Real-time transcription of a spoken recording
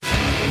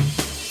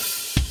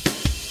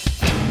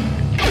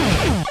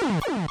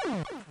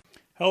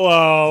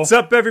Hello. What's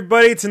up,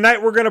 everybody?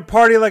 Tonight we're going to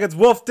party like it's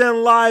Wulff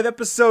Den Live,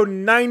 episode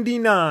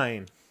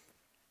 99.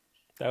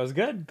 That was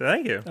good.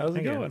 Thank you. That was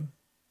Thank a good you. one.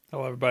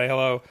 Hello, everybody.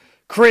 Hello,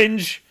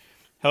 Cringe.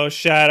 Hello,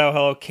 Shadow.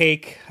 Hello,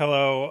 Cake.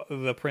 Hello,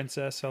 The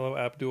Princess. Hello,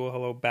 Abdul.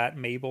 Hello, Bat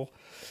Mabel.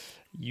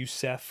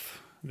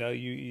 Yusef. No,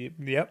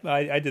 yep,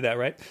 I did that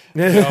right.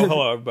 So,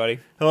 hello, everybody.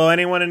 Hello,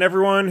 anyone and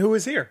everyone who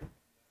is here.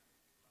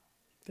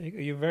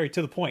 You're very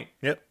to the point.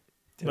 Yep.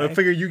 Today. I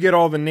figure you get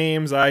all the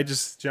names. I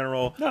just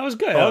general. No, it was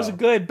good. That was a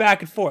good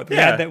back and forth. We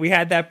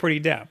had that pretty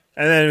down.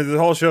 And then the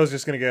whole show is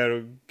just going to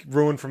get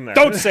ruined from there.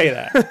 Don't say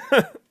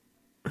that.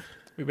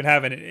 We've been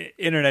having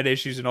internet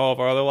issues in all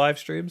of our other live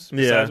streams.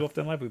 Besides Wulff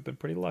Den Live, we've been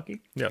pretty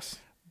lucky. Yes.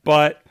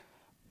 But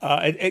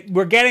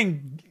we're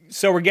getting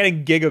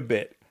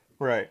gigabit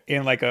Right.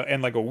 in like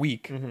a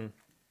week, and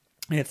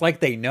it's like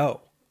they know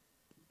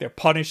they're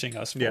punishing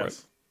us for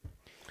it.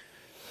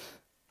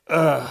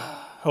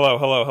 Hello.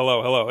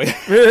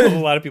 A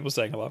lot of people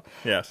saying hello.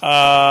 Yes.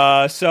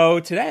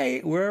 So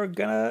today we're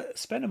gonna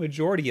spend a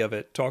majority of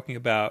it talking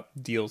about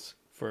deals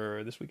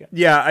for this weekend.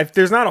 Yeah,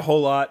 there's not a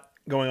whole lot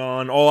going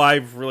on. All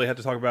I've really had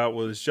to talk about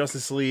was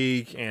Justice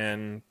League,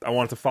 and I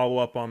wanted to follow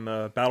up on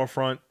the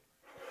Battlefront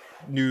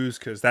news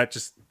because that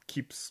just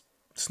keeps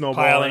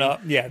snowballing. Piling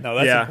up. Yeah, no,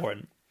 that's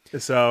important.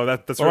 So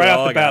that's But really right all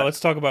off I the bat, got. let's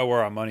talk about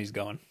where our money's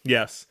going.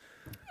 Yes.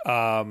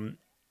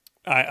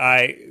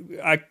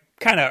 I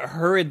kind of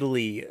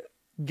hurriedly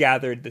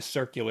gathered the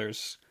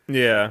circulars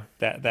Yeah.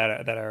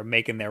 that are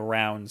making their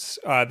rounds.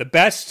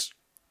 The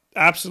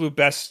absolute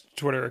best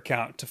Twitter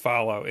account to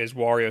follow is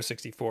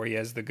Wario64. He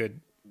has the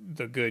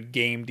good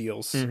game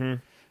deals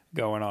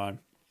going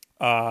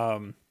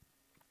on.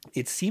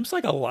 It seems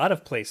like a lot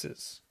of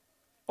places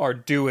are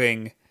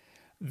doing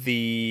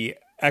the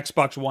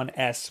Xbox One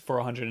S for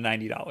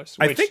 $190.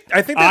 I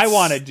think I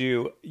want to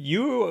do.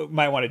 You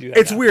might want to do that.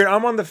 It's now. weird.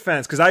 I'm on the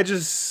fence because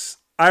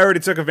I already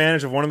took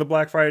advantage of one of the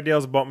Black Friday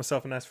deals. I bought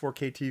myself an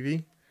S4K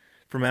TV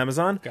from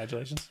Amazon.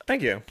 Congratulations.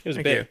 Thank you. It was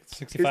Thank big. you.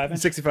 65 inch?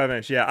 65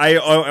 inch, yeah. I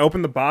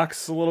opened the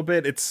box a little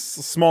bit. It's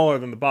smaller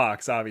than the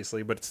box,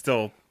 obviously, but it's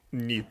still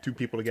need two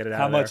people to get it out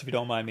How of much, there. if you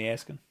don't mind me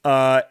asking?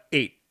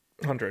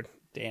 800.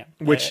 Damn.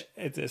 Which-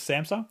 It's a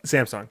Samsung?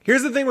 Samsung.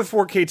 Here's the thing with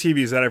 4K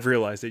TVs that I've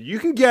realized that you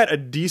can get a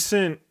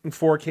decent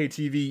 4K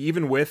TV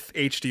even with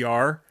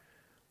HDR.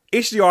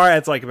 HDR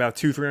adds like about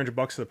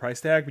 $200-300 to the price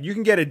tag, but you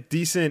can get a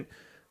decent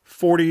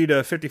 40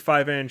 to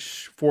 55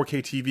 inch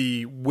 4K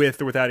TV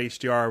with or without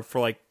HDR for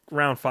like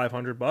around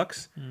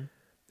 $500.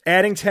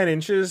 Adding 10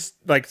 inches,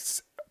 like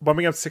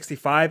bumping up to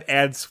 65,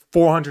 adds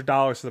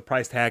 $400 to the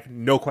price tag,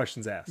 no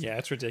questions asked. Yeah,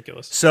 it's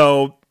ridiculous.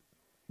 So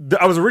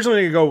I was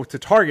originally going to go to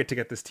Target to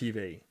get this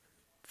TV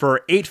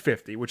for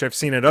 $850, which I've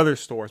seen at other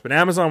stores, but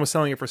Amazon was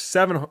selling it for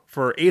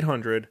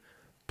 $800.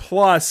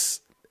 Plus,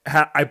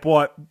 I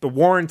bought the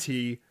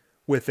warranty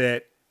with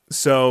it,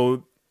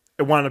 so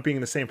it wound up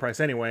being the same price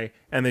anyway,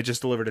 and they just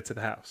delivered it to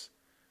the house.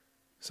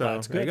 So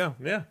That's there you good.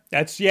 go. Yeah,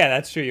 That's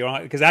true. You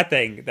don't, because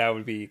that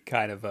would be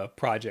kind of a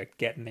project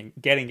getting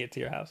it to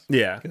your house.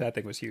 yeah. Because that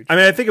thing was huge. I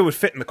mean, I think it would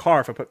fit in the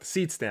car if I put the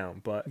seats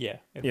down, but Yeah,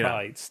 it'd you know.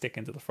 probably stick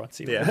into the front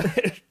seat. Yeah. A little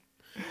bit.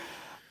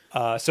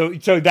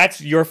 So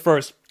that's your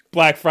first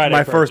Black Friday. my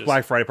purchase. first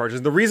Black Friday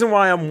purchase. The reason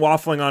why I'm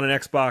waffling on an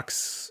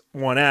Xbox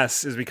One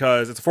S is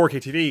because it's a 4K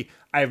TV.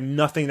 I have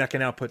nothing that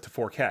can output to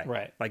 4K.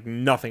 Right. Like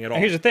nothing at all.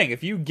 And here's the thing: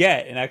 if you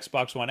get an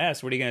Xbox One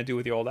S, what are you going to do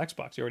with your old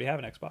Xbox? You already have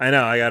an Xbox. I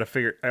know. I got to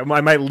figure. I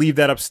might leave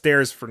that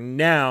upstairs for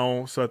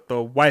now, so that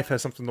the wife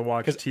has something to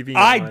watch TV.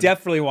 I on.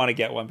 definitely want to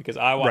get one because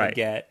I want Right. to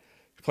get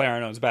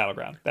PlayerUnknown's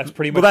Battleground. That's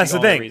pretty much Well, that's the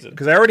only thing reason.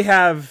 because I already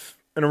have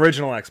an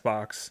original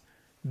Xbox.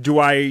 Do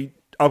I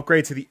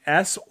upgrade to the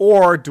S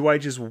or do I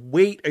just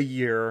wait a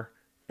year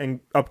and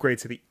upgrade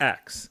to the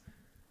X?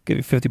 Give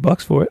you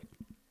 $50 for it.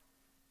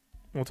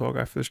 We'll talk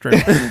after the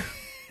stream.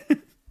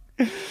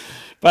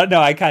 But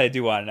no, I kind of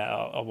do want to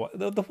know.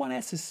 The One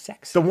S is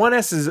sexy. The One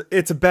S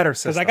it's a better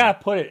system. Because I got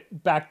to put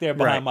it back there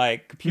behind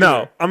my computer.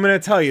 No, I'm going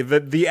to tell you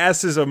that the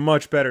S is a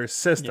much better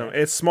system.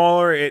 Yeah. It's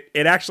smaller. It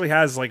actually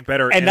has like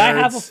better And I have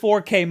a innards.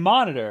 4K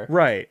monitor.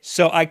 Right.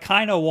 So I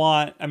kind of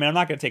want... I mean, I'm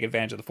not going to take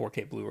advantage of the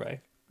 4K Blu-ray.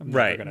 I'm never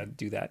Right. going to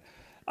do that.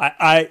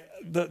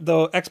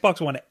 The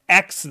Xbox One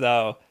X,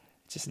 though,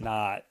 it's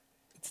not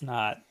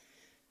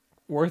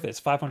worth it.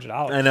 It's $500.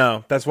 I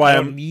know. That's why I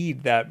don't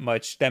need that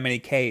many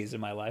Ks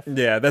in my life.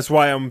 Yeah, that's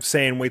why I'm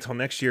saying wait till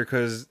next year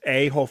because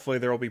A, hopefully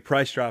there will be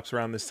price drops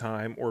around this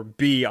time, or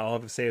B, I'll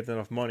have saved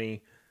enough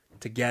money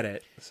to get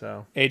it.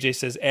 So AJ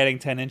says adding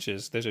 10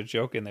 inches. There's a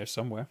joke in there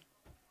somewhere.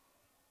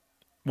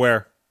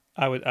 where?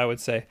 I would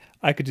say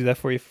I could do that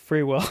for you for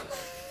free. Well,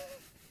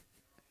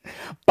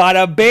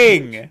 bada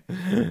bing.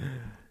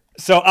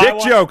 So Dick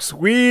jokes.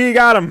 We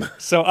got them.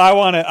 So I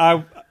want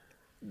to.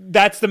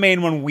 That's the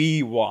main one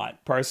we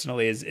want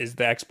personally. Is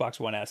the Xbox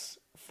One S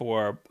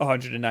for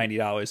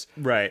 $190.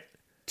 Right.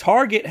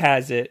 Target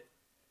has it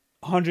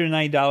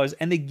 $190,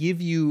 and they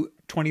give you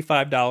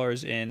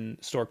 $25 in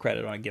store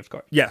credit on a gift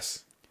card.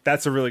 Yes,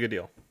 that's a really good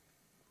deal.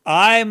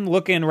 I'm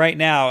looking right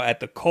now at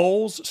the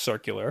Kohl's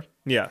circular.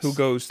 Yes. Who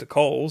goes to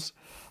Kohl's?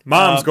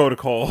 Moms go to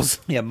Kohl's.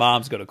 Yeah,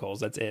 moms go to Kohl's.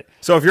 That's it.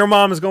 So if your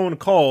mom is going to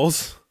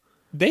Kohl's,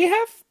 they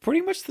have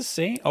pretty much the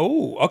same.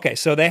 Oh, okay.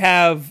 So they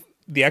have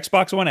the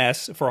Xbox One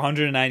S for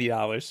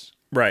 $190.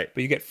 right,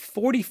 But you get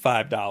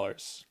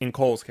 $45 in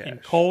Kohl's cash. in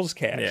Kohl's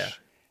cash. Yeah.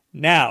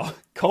 Now,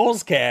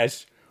 Kohl's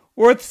cash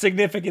worth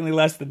significantly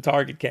less than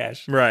Target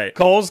cash. Right.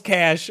 Kohl's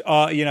cash,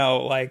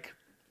 like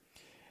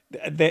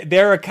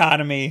their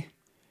economy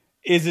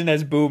isn't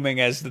as booming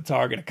as the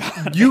Target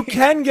economy. You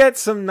can get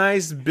some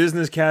nice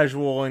business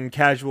casual and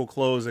casual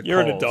clothes at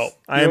You're Kohl's. an adult.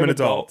 I am an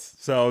adult.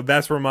 So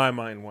that's where my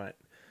mind went.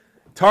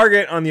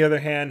 Target, on the other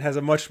hand, has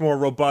a much more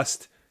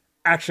robust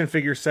action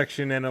figure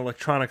section and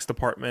electronics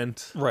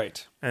department.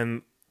 Right.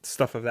 And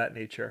stuff of that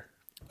nature.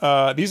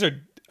 I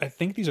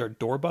think these are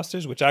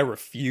doorbusters, which I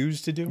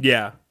refuse to do.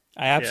 Yeah.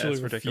 I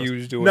absolutely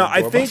refuse doing No, a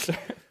I think doorbuster.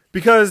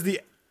 because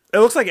it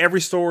looks like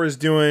every store is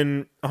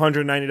doing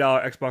 $190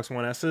 Xbox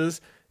One S's,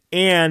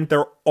 and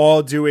they're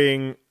all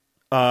doing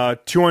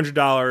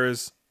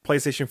 $200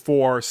 PlayStation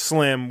 4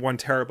 Slim 1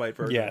 terabyte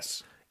version.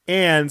 Yes.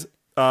 And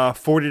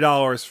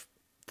 $40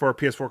 for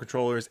PS4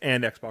 controllers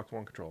and Xbox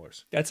One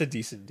controllers. That's a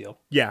decent deal.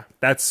 Yeah,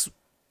 that's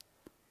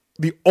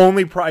the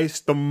only price,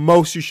 the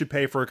most you should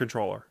pay for a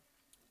controller.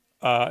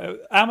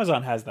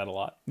 Amazon has that a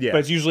lot. Yeah. But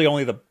it's usually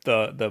only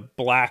the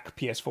black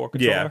PS4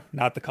 controller, Yeah.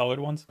 not the colored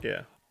ones.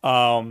 Yeah.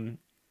 What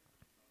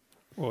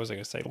was I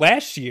going to say?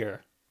 Last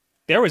year,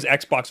 there was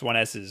Xbox One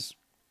S's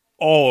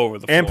all over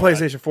the floor. And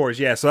PlayStation 4s,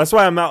 yeah. So that's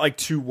why I'm not like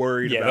too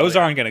worried about those it.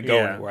 aren't going to go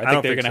Yeah, anywhere. I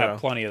think they're going to so. have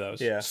plenty of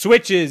those. Yeah.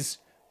 Switches,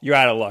 you're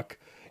out of luck.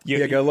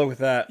 Go look with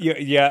that.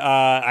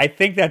 I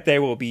think that they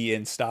will be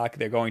in stock.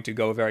 They're going to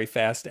go very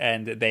fast,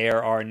 and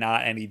there are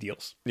not any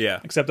deals. Yeah.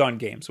 Except on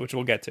games, which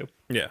we'll get to.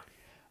 Yeah.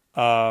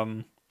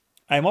 I'm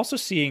also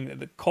seeing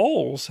that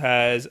Kohl's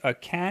has a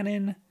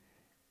Canon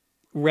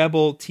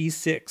Rebel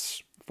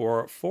T6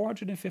 for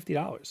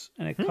 $450,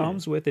 and it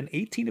comes with an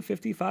 18 to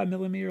 55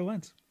 millimeter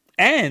lens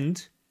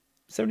and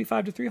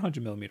 75 to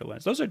 300 millimeter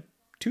lens. Those are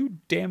two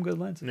damn good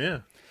lenses. Yeah.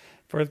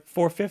 For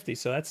 $450,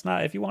 so that's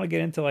not if you want to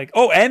get into like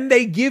and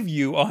they give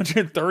you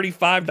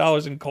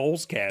 $135 in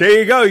Kohl's cash. There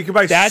you go. You can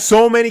buy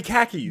so many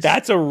khakis.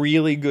 That's a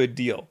really good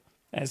deal,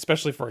 and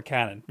especially for a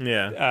Canon.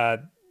 Yeah.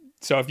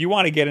 So if you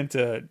want to get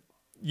into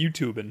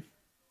YouTube and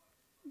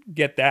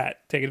get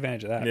that, take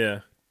advantage of that.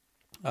 Yeah.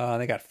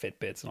 They got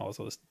Fitbits and all this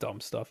other dumb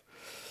stuff.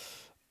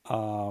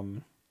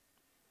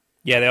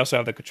 Yeah, they also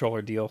have the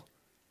controller deal.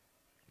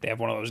 They have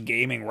one of those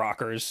gaming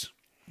rockers.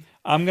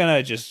 I'm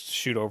gonna just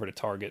shoot over to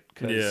Target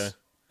because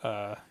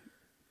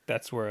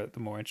that's where the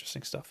more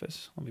interesting stuff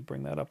is. Let me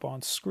bring that up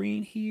on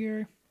screen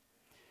here.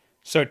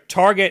 So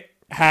Target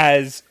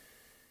has,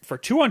 for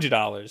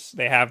 $200,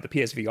 they have the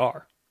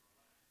PSVR,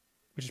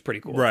 which is pretty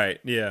cool. Right.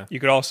 Yeah. You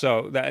could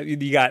also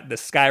you got the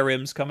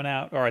Skyrim's coming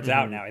out, or it's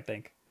out now, I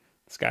think.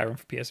 Skyrim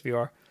for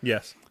PSVR.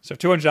 Yes. So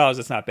 $200,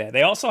 that's not bad.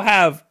 They also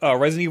have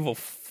Resident Evil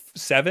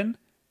 7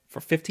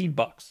 for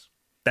 $15.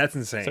 That's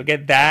insane. So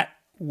get that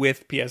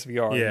with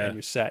PSVR and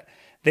you're set.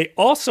 They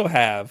also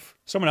have,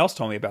 someone else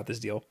told me about this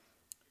deal,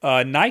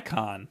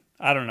 Nikon,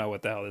 I don't know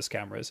what the hell this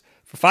camera is,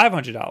 for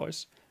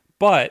 $500.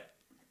 But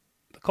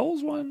the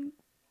Kohl's one,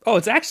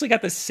 it's actually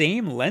got the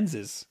same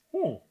lenses.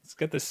 It's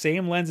got the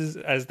same lenses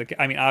as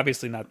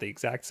obviously not the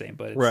exact same,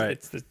 but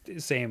it's the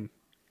same,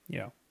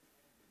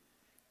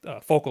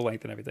 focal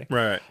length and everything.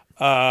 Right.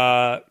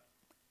 But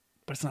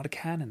it's not a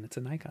Canon, it's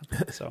a Nikon.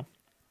 So,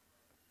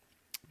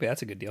 but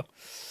that's a good deal.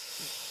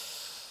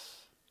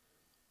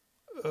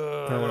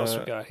 What else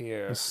we got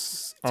here?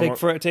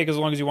 Take as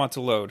long as you want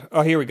to load.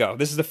 Oh, here we go.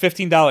 This is the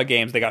 $15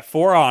 games. They got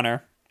For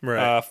Honor,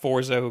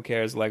 Forza, who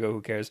cares? Lego,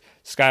 who cares?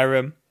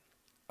 Skyrim,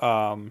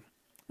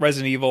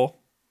 Resident Evil,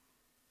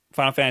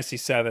 Final Fantasy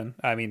 7,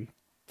 Final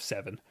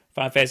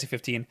Fantasy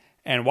 15,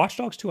 and Watch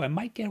Dogs 2. I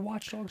might get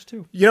Watch Dogs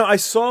 2. I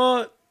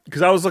saw,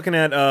 because I was looking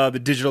at the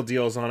digital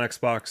deals on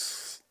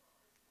Xbox,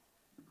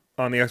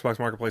 on the Xbox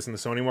Marketplace and the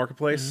Sony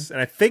Marketplace, and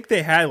I think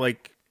they had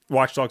like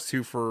Watch Dogs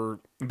 2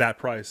 for that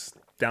price,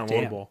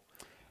 downloadable. Damn.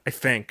 I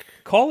think.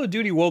 Call of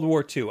Duty World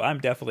War II. I'm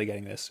definitely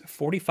getting this.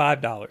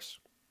 $45.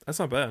 That's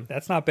not bad.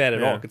 That's not bad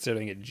at all,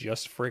 considering it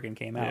just freaking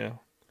came out.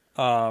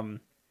 Yeah.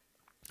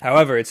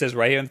 However, it says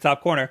right here in the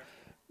top corner,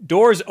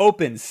 doors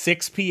open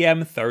 6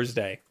 p.m.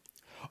 Thursday.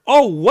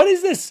 Oh, what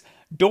is this?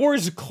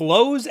 Doors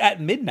close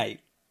at midnight.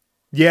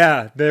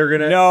 Yeah, they're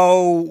gonna.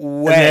 No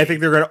way. I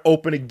think they're gonna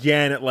open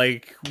again at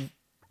like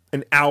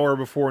an hour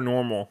before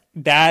normal.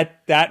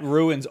 That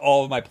ruins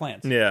all of my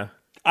plans. Yeah.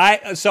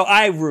 I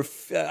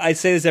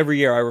say this every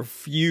year. I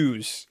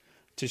refuse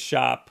to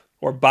shop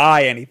or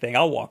buy anything.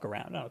 I'll walk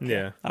around.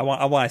 Yeah. I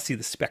want to see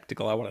the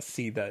spectacle. I want to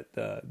see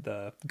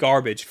the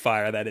garbage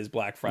fire that is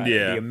Black Friday,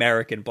 the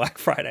American Black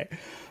Friday.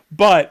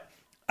 But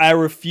I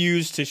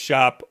refuse to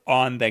shop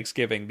on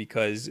Thanksgiving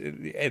because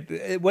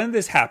when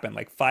this happened,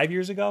 like 5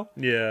 years ago,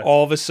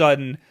 all of a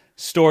sudden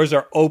stores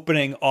are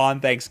opening on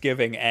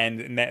Thanksgiving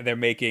and they're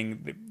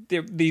making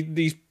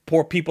these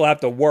poor people have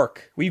to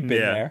work. We've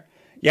been there.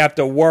 You have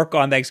to work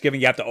on Thanksgiving.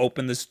 You have to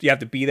open this. You have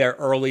to be there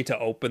early to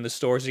open the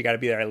store. So you got to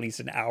be there at least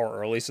an hour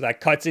early. So that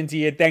cuts into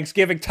your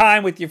Thanksgiving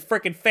time with your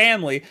freaking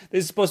family.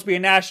 This is supposed to be a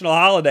national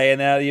holiday, and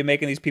now you're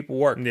making these people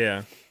work.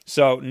 Yeah.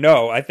 So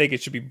no, I think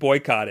it should be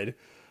boycotted.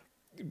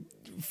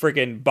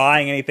 Freaking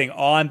buying anything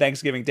on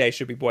Thanksgiving Day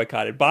should be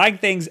boycotted. Buying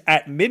things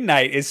at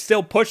midnight is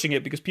still pushing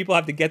it because people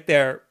have to get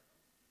there.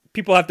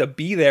 People have to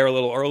be there a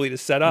little early to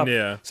set up.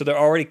 Yeah. So they're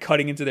already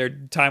cutting into their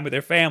time with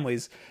their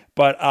families.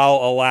 But I'll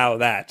allow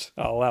that.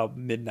 I'll allow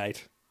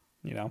midnight.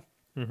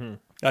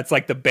 That's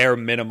like the bare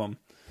minimum.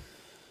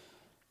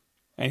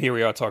 And here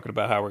we are talking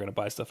about how we're going to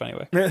buy stuff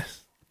anyway.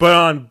 But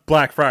on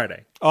Black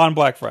Friday. On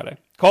Black Friday.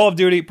 Call of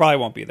Duty probably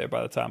won't be there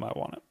by the time I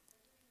want it.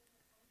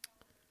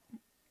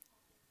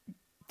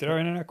 Did our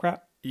internet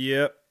crap?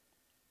 Yep.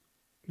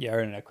 Yeah, our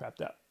internet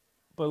crapped out.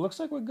 But it looks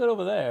like we're good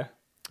over there.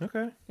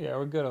 Okay. Yeah,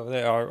 we're good over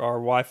there. Our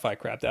Wi-Fi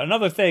crapped out.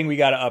 Another thing we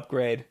got to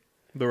upgrade.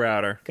 The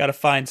router. Got to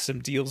find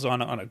some deals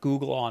on a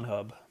Google On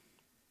Hub.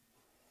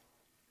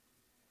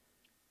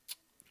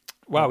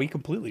 Wow, we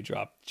completely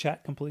dropped.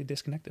 Chat completely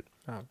disconnected.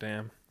 Oh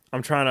damn!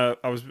 I've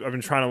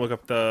been trying to look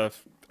up the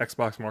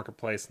Xbox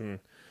Marketplace and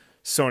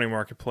Sony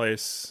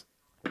Marketplace.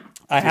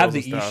 I have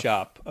the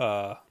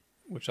eShop,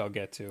 which I'll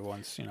get to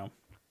once.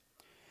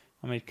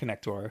 Let me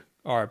connect to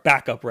our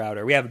backup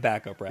router. We have a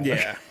backup router.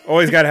 Yeah,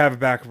 always got to have a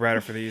backup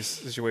router for these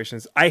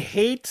situations. I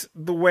hate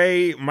the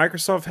way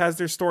Microsoft has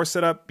their store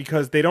set up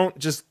because they don't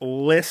just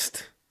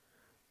list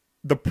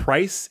the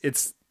price.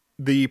 It's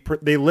they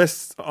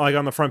list like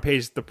on the front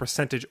page the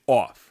percentage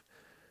off.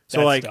 So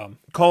That's like dumb.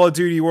 Call of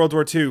Duty World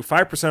War II,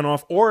 5%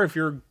 off, or if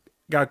you're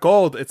got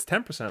gold, it's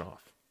 10%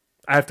 off.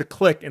 I have to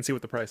click and see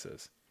what the price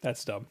is.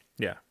 That's dumb.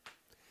 Yeah.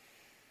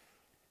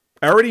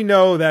 I already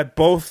know that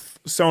both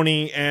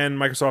Sony and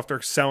Microsoft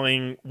are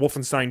selling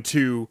Wolfenstein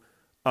 2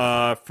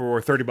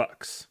 for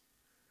 $30.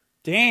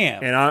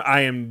 Damn. And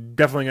I am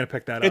definitely going to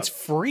pick that up. It's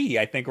free,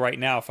 I think, right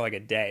now for like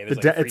a day.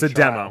 It's a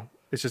demo.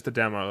 It's just a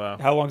demo,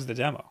 though. How long's the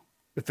demo?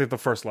 It's at the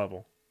first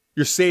level.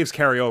 Your saves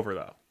carry over,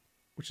 though,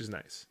 which is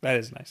nice. That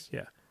is nice.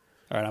 Yeah.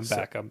 All right, I'm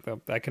back.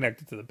 I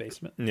connected to the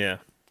basement. Yeah.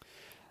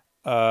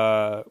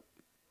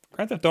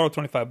 Grand Theft Auto,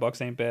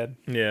 $25 ain't bad.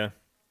 Yeah.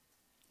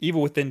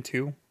 Evil Within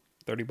 2,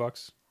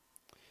 $30.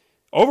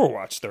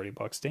 Overwatch,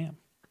 $30. Damn.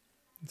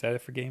 Is that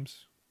it for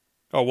games?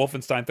 Oh,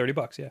 Wolfenstein,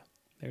 $30. Yeah.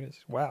 There it is.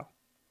 Wow.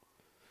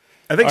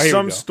 I think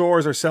some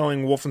stores are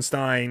selling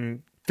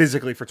Wolfenstein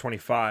physically for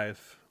 $25.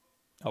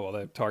 Oh, well,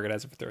 the Target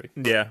has it for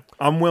 $30. Yeah.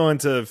 I'm willing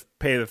to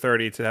pay the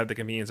 $30 to have the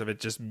convenience of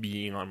it just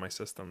being on my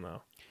system,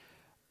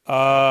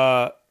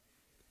 though.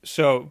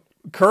 So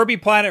Kirby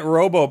Planet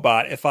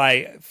Robobot, if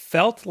I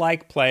felt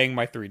like playing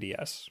my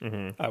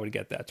 3DS, I would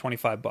get that.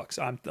 $25.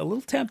 I'm a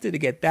little tempted to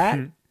get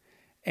that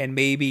and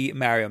maybe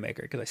Mario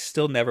Maker because I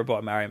still never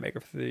bought Mario Maker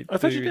for the 3DS. I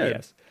thought you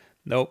did.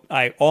 Nope,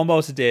 I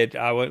almost did.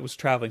 I was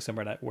traveling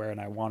somewhere and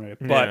I wanted it,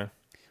 but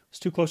it's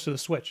too close to the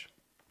Switch.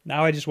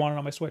 Now I just want it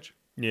on my Switch.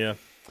 Yeah.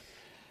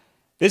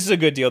 This is a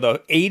good deal though.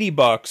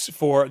 $80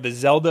 for the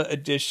Zelda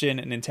Edition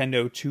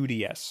Nintendo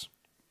 2DS.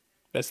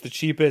 That's the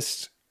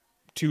cheapest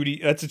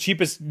 2D. That's the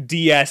cheapest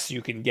DS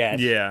you can get.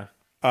 Yeah.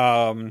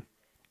 And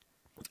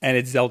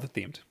it's Zelda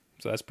themed,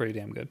 so that's pretty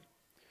damn good.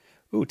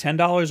 Ooh,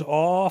 $10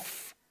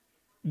 off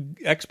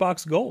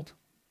Xbox Gold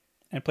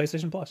and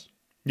PlayStation Plus.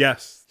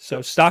 Yes.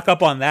 So stock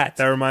up on that.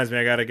 That reminds me,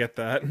 I got to get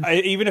that.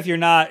 Even if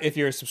if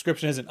your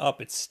subscription isn't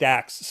up, it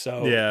stacks.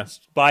 So yeah,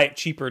 buy it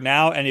cheaper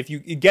now. And if you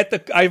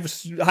get I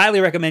highly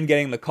recommend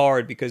getting the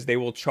card because they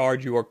will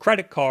charge your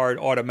credit card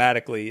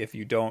automatically if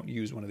you don't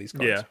use one of these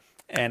cards. Yeah.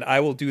 And I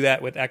will do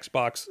that with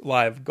Xbox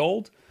Live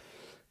Gold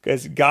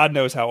because God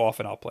knows how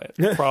often I'll play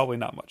it. Probably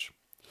not much.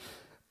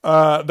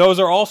 Those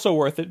are also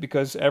worth it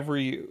because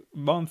every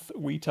month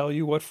we tell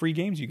you what free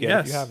games you get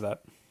if you have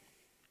that.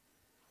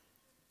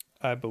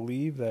 I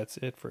believe that's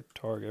it for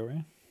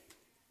Target,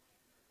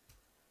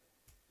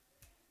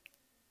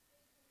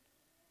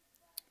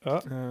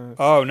 right?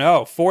 Oh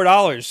no,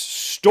 $4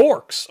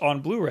 Storks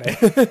on Blu-ray.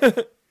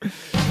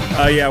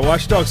 Yeah,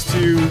 Watch Dogs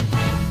 2.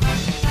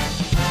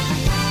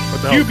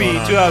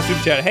 QB, $2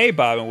 super chat. Hey,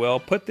 Bob and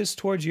Will, put this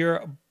towards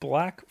your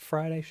Black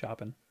Friday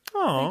shopping.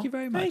 Oh, thank you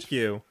very much. Thank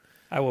you.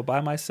 I will buy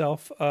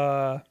myself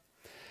a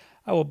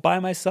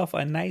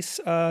nice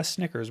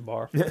Snickers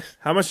bar.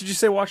 How much did you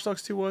say Watch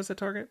Dogs 2 was at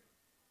Target?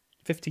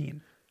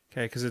 15.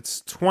 Okay, because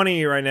it's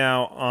 20 right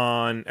now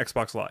on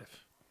Xbox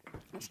Live.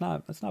 That's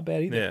not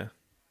bad either.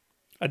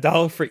 Yeah.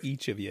 $1 for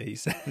each of you, he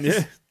says.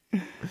 Yeah.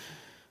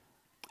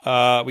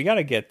 We got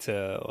to get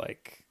to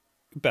like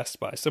Best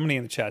Buy. Somebody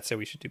in the chat said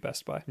we should do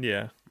Best Buy.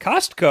 Yeah.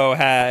 Costco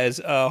has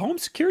a home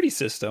security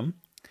system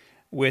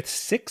with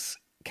 6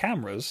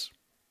 cameras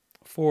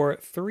for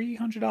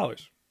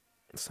 $300.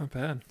 It's not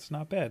bad. It's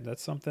not bad.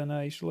 That's something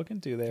you should look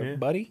into there,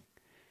 buddy.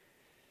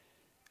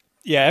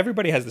 Yeah,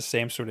 everybody has the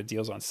same sort of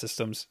deals on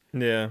systems.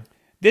 Yeah.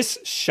 This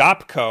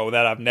Shopco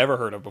that I've never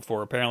heard of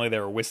before, apparently they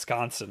were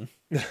Wisconsin.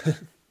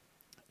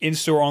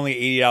 In-store only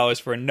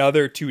 $80 for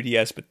another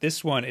 2DS, but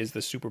this one is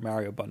the Super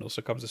Mario bundle, so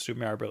it comes with Super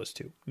Mario Bros.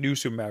 2. New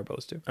Super Mario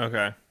Bros. 2.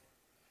 Okay.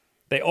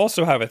 They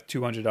also have a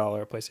 $200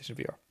 PlayStation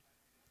VR.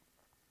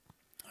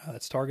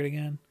 That's Target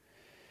again.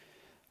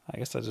 I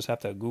guess I just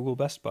have to Google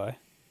Best Buy.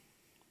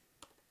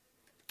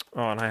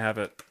 Oh, and I have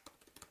it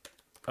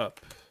up.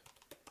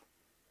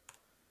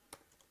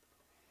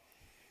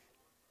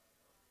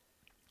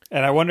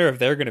 And I wonder if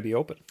they're going to be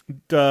open.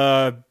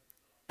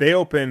 They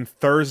open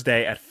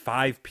Thursday at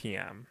 5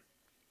 p.m.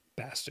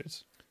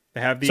 Bastards. They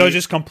have So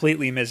just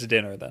completely miss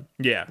dinner then.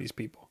 Yeah. These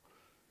people.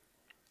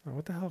 Oh,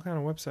 what the hell kind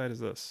of website is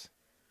this?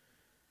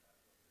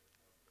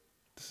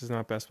 This is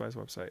not Best Buy's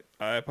website.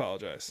 I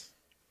apologize.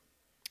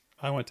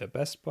 I went to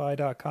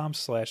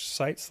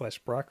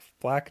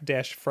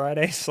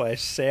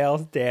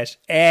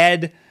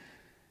bestbuy.com/site/black-friday/sales-ad,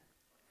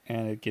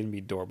 and it gave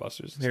me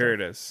doorbusters. Here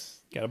it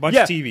is. Got a bunch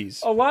of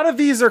TVs. A lot of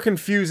these are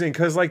confusing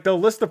because like they'll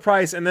list the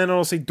price and then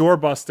it'll say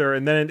doorbuster,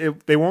 and then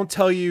they won't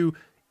tell you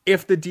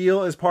if the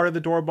deal is part of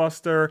the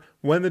doorbuster,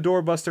 when the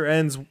doorbuster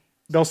ends.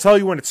 They'll tell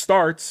you when it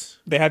starts.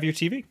 They have your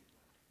TV.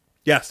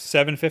 Yes,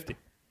 $750.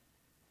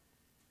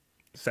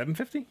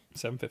 $750.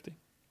 $750.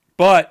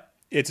 But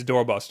it's a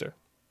doorbuster.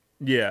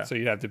 Yeah. So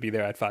you'd have to be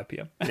there at 5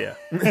 p.m. Yeah.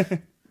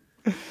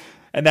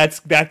 And that's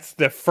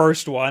the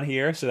first one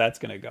here, so that's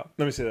going to go.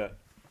 Let me see that.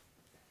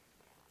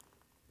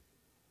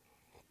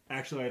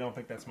 Actually, I don't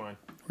think that's mine.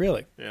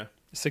 Really? Yeah.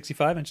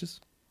 65 inches?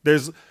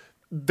 There's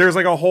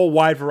like a whole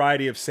wide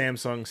variety of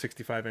Samsung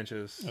 65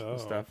 inches and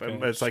stuff. Okay.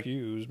 And it's like,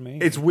 excuse me.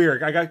 It's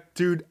weird. I got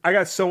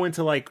so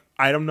into like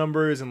item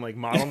numbers and like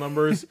model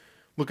numbers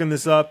looking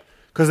this up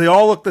because they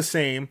all look the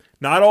same.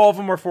 Not all of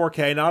them are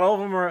 4K. Not all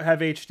of them have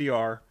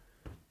HDR.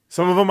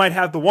 Some of them might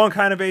have the one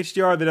kind of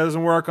HDR that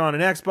doesn't work on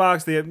an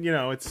Xbox. They,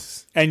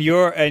 it's and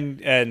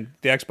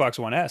the Xbox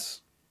One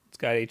S, it's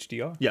got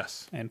HDR.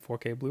 Yes, and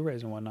 4K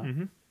Blu-rays and whatnot.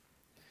 Mm-hmm.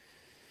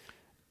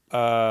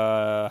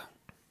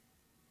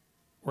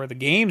 Where are the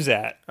games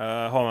at?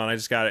 Hold on, I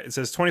just got it. It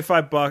says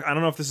 $25. I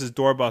don't know if this is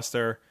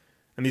Doorbuster,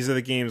 and these are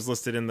the games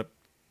listed in the.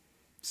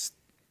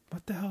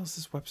 What the hell is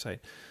this website?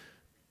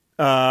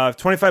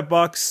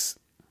 $25.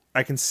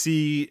 I can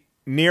see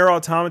Nier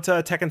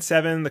Automata, Tekken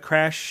 7, the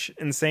Crash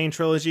Insane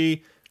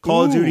Trilogy,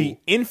 Call of Duty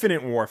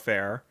Infinite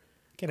Warfare,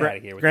 Get out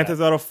of here with Grand that.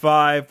 Theft Auto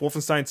 5,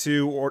 Wolfenstein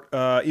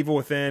 2, Evil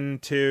Within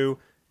 2,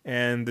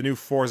 and the new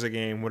Forza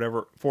game,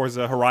 whatever,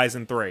 Forza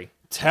Horizon 3.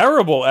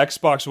 Terrible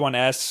Xbox One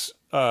S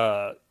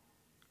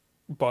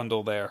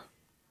bundle there.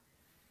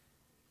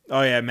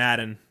 Oh yeah,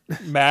 Madden.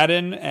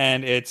 Madden,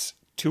 and it's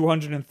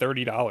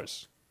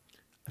 $230.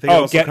 I think it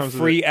also get comes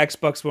free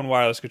Xbox One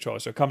wireless controller.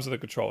 So it comes with a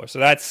controller. So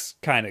that's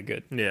kind of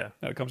good. Yeah.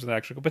 It comes with an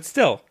actual, but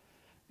still,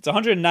 it's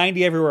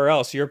 $190 everywhere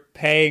else. You're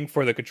paying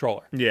for the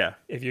controller. Yeah.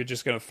 If you're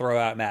just going to throw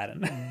out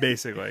Madden,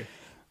 Basically.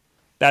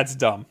 That's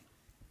dumb.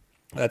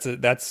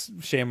 That's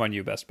shame on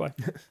you, Best Buy.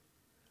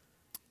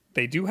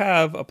 They do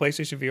have a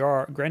PlayStation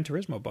VR Gran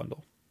Turismo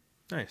bundle.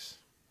 Nice.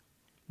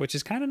 Which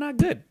is kind of not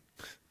good.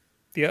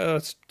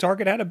 The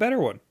Target had a better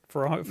one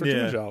for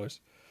 $200.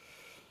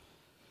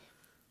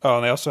 Oh,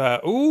 and they also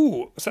have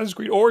Assassin's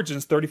Creed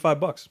Origins,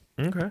 $35.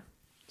 Okay.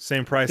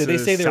 Same price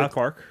as South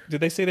Park. Did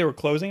they say they were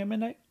closing at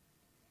midnight?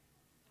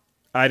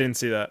 I didn't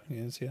see that. You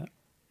didn't see that?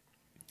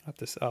 I'll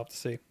have to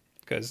see.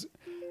 Because,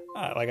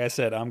 like I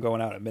said, I'm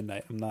going out at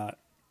midnight. I'm not.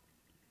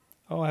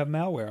 Oh, I have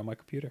malware on my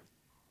computer.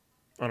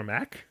 On a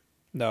Mac?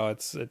 No,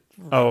 it's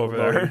over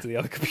there into the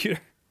other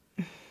computer.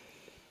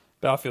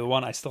 Battlefield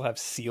 1, I still have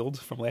sealed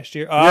from last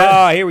year.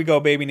 Here we go,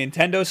 baby.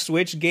 Nintendo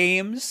Switch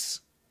games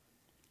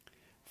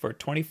for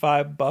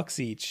 $25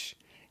 each.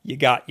 You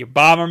got your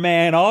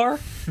Bomberman R,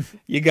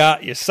 you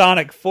got your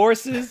Sonic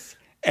Forces,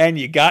 and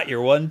you got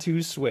your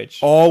 1-2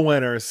 Switch. All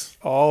winners.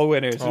 All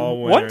winners.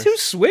 1-2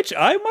 Switch,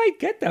 I might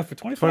get that for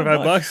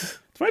 $25.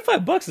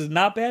 $25 is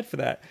not bad for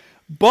that.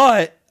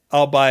 But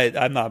I'll buy it.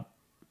 I'm not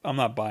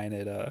buying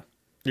it.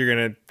 You're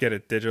gonna get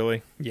it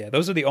digitally? Yeah,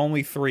 those are the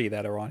only 3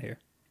 that are on here.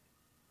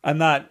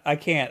 I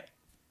can't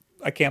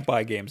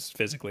buy games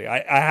physically.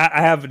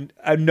 I have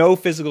no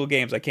physical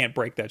games. I can't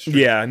break that streak.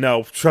 Yeah,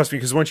 no, trust me,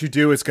 because once you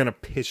do, it's gonna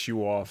piss you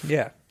off.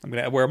 Yeah,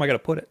 where am I gonna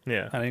put it?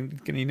 Yeah, I'm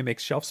gonna need to make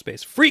shelf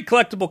space. Free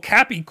collectible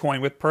Cappy coin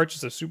with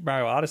purchase of Super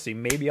Mario Odyssey.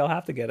 Maybe I'll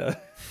have to get a.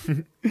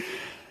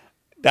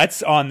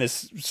 That's on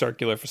this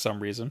circular for some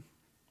reason.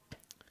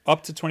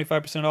 Up to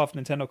 25% off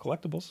Nintendo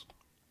collectibles.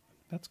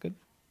 That's good.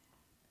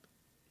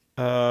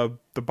 The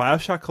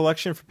BioShock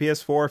collection for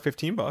PS4,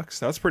 $15.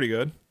 That's pretty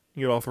good.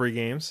 You get all 3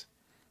 games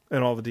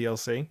and all the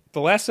DLC. The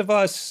Last of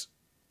Us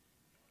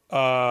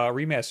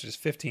remastered is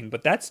 $15,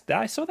 but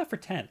I saw that for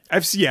 $10.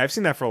 I've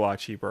seen that for a lot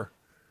cheaper.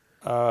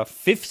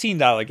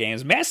 $15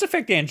 games. Mass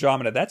Effect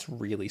Andromeda. That's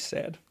really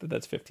sad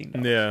that's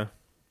 $15. Yeah,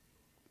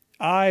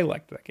 I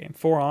liked that game.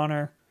 For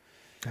Honor.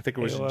 I think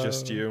it was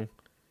just you.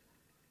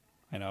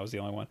 I know I was the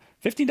only one.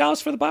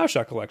 $15 for the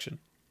BioShock collection.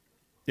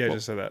 Yeah, I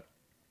just said that.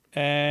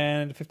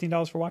 And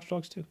 $15 for Watch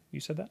Dogs 2. You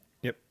said that?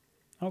 Yep.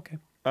 Okay.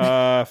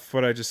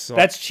 What I just saw.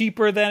 That's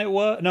cheaper than it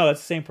was. No, that's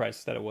the same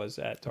price that it was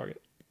at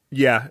Target.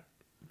 Yeah.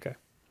 Okay.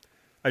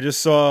 I just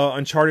saw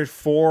Uncharted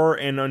 4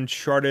 and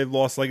Uncharted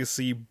Lost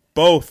Legacy.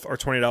 Both are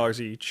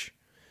 $20 each,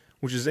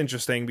 which is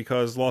interesting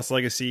because Lost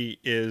Legacy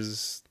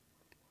it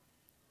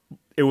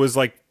was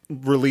like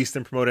released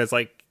and promoted as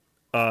like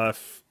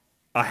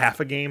a half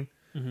a game.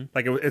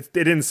 Like it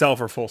didn't sell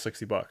for full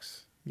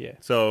 $60. Yeah.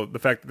 So the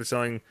fact that they're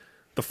selling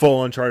the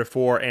full Uncharted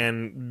 4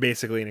 and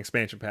basically an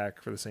expansion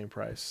pack for the same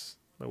price,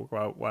 like,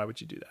 why would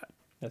you do that?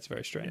 That's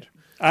very strange.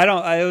 I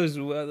don't. I was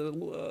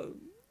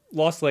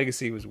Lost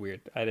Legacy was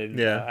weird. I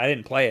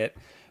didn't play it,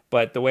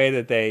 but the way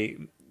that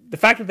the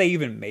fact that they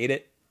even made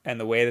it and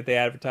the way that they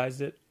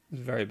advertised it is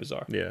very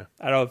bizarre. Yeah.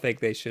 I don't think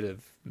they should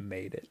have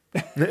made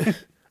it.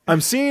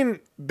 I'm seeing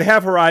they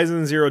have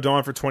Horizon Zero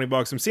Dawn for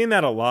 $20. I'm seeing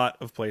that a lot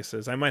of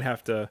places. I might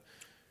have to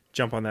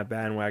jump on that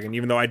bandwagon,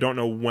 even though I don't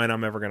know when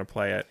I'm ever going to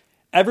play it.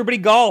 Everybody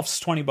Golf's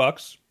 $20.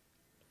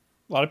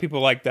 A lot of people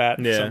like that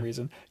for Yeah. some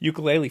reason.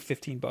 Ukulele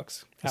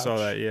 $15. I saw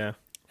that, yeah.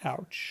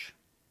 Ouch.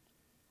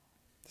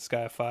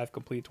 Sky 5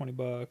 complete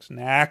 $20.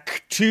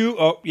 Knack 2.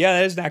 Oh, yeah,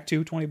 that is Knack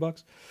 2,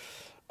 $20.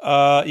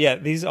 Yeah,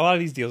 a lot of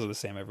these deals are the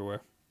same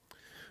everywhere.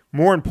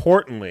 More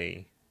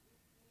importantly,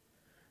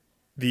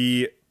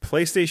 the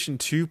PlayStation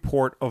 2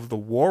 port of The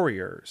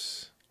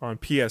Warriors on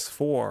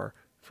PS4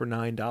 for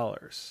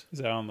 $9. Is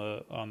that on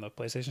the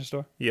PlayStation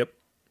Store? Yep.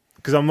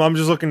 Because I'm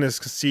just looking to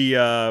see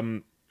how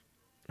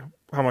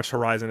much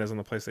Horizon is on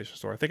the PlayStation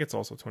Store. I think it's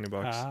also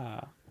 $20.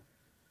 Ah.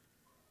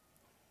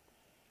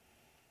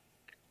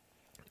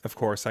 Of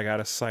course, I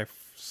gotta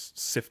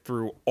sift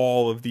through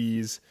all of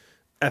these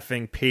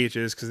effing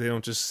pages because they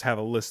don't just have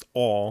a list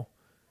all.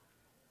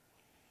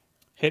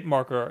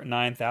 Hitmarker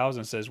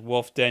 9000 says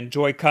Wolf Den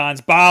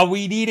Joy-Cons. Bah,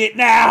 we need it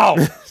now.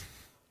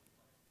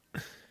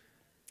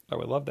 I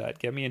would love that.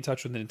 Get me in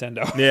touch with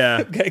Nintendo.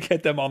 Yeah.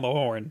 Get them on the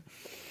horn.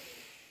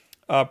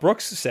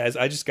 Brooks says,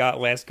 I just got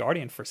Last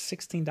Guardian for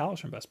 $16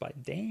 from Best Buy.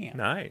 Damn.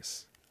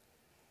 Nice.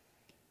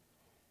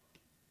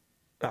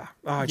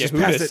 I just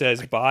passed Yehuda it.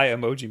 says, buy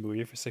Emoji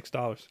Movie for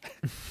 $6.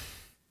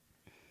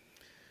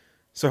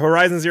 So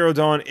Horizon Zero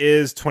Dawn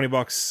is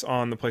 $20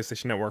 on the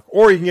PlayStation Network,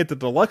 or you can get the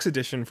deluxe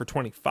edition for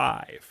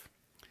 $25.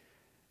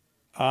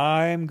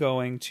 I'm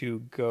going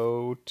to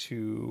go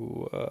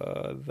to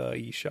the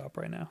eShop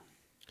right now.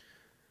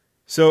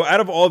 So out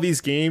of all these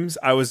games,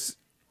 I was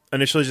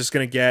initially just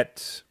going to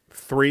get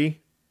 3.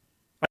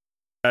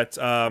 That's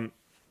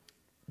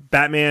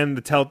Batman,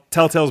 the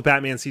Telltale's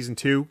Batman Season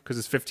 2, because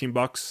it's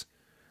 $15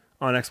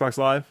 on Xbox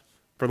Live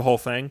for the whole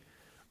thing.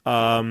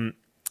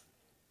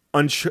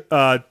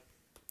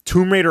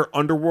 Tomb Raider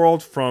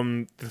Underworld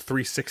from the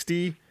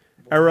 360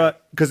 era,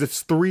 because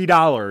it's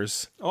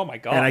 $3. Oh my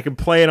god. And I can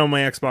play it on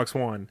my Xbox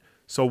One,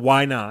 so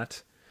why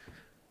not?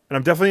 And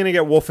I'm definitely going to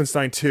get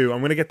Wolfenstein 2. I'm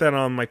going to get that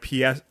on my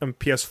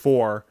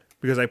PS4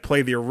 because I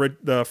played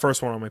the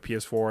first one on my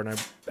PS4, and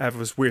I have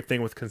this weird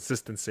thing with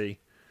consistency.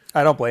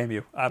 I don't blame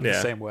you. I'm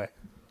the same way.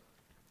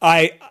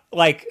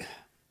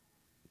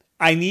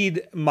 I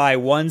need my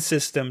one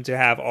system to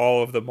have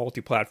all of the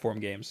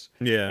multi-platform games.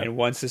 Yeah. And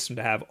one system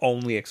to have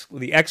only...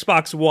 the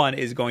Xbox One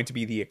is going to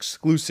be the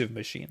exclusive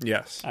machine.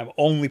 Yes. I'm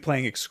only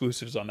playing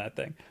exclusives on that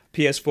thing.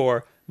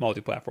 PS4,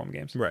 multi-platform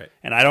games. Right.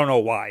 And I don't know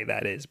why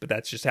that is, but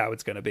that's just how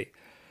it's going to be.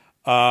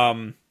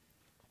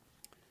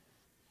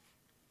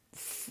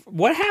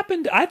 What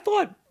happened? I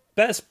thought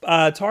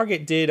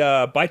Target did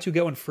buy two,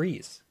 get one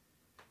freeze.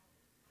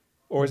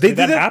 Or did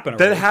that happen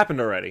already? That happened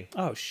already.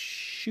 Oh,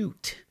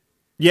 shoot.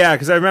 Yeah,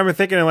 because I remember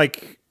thinking,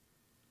 like...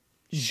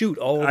 Shoot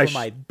all over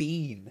my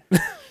bean.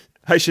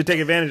 I should take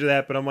advantage of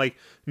that, but I'm like,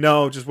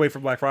 no, just wait for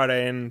Black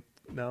Friday, and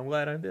no, I'm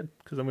glad I did,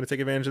 because I'm going to take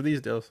advantage of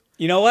these deals.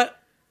 You know what?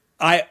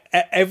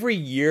 Every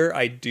year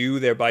I do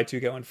their buy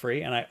two, get one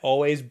free, and I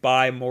always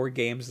buy more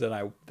games than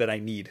I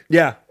need.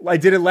 Yeah, I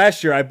did it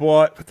last year. I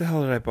bought... What the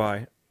hell did I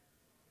buy?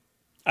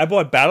 I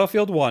bought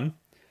Battlefield 1,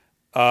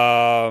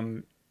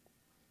 Titanfall?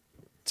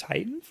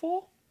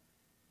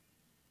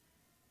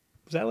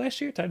 Was that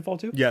last year? Titanfall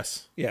 2?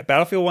 Yes. Yeah,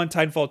 Battlefield 1,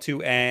 Titanfall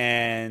 2,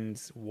 and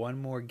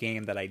one more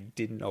game that I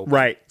didn't open.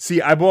 Right.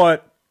 See, I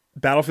bought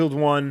Battlefield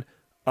 1,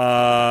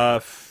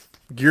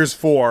 Gears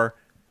 4,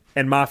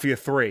 and Mafia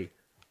 3.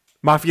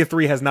 Mafia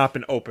 3 has not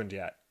been opened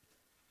yet.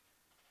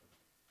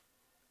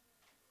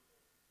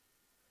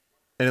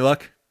 Any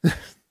luck? Nope,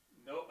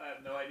 I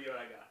have no idea what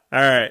I got.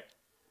 All right.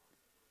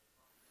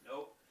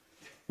 Nope.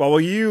 Well,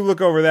 while you look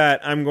over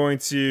that,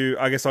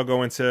 I guess I'll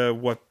go into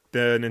what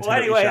the Nintendo Well,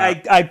 anyway,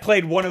 eShop. I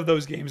played one of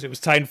those games. It was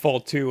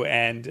Titanfall 2,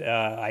 and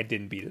I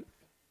didn't beat it.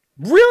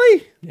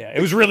 Really? Yeah, it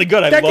was really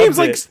good. That game's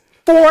like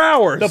 4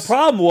 hours. The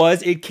problem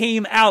was it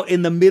came out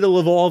in the middle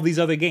of all of these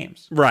other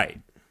games. Right.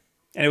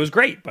 And it was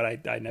great, but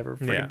I never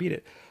freaking beat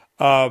it.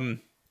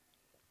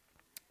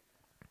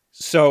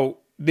 So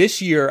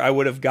this year I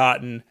would have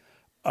gotten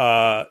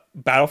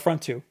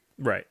Battlefront 2.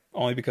 Right.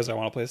 Only because I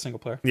want to play the single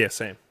player. Yeah,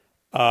 same.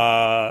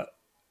 Call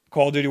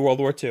of Duty World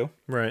War 2.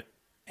 Right.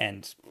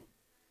 And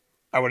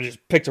I would have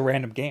just picked a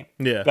random game.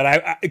 Yeah.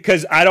 But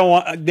because I don't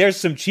want... There's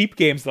some cheap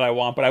games that I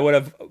want, but I would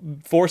have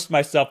forced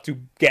myself to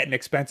get an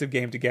expensive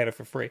game to get it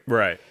for free.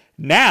 Right.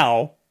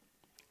 Now,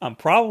 I'm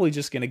probably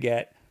just going to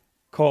get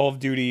Call of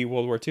Duty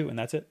World War II, and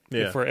that's it.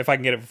 Yeah. If I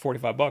can get it for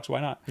 $45, why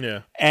not?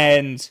 Yeah.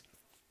 And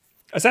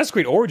Assassin's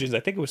Creed Origins, I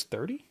think it was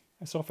 30.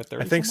 I saw it for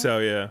 30. I think so,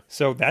 yeah.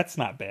 So that's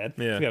not bad.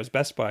 Yeah. That was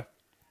Best Buy.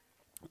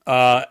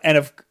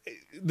 And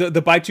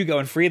the buy two get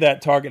one free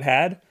that Target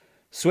had,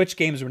 Switch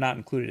games were not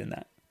included in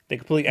that. They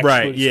completely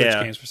excluded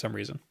Switch games for some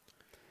reason.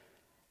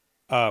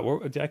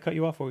 Did I cut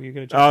you off? Or were you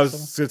going to? I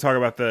was going to talk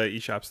about the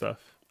eShop stuff.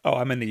 Oh,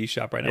 I'm in the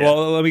eShop right now. Yeah.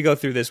 Well, let me go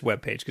through this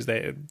webpage because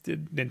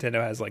Nintendo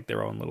has like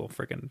their own little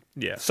freaking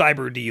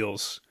cyber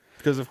deals.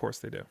 Because of course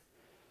they do.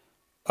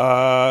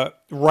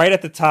 Right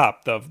at the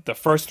top, the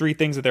first three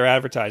things that they're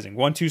advertising: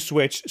 1-2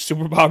 Switch,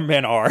 Super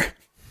Bomberman R,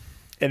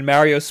 and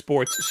Mario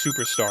Sports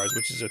Superstars,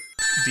 which is a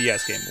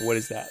DS game. What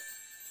is that?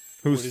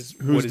 Who's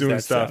what is doing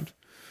that stuff?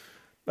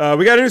 sound?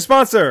 We got a new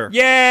sponsor.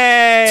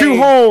 Yay! Two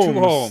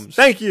Homes.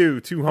 Thank you,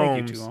 Two Homes.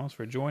 Thank you, Two Homes,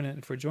 for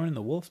joining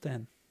the Wulff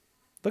Den.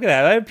 Look at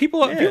that.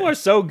 People are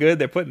so good.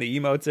 They're putting the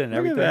emotes in and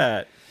everything. Look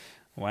at that.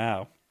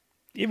 Wow.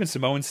 Even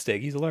Simone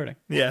Stig, he's learning.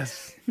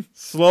 Yes.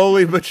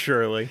 Slowly but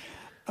surely.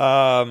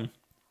 So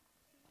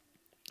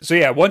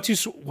yeah,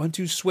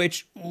 1-2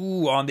 Switch.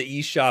 Ooh, on the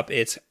eShop,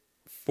 it's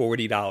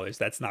 $40.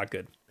 That's not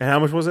good. And how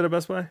much was it at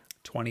Best Buy?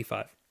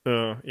 $25.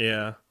 Oh,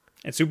 yeah.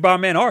 And Super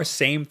Bomberman R,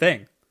 same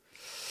thing.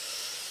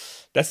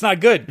 That's not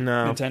good,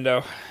 No.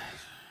 Nintendo.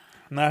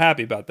 I'm not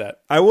happy about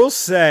that. I will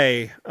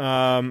say,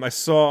 I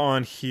saw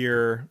on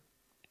here,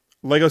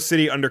 Lego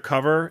City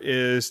Undercover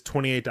is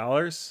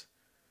 $28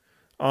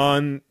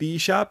 on the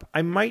eShop.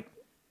 I might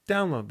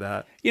download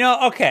that. You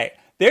know, okay.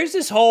 There's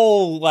this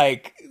whole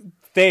like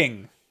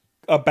thing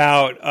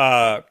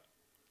about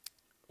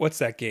what's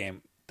that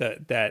game?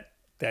 That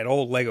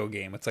old Lego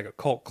game. It's like a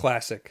cult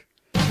classic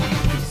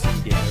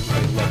PC game.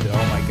 Everybody loved it.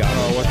 Oh my god.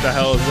 Oh, what the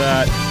hell is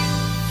that?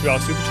 $3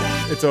 super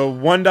chat. It's a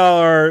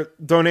 $1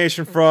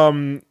 donation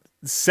from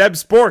Seb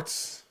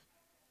Sports.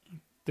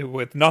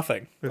 With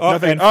nothing.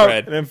 Nothing. And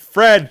Fred. And then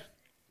Fred.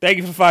 Thank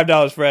you for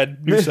 $5,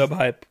 Fred. New sub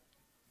hype.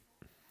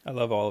 I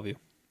love all of you.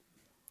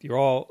 You're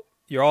all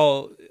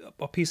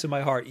a piece of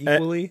my heart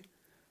equally,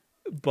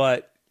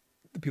 but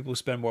the people who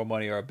spend more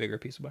money are a bigger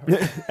piece of my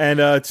heart.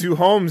 And Two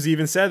Homes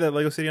even said that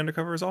Lego City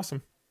Undercover is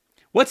awesome.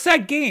 What's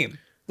that game?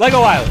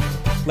 Lego Island.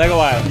 Lego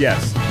Island.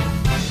 Yes.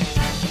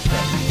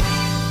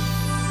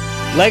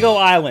 Lego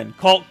Island,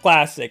 cult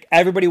classic.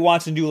 Everybody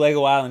wants a new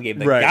Lego Island game.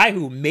 The Right. guy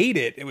who made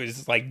it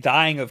was like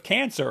dying of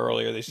cancer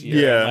earlier this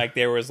year. Yeah. And, like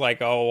there was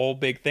like a whole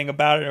big thing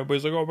about it.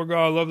 Everybody's like, "Oh my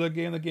god, I love that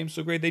game. That game's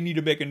so great. They need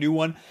to make a new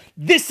one."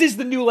 This is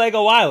the new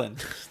Lego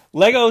Island.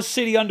 Lego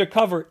City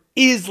Undercover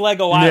is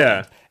Lego Island,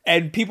 Yeah.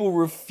 and people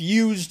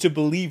refuse to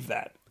believe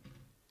that.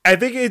 I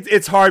think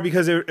it's hard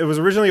because it was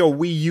originally a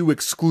Wii U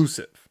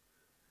exclusive.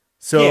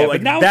 So Yeah, but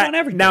like now it's on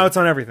everything. Now it's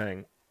on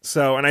everything.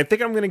 So, and I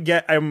think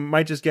I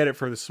might just get it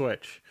for the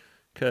Switch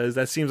because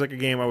that seems like a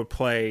game I would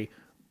play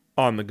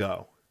on the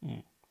go.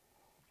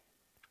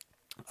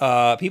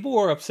 People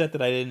were upset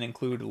that I didn't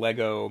include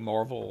Lego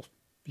Marvel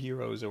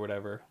Heroes or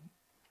whatever,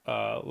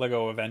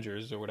 Lego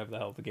Avengers or whatever the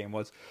hell the game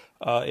was,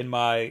 in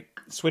my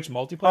Switch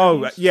multiplayer.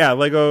 Oh, yeah,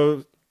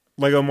 Lego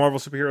Marvel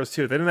Superheroes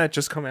 2. Didn't that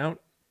just come out?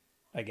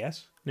 I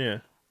guess. Yeah.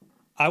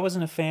 I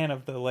wasn't a fan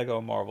of the Lego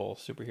Marvel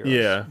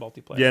Superheroes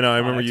multiplayer. Yeah, no, I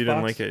on remember you didn't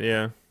Xbox. like it,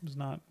 yeah. It was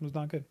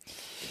not good.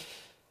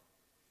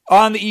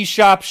 On the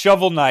eShop,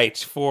 Shovel Knight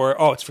it's for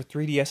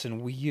 3DS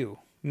and Wii U.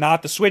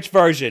 Not the Switch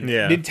version.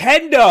 Yeah.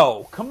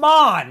 Nintendo! Come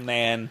on,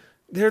 man.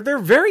 They're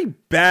very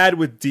bad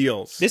with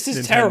deals. This is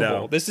Nintendo.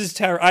 terrible. This is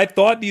terrible. I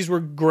thought these were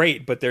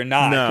great, but they're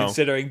not, No.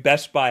 considering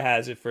Best Buy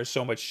has it for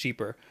so much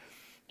cheaper.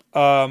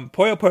 Puyo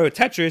Puyo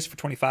Tetris for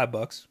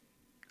 $25,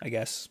 I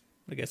guess.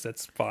 I guess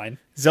that's fine.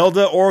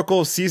 Zelda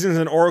Oracle of Seasons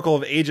and Oracle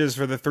of Ages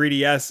for the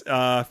 3DS,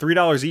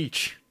 $3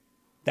 each.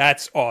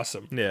 That's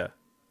awesome. Yeah.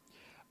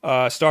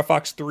 Star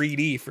Fox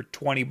 3D for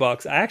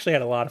 $20. I actually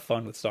had a lot of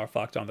fun with Star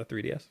Fox on the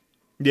 3DS.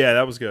 Yeah,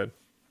 that was good.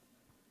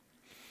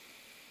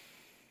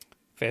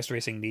 Fast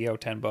Racing Neo,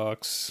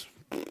 $10.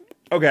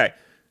 Okay.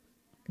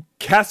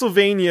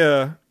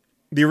 Castlevania,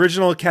 the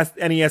original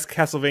NES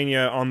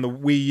Castlevania on the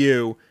Wii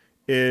U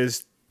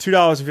is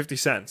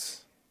 $2.50.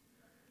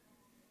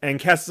 And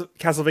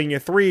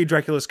Castlevania 3,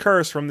 Dracula's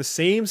Curse, from the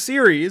same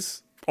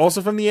series, also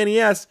from the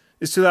NES,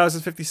 is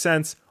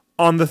 $2.50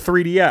 on the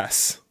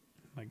 3DS.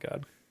 My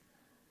God.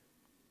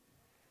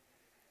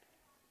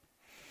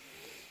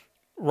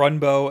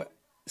 Runbow,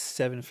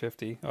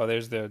 $7.50. Oh,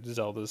 there's the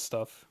Zelda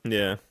stuff.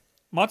 Yeah.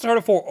 Monster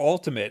Hunter 4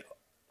 Ultimate,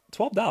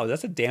 $12.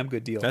 That's a damn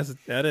good deal.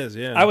 That is,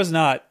 yeah. I was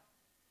not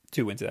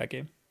too into that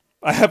game.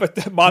 I have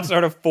a Monster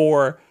Hunter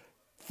 4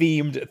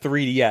 themed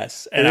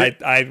 3DS, and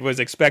I was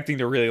expecting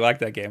to really like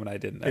that game, and I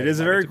didn't. It is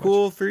a very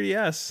cool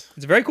 3DS.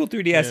 It's a very cool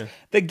 3DS. Yeah.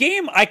 The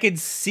game, I could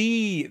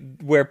see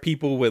where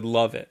people would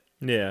love it,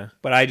 Yeah.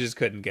 but I just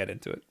couldn't get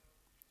into it.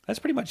 That's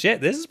pretty much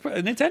it. This is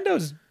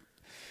Nintendo's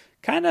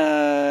kind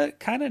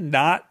of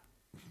not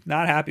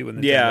happy with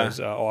Nintendo's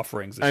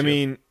offerings. This year.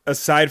 mean,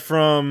 aside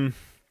from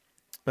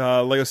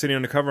Lego City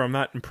Undercover, I'm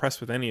not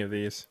impressed with any of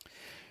these.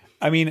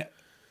 I mean,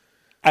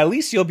 at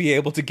least you'll be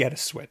able to get a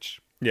Switch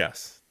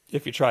Yes.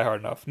 if you try hard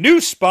enough. New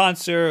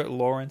sponsor,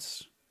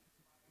 Lawrence.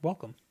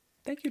 Welcome.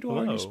 Thank you to all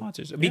our new Hello.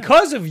 sponsors.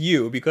 Because of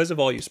you, because of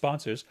all you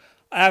sponsors,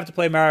 I have to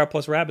play Mario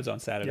plus Rabbids on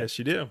Saturday. Yes,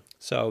 you do.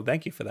 So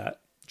thank you for that.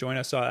 Join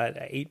us at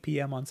 8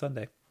 p.m. on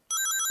Sunday.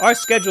 Our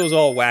schedule is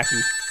all wacky.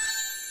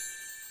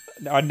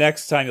 Our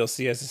next time you'll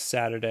see us is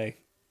Saturday,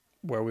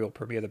 where we will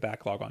premiere the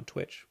backlog on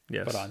Twitch.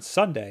 Yes. But on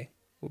Sunday,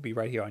 we'll be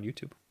right here on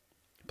YouTube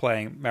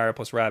playing Mario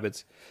plus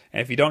Rabbids.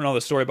 And if you don't know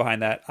the story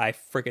behind that, I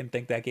freaking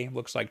think that game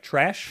looks like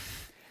trash.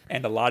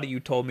 And a lot of you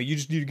told me, you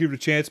just need to give it a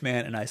chance,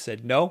 man. And I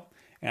said no.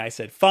 And I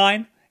said,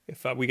 fine.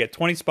 If we get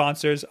 20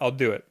 sponsors, I'll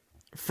do it.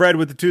 Fred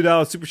with the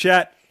 $2 super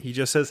chat. He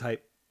just says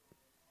hype.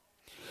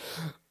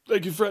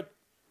 Thank you, Fred.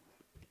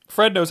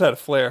 Fred knows how to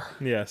flare.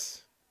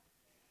 Yes.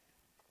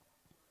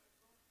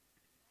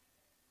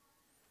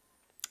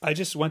 I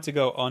just went to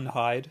go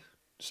unhide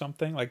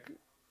something. Like,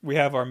 we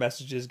have our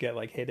messages get,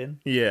 like, hidden.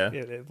 Yeah.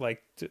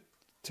 Like,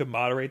 to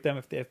moderate them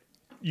if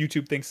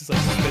YouTube thinks it's, like,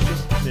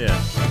 suspicious.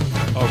 Yeah.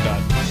 Oh,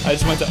 God. I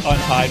just went to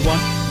unhide one.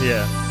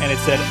 Yeah. And it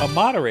said, a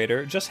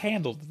moderator just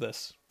handled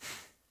this.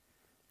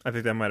 I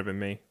think that might have been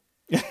me.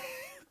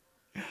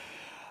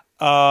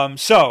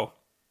 So,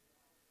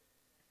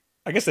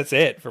 I guess that's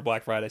it for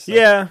Black Friday stuff.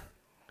 Yeah.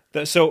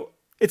 So,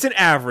 it's an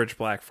average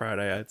Black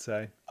Friday, I'd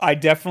say. I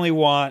definitely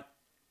want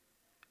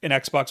an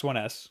Xbox One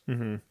S.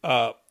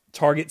 Mm-hmm.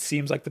 Target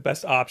seems like the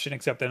best option,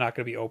 except they're not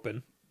going to be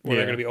open. Or Yeah.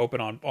 they're going to be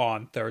open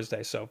on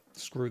Thursday, so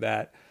screw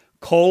that.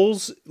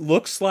 Kohl's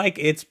looks like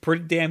it's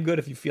pretty damn good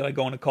if you feel like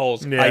going to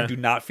Kohl's. Yeah. I do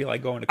not feel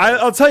like going to Kohl's.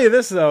 I'll tell you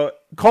this, though.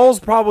 Kohl's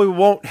probably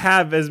won't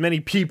have as many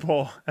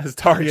people as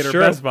Target or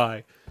Sure. Best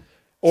Buy.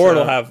 Or So-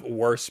 it'll have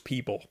worse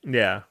people.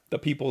 Yeah. The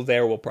people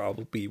there will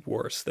probably be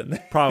worse than they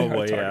are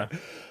Probably, at yeah.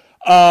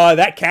 Target.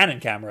 That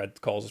Canon camera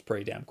at Kohl's is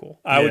pretty damn cool.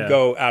 I would Yeah.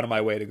 go out of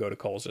my way to go to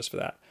Kohl's just for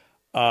that.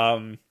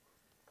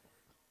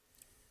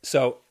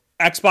 So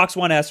Xbox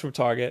One S from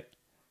Target,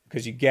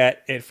 because you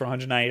get it for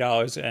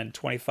 $190 and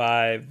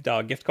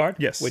 $25 gift card.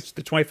 Yes. Which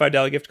the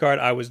 $25 gift card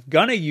I was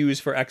gonna use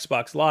for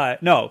Xbox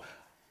Live. No.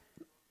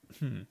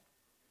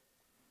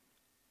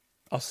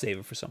 I'll save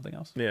it for something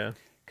else. Yeah.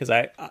 Because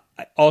I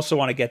also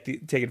want to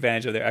take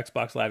advantage of their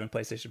Xbox Live and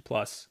PlayStation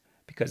Plus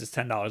because it's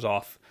 $10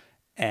 off,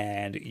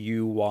 and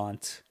you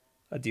want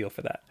a deal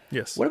for that.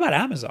 Yes. What about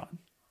Amazon?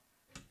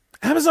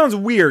 Amazon's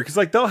weird because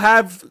like they'll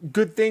have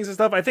good things and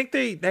stuff. I think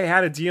they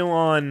had a deal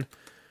on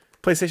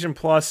PlayStation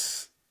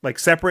Plus like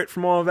separate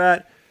from all of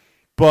that,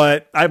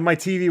 but my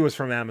TV was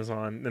from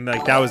Amazon and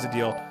like that was the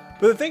deal.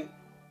 But the thing,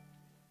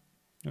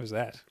 What was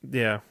that?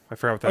 yeah, I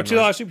forgot what that.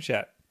 $2 super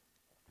chat.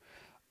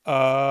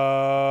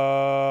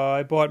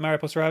 I bought Mario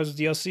plus Rabbids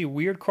DLC.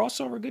 Weird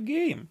crossover. Good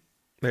game.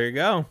 There you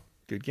go.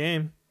 Good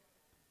game.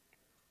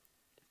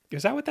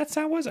 Is that what that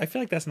sound was? I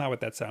feel like that's not what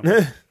that sound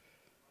was.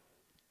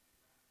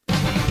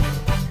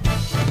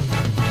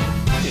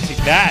 You see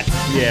that?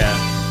 Yeah.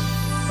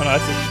 Oh no,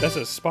 that's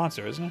a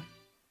sponsor, isn't it?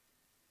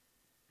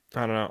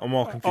 I don't know. I'm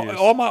all confused.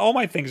 All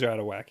my things are out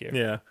of whack here.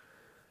 Yeah.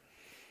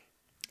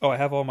 Oh, I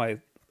have all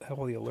the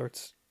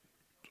alerts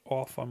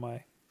off on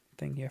my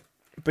thing here.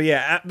 But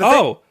yeah.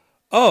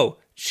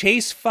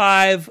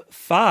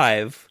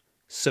 Chase55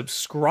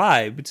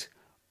 subscribed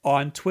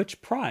on Twitch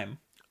Prime.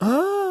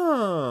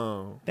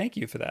 Oh. Thank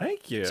you for that.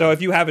 Thank you. So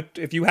if you have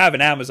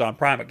an Amazon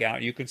Prime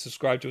account, you can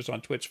subscribe to us on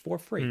Twitch for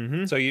free.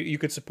 Mm-hmm. So you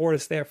could support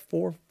us there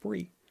for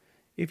free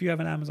if you have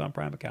an Amazon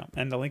Prime account,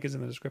 and the link is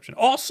in the description.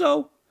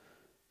 Also,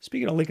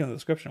 speaking of link in the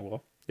description,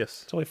 Will,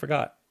 Yes. totally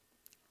forgot.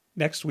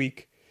 Next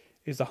week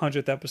is the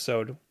 100th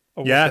episode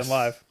of Yes. Wulff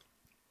Live.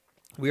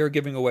 We are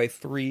giving away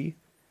 3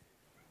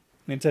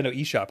 Nintendo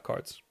eShop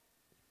cards.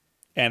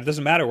 And it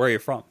doesn't matter where you're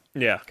from,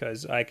 Yeah.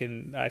 because I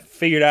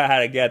figured out how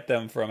to get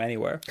them from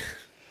anywhere.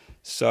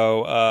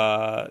 So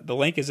the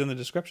link is in the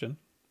description.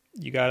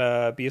 You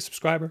gotta be a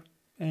subscriber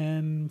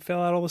and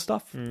fill out all the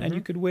stuff, and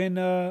you could win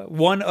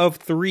one of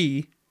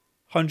 3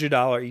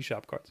 $100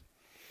 eShop cards.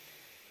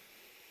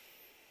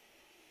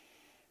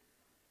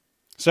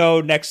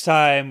 So next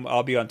time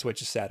I'll be on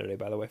Twitch is Saturday,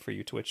 by the way, for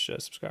you Twitch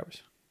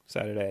subscribers.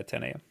 Saturday at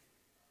 10 a.m.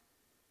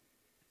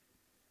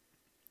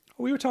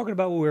 We were talking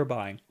about what we were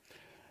buying.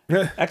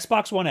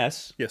 Xbox One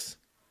S, Yes.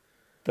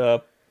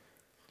 the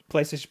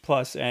PlayStation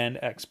Plus, and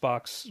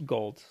Xbox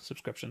Gold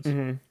subscriptions.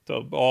 Mm-hmm.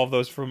 So all of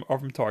those are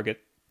from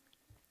Target.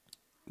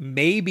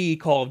 Maybe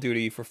Call of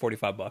Duty for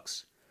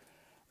 $45,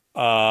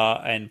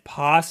 and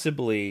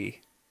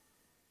possibly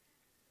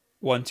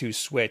 1-2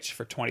 Switch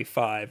for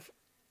 $25,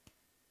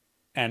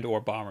 and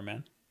or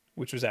Bomberman,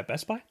 which was at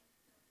Best Buy.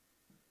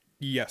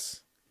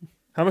 Yes.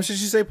 How much did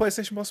you say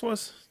PlayStation Plus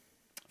was?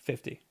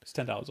 $50. It's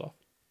 $10 off.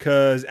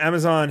 Because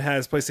Amazon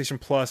has PlayStation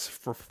Plus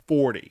for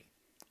 $40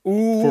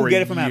 Ooh, for a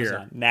get it from year.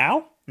 Amazon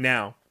now.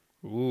 now.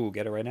 Ooh,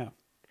 get it right now.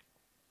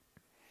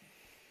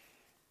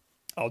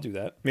 I'll do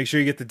that. Make sure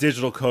you get the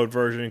digital code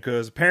version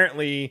because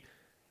apparently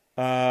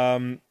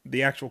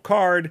the actual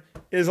card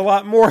is a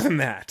lot more than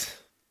that.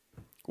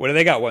 What do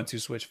they got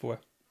 1-2 Switch for?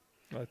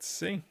 Let's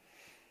see.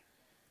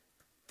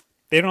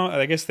 They don't.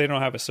 I guess they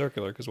don't have a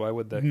circular, because why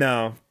would they?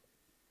 No.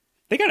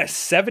 They got a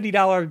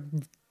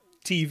 $70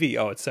 TV.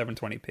 Oh, it's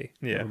 720p.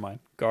 Yeah. Never mind.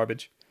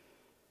 Garbage.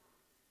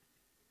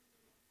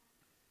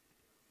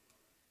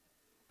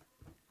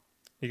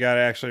 You got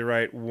to actually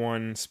write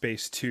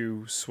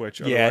 1-2 Switch.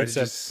 Yeah, Otherwise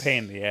it's a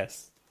pain in the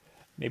ass.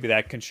 Maybe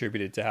that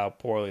contributed to how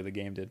poorly the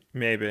game did.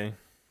 Maybe.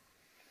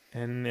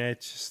 and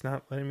it's just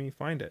not letting me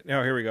find it.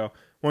 Oh, here we go.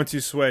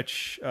 1-2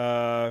 Switch,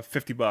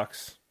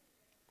 $50.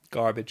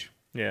 Garbage.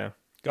 Yeah.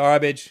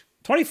 Garbage.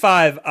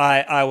 25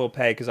 I will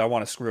pay because I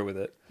want to screw with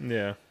it.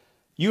 Yeah.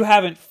 You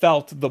haven't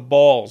felt the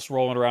balls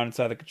rolling around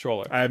inside the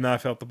controller. I have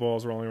not felt the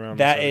balls rolling around.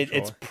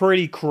 It's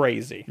pretty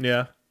crazy.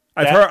 Yeah.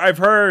 I've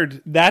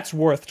heard that's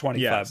worth $25.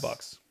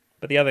 Yes.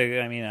 But the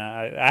other, I mean,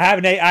 I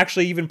haven't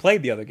actually even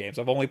played the other games.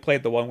 I've only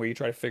played the one where you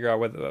try to figure out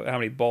how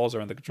many balls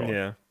are in the controller.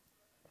 Yeah.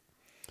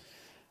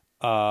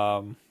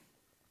 All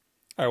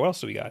right, what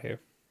else do we got here?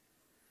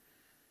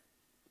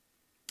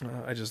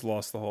 I just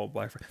lost the whole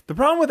Black Friday. The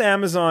problem with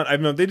Amazon,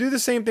 I've known they do the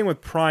same thing with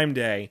Prime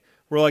Day,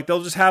 where like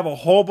they'll just have a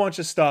whole bunch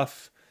of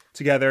stuff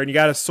together, and you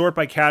got to sort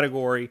by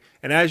category.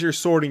 And as you're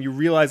sorting, you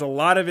realize a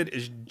lot of it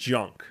is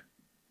junk.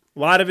 A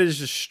lot of it is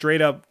just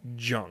straight up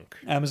junk.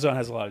 Amazon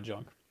has a lot of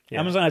junk. Yeah.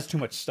 Amazon has too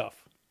much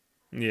stuff.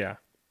 Yeah.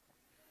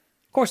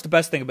 Of course, the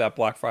best thing about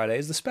Black Friday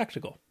is the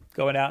spectacle.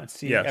 Going out and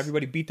seeing Yes.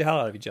 everybody beat the hell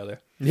out of each other.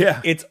 Yeah.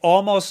 It's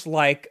almost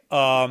like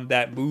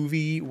that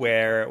movie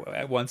where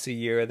once a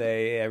year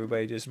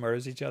everybody just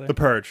murders each other. The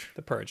Purge.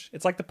 The Purge.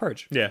 It's like The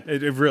Purge. Yeah,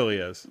 it really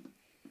is.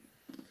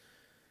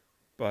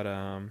 But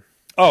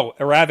Oh,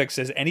 Aravik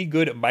says any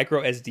good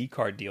micro SD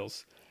card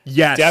deals.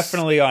 yes,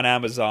 Definitely on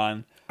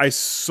Amazon. I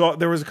saw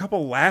there was a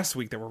couple last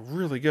week that were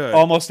really good.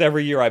 Almost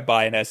every year I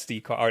buy an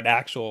SD card, or an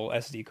actual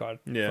SD card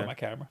Yeah. for my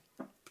camera.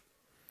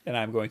 And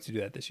I'm going to do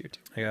that this year too.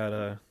 I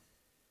got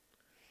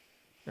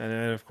and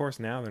then of course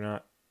now they're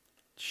not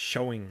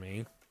showing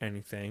me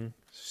anything.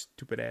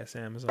 Stupid ass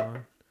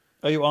Amazon.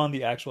 Are you on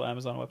the actual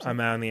Amazon website? I'm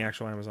on the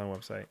actual Amazon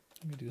website.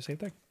 I'm going to do the same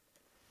thing.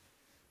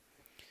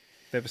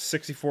 They have a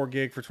 64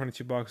 gig for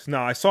 $22.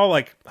 No, I saw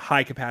like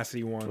high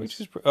capacity ones. Which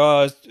is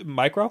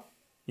micro?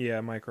 Yeah,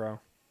 micro.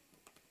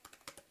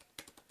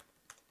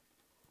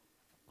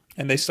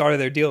 And they started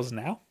their deals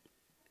now?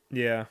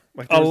 Yeah,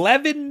 like there's-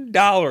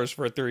 $11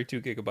 for a 32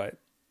 gigabyte.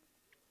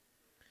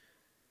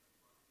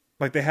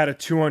 like they had a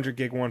 200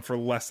 gig one for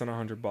less than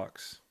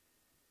 $100.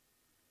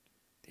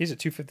 Here's a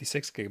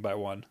 256 gigabyte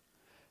one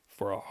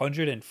for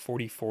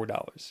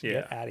 $144. Yeah.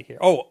 Get out of here.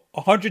 Oh,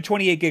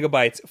 128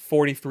 gigabytes,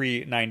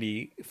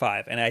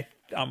 $43.95. And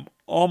I'm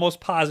almost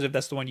positive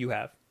that's the one you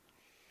have.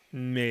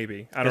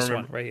 Maybe I don't This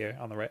remember. one right here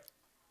on the right.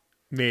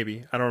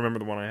 Maybe I don't remember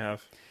the one I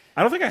have.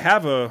 I don't think I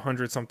have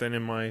 100 something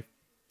in my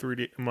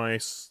 3D my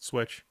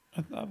Switch.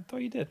 I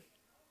thought you did.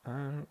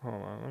 Hold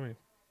on, let me.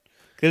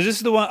 Because this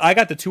is the one I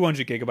got, the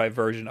 200 gigabyte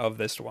version of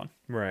this one.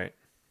 Right.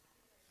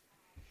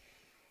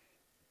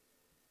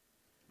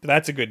 But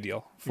that's a good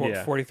deal. For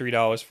Yeah.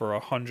 $43 for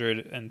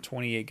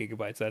 128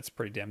 gigabytes. That's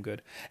pretty damn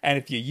good. And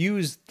if you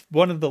use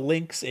one of the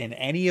links in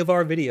any of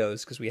our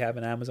videos, because we have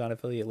an Amazon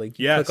affiliate link,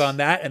 you Yes. click on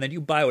that and then you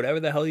buy whatever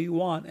the hell you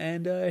want,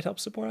 and it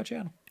helps support our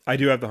channel. I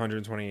do have the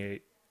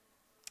 128.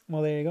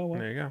 Well, there you go. Well,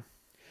 There you go.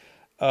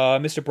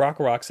 Mr.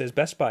 Brockrock says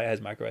Best Buy has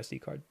micro SD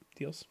card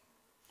deals.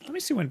 Let me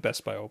see when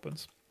Best Buy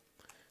opens.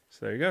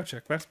 So there you go.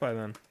 Check Best Buy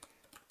then.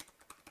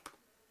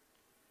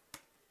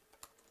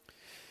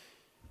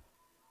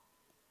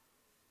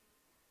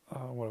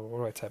 What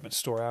do I type in?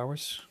 Store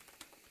hours?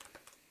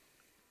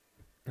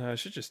 I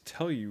should just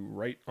tell you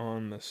right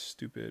on the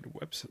stupid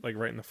website, like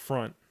right in the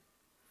front.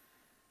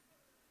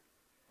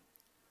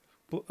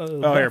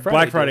 Here,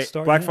 Black Friday,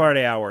 Black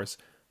Friday hours.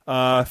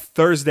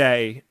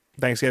 Thursday,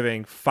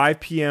 Thanksgiving, 5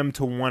 p.m.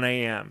 to 1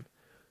 a.m.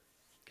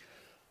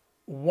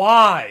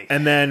 Why?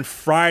 And then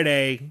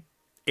Friday,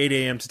 8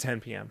 a.m. to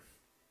 10 p.m.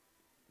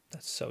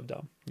 That's so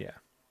dumb. Yeah.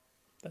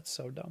 That's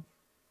so dumb.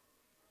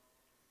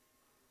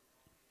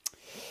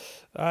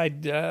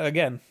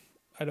 Again,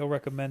 I don't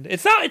recommend it.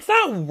 It's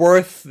not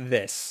worth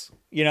this,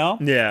 you know?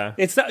 Yeah.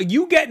 It's not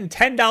you getting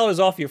 $10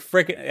 off your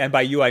frickin', and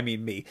by you I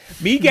mean me.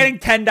 Me getting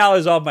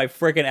 $10 off my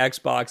frickin'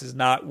 Xbox is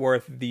not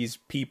worth these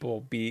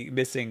people be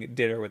missing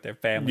dinner with their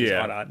families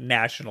on a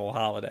national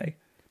holiday.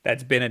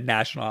 That's been a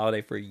national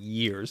holiday for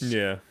years.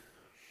 Yeah.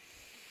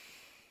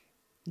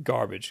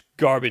 Garbage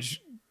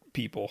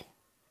people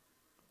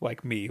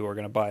like me who are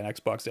going to buy an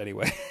Xbox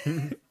anyway.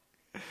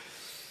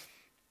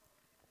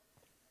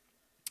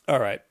 All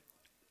right.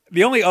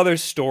 The only other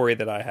story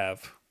that I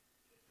have.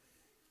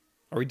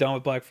 Are we done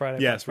with Black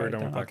Friday? Yes, we're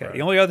done with Black Friday.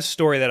 The only other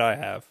story that I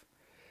have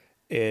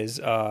is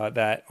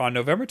that on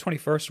November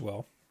 21st,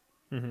 Will,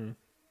 it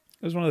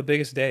was one of the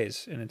biggest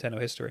days in Nintendo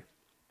history.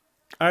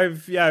 I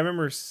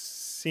remember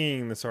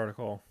seeing this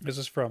article. This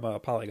is from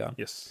Polygon.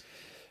 Yes.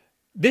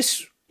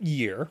 This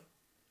year,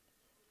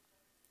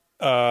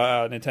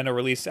 Nintendo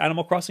released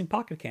Animal Crossing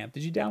Pocket Camp.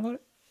 Did you download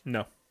it?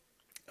 No.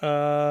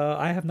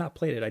 I have not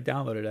played it. I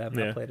downloaded it. I have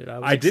not played it.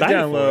 I did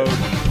download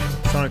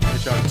Sonic the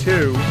Hedgehog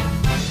 2.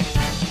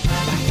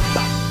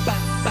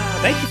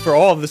 Thank you for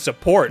all of the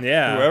support.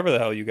 Yeah. Whoever the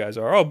hell you guys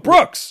are. Oh,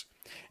 Brooks.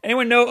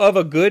 Anyone know of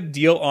a good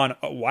deal on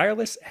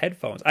wireless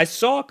headphones? I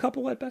saw a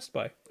couple at Best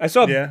Buy. I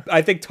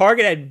think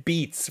Target had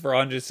Beats for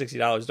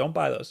 $160. Don't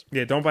buy those.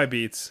 Yeah, don't buy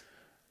Beats.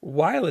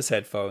 Wireless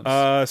headphones.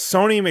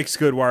 Sony makes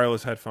good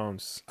wireless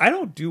headphones. I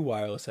don't do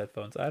wireless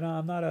headphones.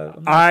 I'm not a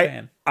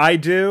fan. I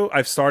do.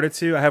 I've started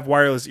to. I have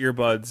wireless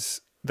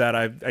earbuds that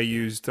I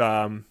used.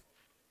 I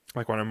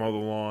like when I mow the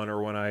lawn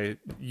or when I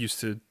used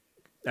to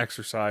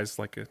exercise,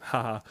 like a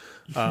haha.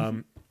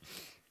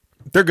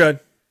 They're good.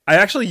 I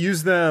actually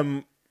used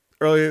them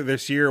earlier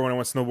this year when I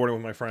went snowboarding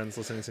with my friends,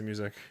 listening to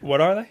music.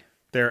 What are they?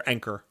 They're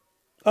Anchor.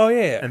 Oh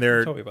yeah. And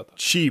they're Tell me about those.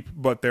 cheap,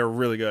 but they're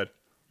really good.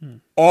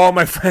 All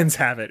my friends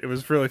have it. It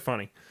was really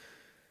funny.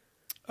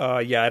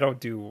 Yeah, I don't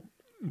do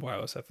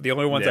wireless stuff. The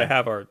only ones I Yeah.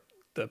 have are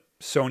the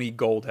Sony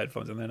Gold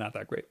headphones, and they're not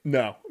that great.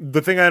 No,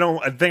 the thing I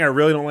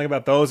really don't like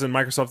about those, and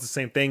Microsoft's the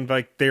same thing.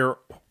 Like they're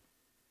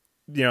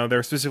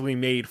specifically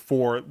made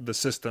for the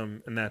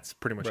system, and that's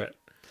pretty much it.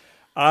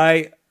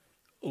 I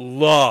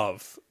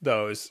love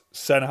those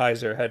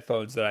Sennheiser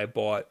headphones that I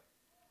bought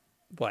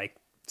like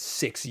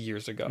 6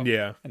 years ago.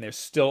 Yeah. And they're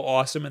still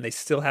awesome, and they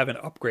still haven't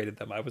upgraded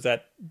them. I was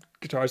at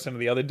Guitar Center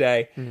the other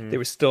day. They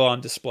were still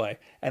on display,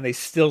 and they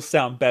still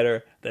sound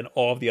better than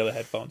all of the other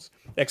headphones,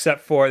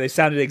 except for they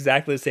sounded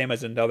exactly the same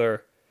as an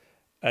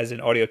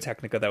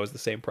Audio-Technica that was the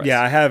same price.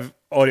 Yeah, I have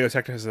Audio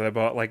Technicas that I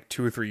bought like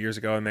 2 or 3 years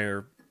ago, and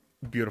they're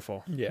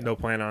beautiful. Yeah. No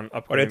plan on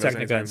upgrading.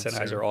 Audio-Technica and those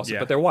anytime Sennheiser soon. are awesome, Yeah.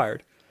 but they're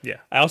wired. Yeah.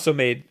 I also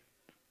made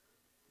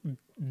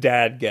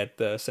Dad get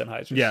the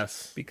Sennheisers.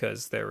 Yes.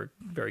 Because they were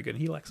very good,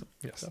 and he likes them.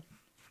 Yes. So.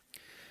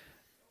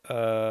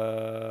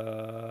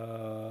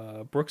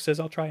 Brooks says,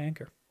 I'll try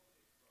Anchor.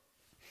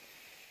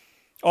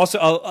 Also,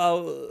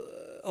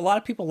 a lot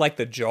of people like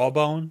the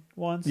Jawbone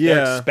ones. Yeah.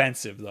 They're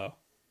expensive, though.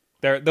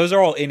 Those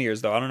are all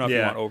in-ears, though. I don't know if you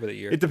Yeah. want over the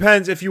ear. It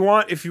depends. If you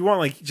want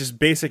like just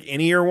basic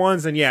in-ear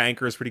ones, then yeah,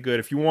 Anchor is pretty good.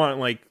 If you want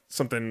like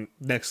something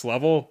next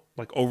level,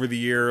 like over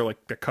the ear,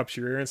 like that cups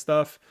your ear and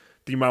stuff,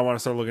 then you might want to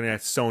start looking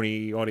at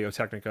Sony,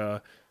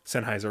 Audio-Technica,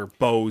 Sennheiser,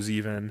 Bose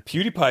even.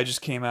 PewDiePie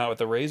just came out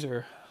with a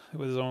Razer,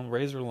 with his own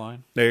Razer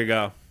line. There you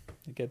go.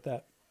 You get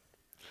that.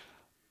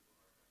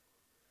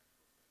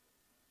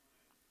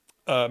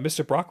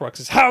 Mr. Brockrock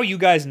says, how are you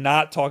guys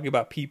not talking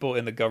about people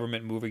in the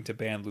government moving to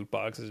ban loot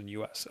boxes in the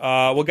U.S.?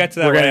 We'll get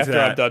to that right after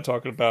I'm done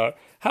talking about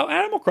how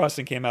Animal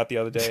Crossing came out the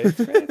other day. It's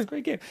great. It's a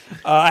great game.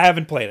 I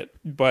haven't played it,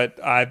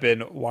 but I've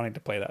been wanting to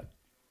play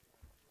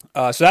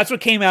that. So that's what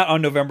came out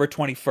on November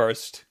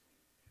 21st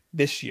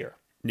this year.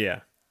 Yeah.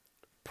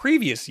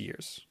 Previous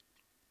years.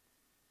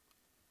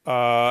 In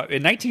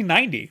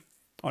 1990,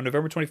 on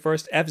November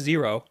 21st,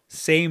 F-Zero,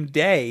 same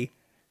day,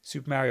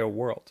 Super Mario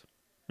World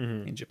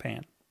in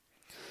Japan.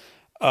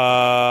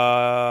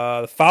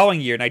 The following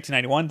year,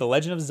 1991, The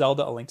Legend of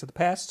Zelda: A Link to the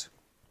Past,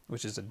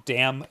 which is a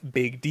damn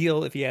big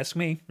deal if you ask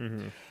me.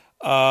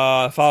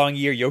 Following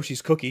year,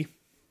 Yoshi's Cookie.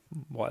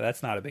 Well,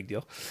 that's not a big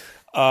deal.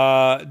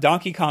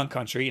 Donkey Kong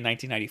Country in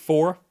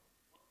 1994.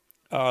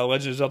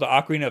 Legend of Zelda: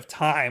 Ocarina of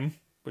Time,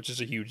 which is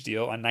a huge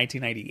deal, on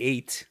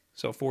 1998,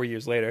 so 4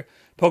 years later.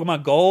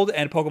 Pokemon Gold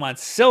and Pokemon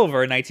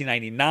Silver in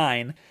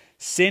 1999.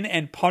 Sin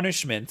and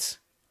Punishment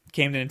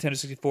came to Nintendo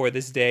 64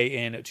 this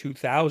day in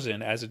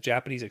 2000 as a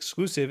Japanese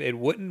exclusive. It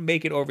wouldn't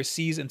make it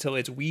overseas until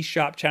its Wii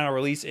Shop channel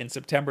release in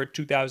September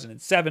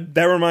 2007.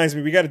 That reminds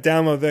me, we got to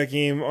download that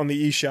game on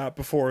the eShop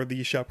before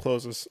the eShop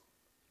closes.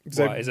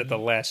 Why, is it the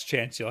last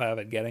chance you'll have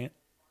at getting it?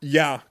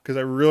 Yeah, because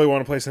I really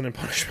want to play Sin and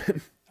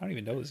Punishment. I don't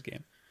even know this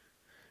game.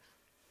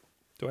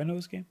 Do I know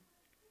this game?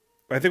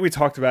 I think we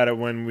talked about it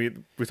when we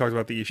talked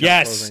about the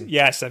eShop closing.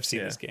 Yes, I've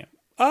seen this game.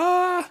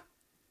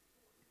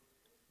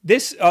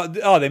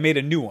 They made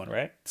a new one,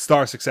 right?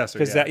 Star Successor,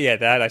 Because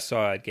that I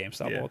saw at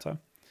GameStop all the time.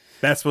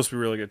 That's supposed to be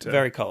really good, too.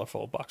 Very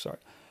colorful box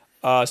art.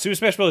 Super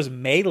Smash Bros.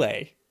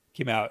 Melee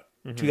came out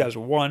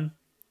 2001.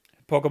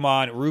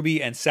 Pokemon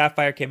Ruby and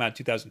Sapphire came out in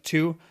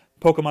 2002.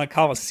 Pokemon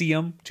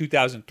Coliseum,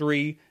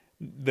 2003.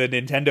 The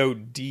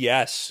Nintendo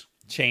DS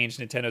changed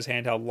Nintendo's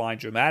handheld line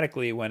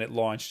dramatically when it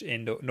launched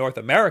in North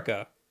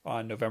America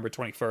on November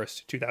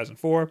 21st,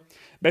 2004.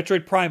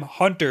 Metroid Prime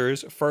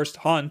Hunter's First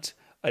Hunt,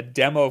 a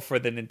demo for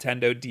the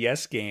Nintendo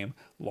DS game,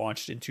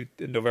 launched in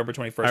November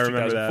 21st,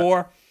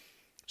 2004.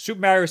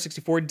 Super Mario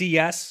 64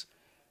 DS,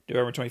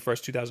 November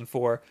 21st,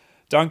 2004.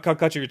 Donkey Kong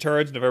Country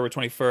Returns, November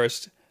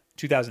 21st,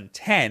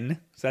 2010.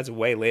 So that's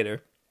way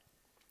later.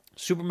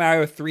 Super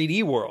Mario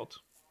 3D World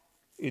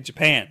in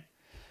Japan,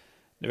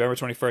 November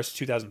 21st,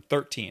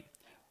 2013.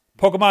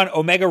 Pokemon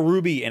Omega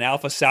Ruby and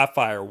Alpha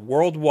Sapphire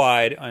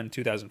worldwide in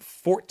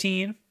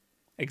 2014,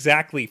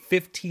 exactly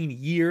 15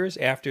 years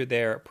after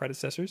their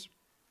predecessors.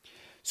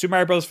 Super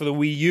Mario Bros. For the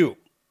Wii U.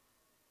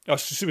 Oh,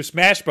 Super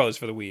Smash Bros.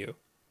 For the Wii U.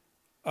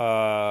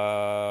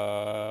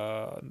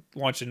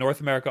 Launched in North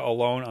America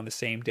alone on the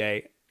same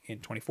day in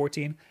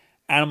 2014.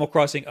 Animal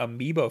Crossing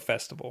Amiibo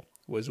Festival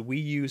was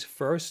Wii U's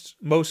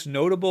most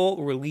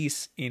notable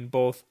release in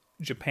both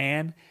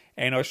Japan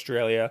and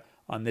Australia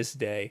on this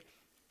day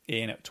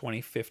in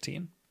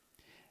 2015.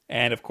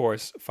 And of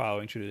course,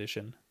 following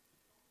tradition,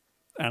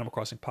 Animal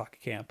Crossing Pocket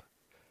Camp,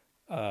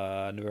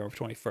 November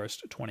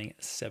 21st,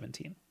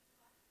 2017.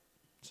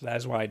 So that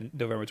is why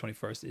November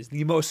 21st is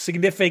the most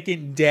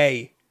significant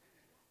day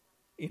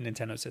in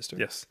Nintendo's history.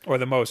 Yes. Or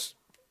the most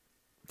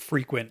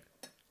frequent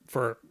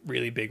for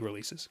really big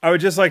releases. I would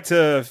just like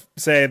to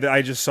say that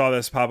I just saw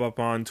this pop up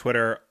on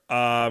Twitter.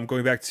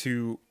 Going back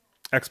to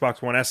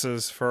Xbox One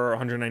S's for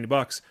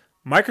 $190.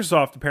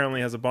 Microsoft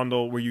apparently has a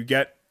bundle where you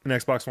get an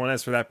Xbox One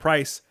S for that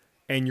price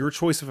and your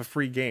choice of a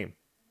free game.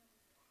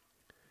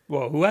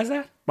 Whoa, who has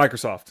that?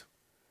 Microsoft.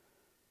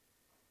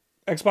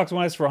 Xbox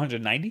One is for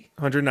 190.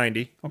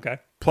 190 Okay.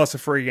 plus a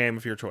free game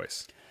of your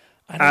choice.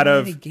 I don't know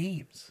any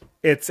games.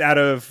 It's out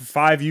of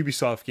 5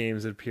 Ubisoft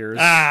games, it appears.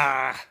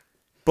 Ah.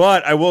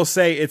 But I will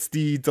say it's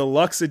the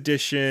deluxe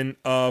edition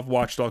of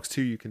Watch Dogs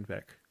 2 you can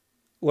pick.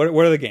 What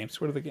are the games?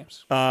 What are the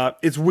games?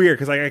 It's weird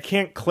because I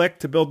can't click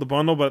to build the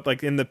bundle, but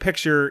in the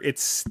picture,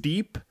 it's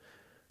Steep.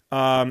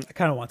 I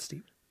kind of want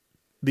Steep.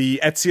 The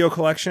Ezio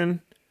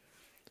Collection,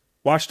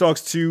 Watch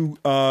Dogs 2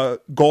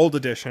 Gold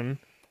Edition,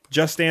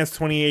 Just Dance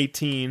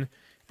 2018,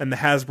 and the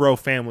Hasbro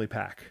Family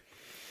Pack.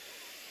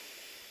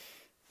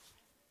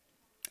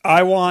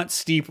 I want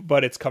Steep,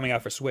 but it's coming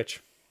out for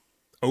Switch.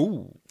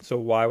 Oh. So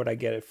why would I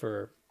get it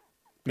for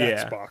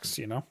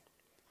Xbox,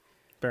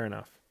 Fair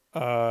enough.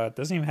 It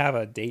doesn't even have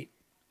a date.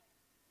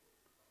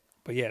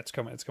 But yeah, it's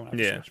coming out for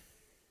Switch.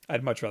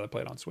 I'd much rather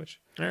play it on Switch.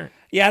 All right.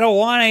 Yeah, I don't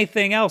want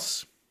anything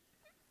else.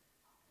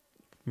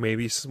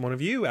 Maybe one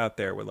of you out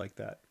there would like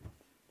that.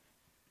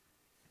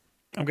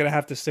 I'm going to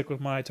have to stick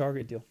with my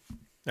Target deal.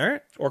 All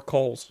right. Or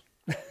Kohl's.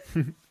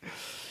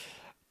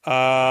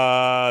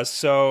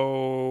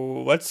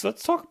 So let's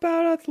talk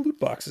about the loot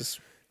boxes.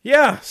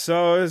 Yeah,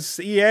 so it's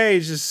EA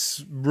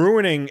just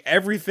ruining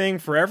everything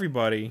for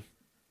everybody.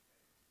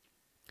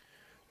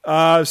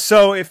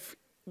 So if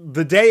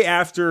the day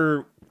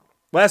after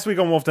last week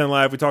on Wolf Den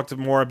Live, we talked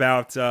more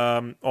about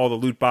all the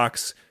loot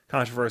box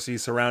controversy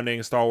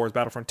surrounding Star Wars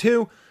Battlefront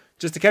 2.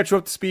 Just to catch you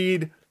up to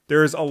speed,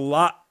 there's a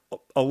lot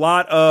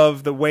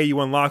of the way you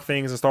unlock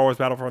things in Star Wars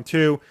Battlefront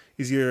 2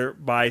 is either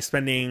by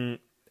spending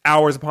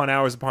hours upon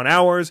hours upon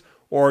hours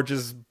or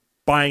just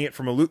buying it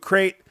from a loot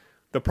crate.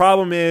 The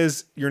problem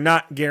is you're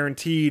not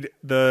guaranteed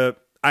the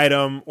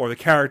item or the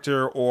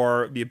character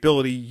or the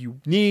ability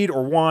you need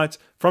or want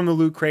from the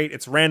loot crate.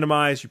 It's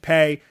randomized. You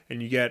pay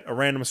and you get a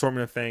random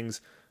assortment of things.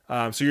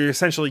 So you're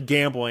essentially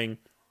gambling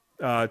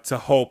to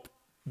hope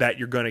that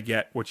you're going to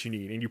get what you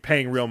need, and you're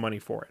paying real money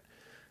for it.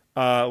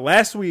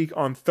 Last week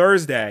on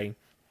Thursday,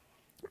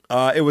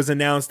 it was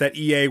announced that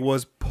EA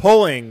was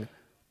pulling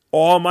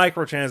all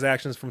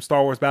microtransactions from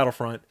Star Wars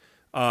Battlefront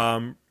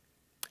for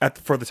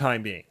the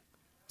time being.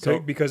 So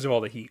because of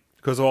all the heat.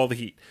 Because of all the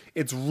heat.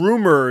 It's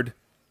rumored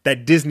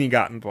that Disney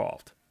got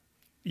involved.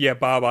 Yeah,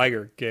 Bob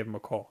Iger gave him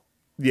a call.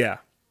 Yeah.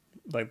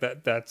 Like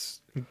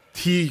that's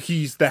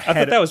he's the head.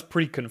 I thought that was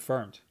pretty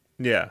confirmed.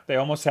 Yeah. They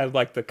almost had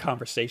the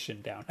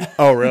conversation down.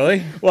 Oh,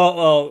 really?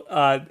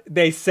 well,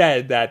 they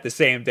said that the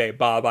same day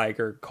Bob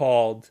Iger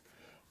called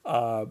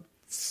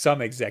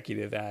some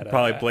executive at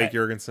probably Blake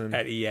Jorgensen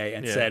at EA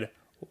and said,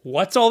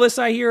 "What's all this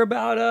I hear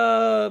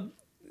about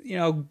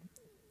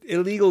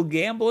illegal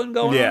gambling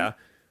going on?" Yeah.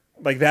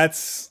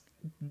 That's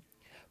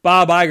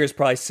Bob Iger's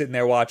probably sitting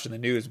there watching the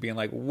news being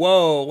like,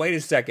 "Whoa, wait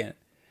a second.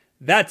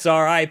 That's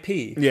our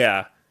IP."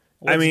 Yeah.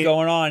 What's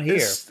going on here?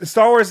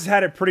 Star Wars has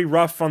had it pretty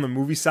rough on the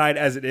movie side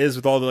as it is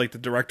with all the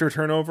director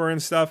turnover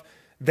and stuff.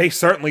 They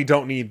certainly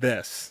don't need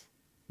this.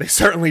 They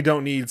certainly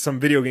don't need some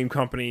video game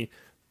company,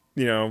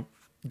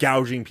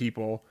 gouging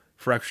people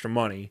for extra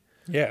money.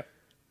 Yeah.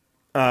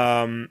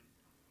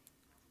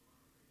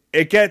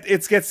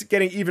 It's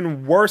getting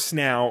even worse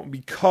now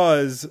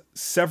because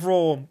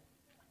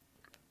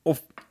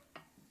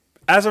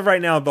as of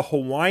right now, the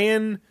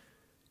Hawaiian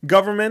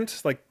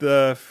government,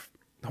 the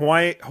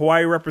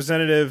Hawaii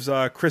representatives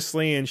Chris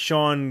Lee and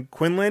Sean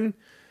Quinlan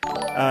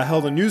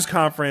held a news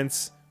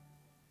conference.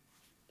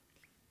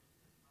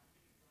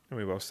 And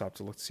we both stopped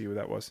to look to see what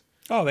that was.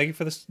 Oh, thank you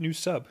for this new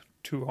sub.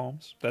 2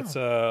 homes. That's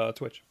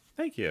Twitch.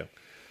 Thank you.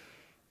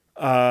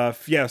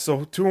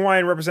 So 2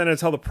 Hawaiian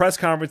representatives held a press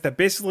conference that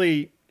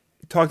basically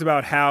talked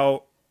about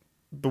how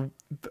the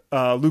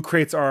loot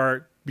crates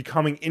are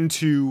becoming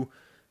into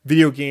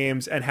video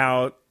games and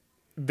how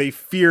they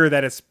fear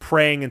that it's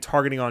preying and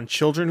targeting on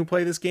children who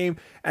play this game,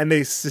 and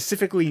they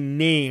specifically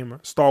name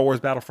Star Wars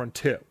Battlefront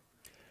 2.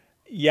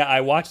 Yeah,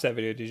 I watched that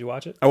video. Did you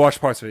watch it? I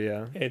watched parts of it,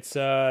 yeah. It's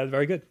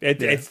very good.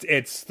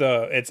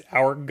 It's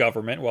our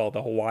government,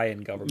 the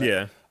Hawaiian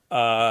government,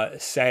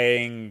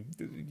 saying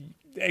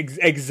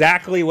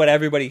exactly what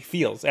everybody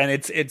feels. And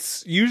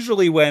it's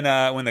usually when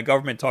the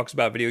government talks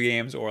about video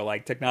games or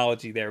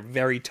technology, they're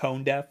very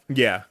tone deaf.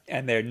 Yeah.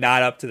 And they're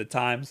not up to the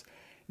times.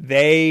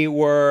 They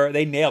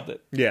nailed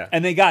it. Yeah.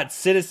 And they got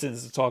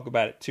citizens to talk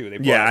about it too.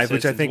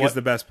 Which I think is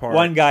the best part.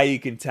 One guy, you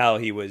can tell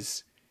he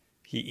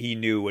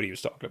knew what he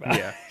was talking about.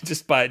 Yeah.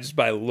 just by looking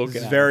at him.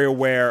 He's very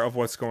aware of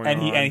what's going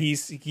on. And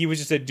he was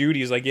just a dude.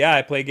 He was like, "Yeah,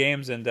 I play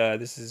games and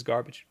this is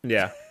garbage."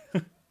 Yeah.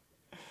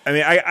 I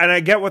mean,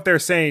 I get what they're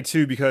saying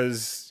too,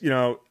 because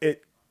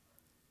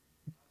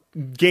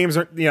games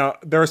are,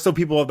 there are still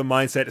people of the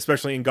mindset,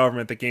 especially in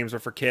government, that games are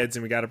for kids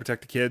and we got to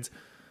protect the kids.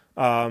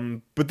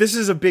 But this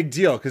is a big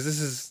deal because this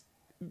is,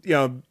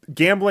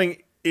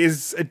 gambling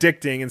is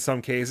addicting in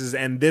some cases,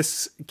 and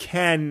this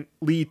can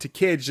lead to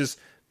kids just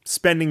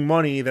spending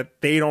money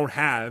that they don't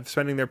have,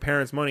 spending their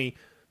parents' money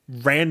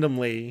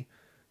randomly,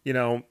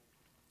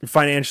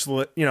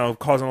 financial,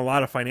 causing a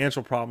lot of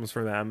financial problems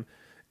for them.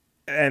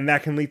 and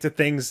that can lead to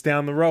things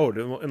down the road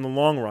in the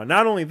long run.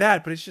 Not only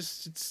that, but it's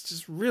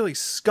just really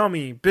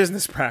scummy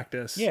business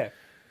practice. Yeah.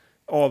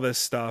 All this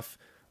stuff.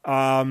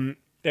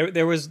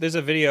 There's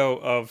a video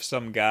of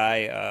some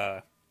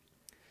guy.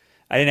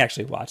 I didn't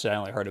actually watch it. I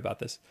only heard about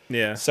this.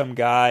 Yeah. Some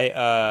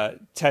guy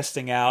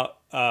testing out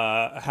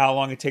how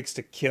long it takes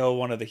to kill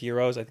one of the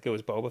heroes. I think it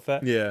was Boba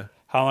Fett. Yeah.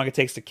 How long it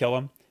takes to kill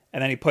him,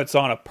 and then he puts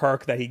on a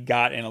perk that he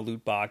got in a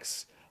loot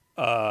box,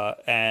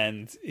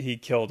 and he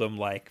killed him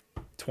like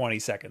 20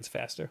 seconds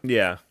faster.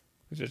 Yeah.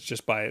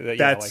 Just by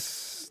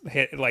that's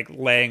like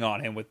laying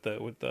on him with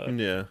the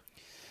yeah.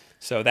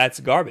 So that's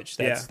garbage.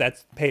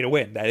 That's pay to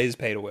win. That is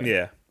pay to win.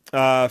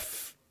 Yeah.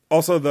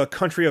 Also, the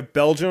country of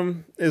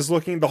Belgium is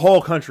looking. The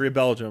whole country of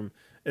Belgium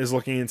is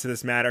looking into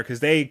this matter because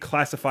they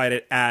classified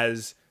it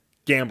as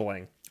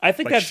gambling. I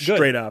think that's good.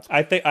 Straight up.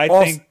 I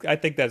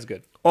think that's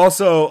good.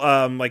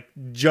 Also, like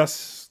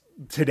just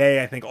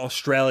today, I think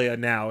Australia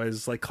now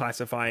is like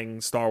classifying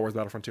Star Wars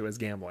Battlefront 2 as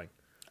gambling.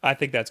 I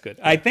think that's good.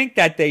 I think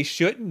that they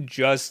shouldn't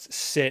just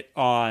sit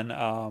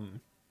on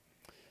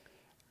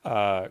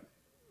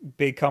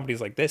big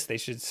companies like this. They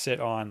should sit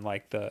on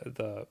like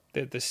the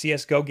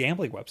CS:GO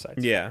gambling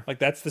websites. Yeah, like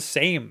that's the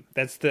same.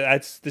 That's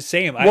the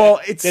same. Well,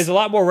 there's a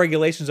lot more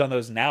regulations on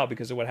those now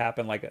because of what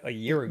happened like a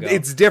year ago.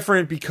 It's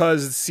different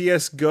because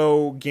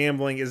CS:GO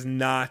gambling is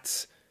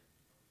not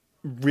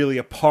really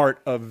a part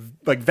of,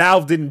 like,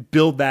 Valve didn't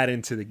build that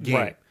into the game.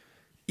 Right.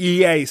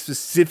 EA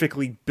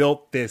specifically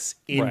built this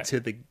into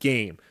the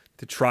game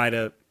to try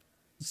to,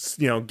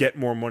 get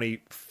more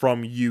money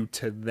from you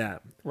to them.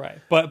 Right.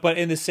 But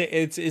in the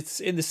it's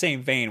in the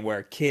same vein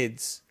where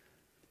kids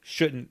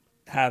shouldn't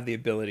have the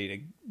ability to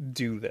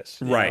do this.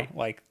 Right. Know?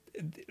 Like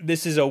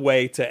this is a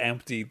way to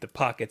empty the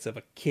pockets of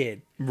a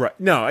kid. Right.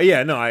 No,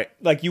 yeah, no,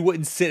 like you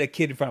wouldn't sit a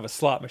kid in front of a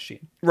slot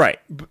machine. Right.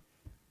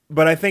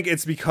 But I think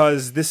it's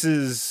because this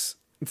is,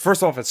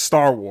 first off, it's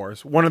Star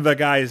Wars. One of the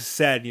guys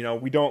said,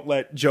 we don't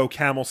let Joe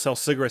Camel sell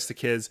cigarettes to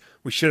kids.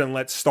 We shouldn't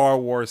let Star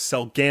Wars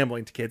sell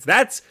gambling to kids.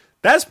 That's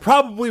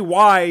probably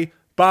why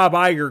Bob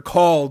Iger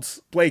called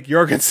Blake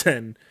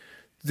Jorgensen.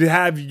 To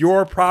have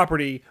your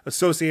property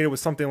associated with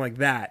something like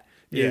that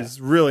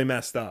is really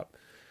messed up.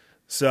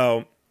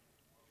 So,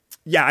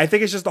 yeah, I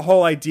think it's just the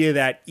whole idea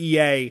that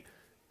EA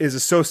is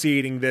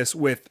associating this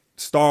with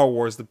Star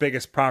Wars, the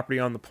biggest property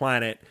on the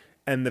planet,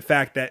 and the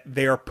fact that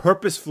they are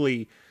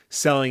purposefully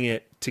selling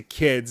it to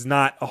kids,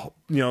 not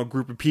a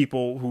group of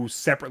people who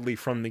separately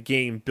from the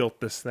game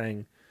built this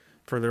thing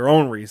for their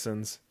own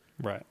reasons.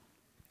 Right.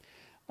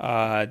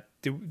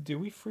 Did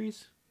we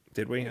freeze?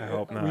 Did we? I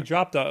hope not. We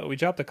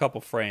dropped a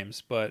couple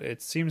frames, but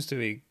it seems to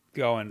be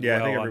going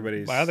well I think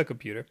everybody's on my other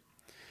computer.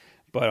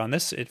 But on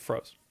this, it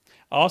froze.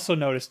 I also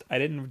noticed I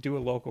didn't do a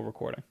local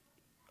recording.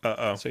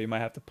 Uh-oh. So you might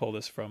have to pull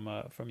this from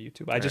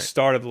YouTube. I just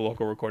started the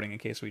local recording in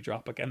case we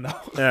drop again, though.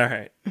 All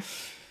right.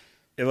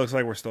 It looks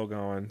like we're still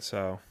going,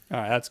 so. All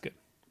right, that's good.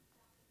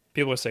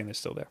 People are saying they're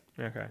still there.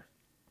 Okay.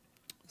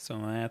 So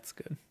that's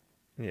good.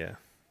 Yeah.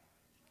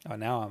 Oh,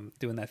 now I'm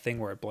doing that thing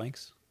where it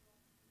blinks.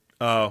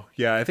 Oh,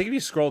 yeah. I think if you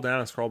scroll down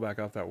and scroll back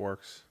up, that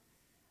works.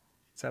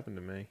 It's happened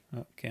to me.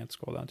 Oh, can't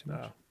scroll down too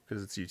much. No,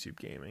 because it's YouTube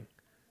gaming.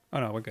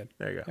 Oh, no, we're good.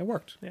 There you go. It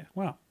worked. Yeah.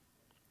 Wow.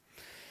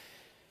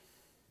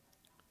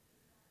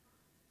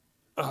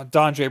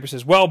 Don Draper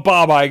says, well,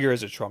 Bob Iger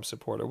is a Trump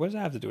supporter. What does that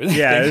have to do with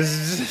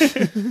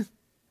anything?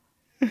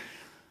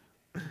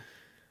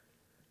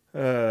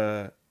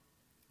 Yeah.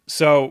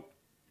 So,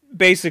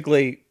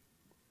 basically,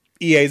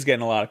 EA's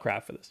getting a lot of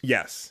crap for this.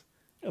 Yes.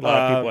 A lot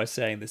of people are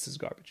saying this is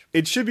garbage.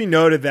 It should be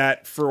noted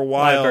that for a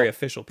while, A lot of very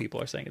official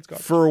people are saying it's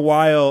garbage. For a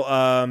while,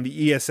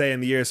 the ESA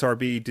and the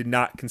ESRB did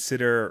not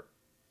consider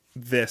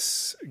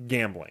this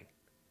gambling.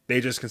 They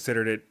just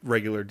considered it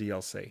regular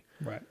DLC.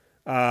 Right.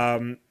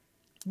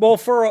 Well,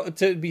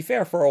 to be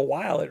fair, for a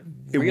while, it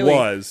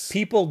was.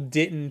 People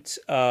didn't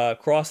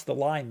cross the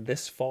line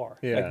this far.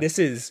 Yeah. Like, this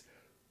is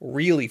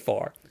really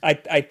far.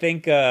 I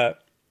think,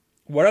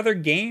 what other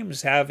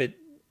games have it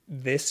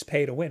this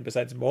pay to win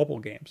besides mobile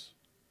games?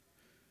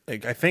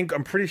 Like,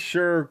 I'm pretty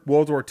sure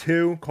World War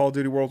II, Call of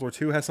Duty World War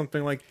II has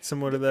something like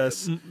similar to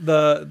this.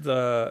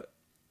 The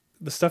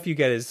stuff you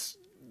get is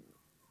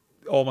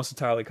almost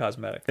entirely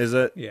cosmetic. Is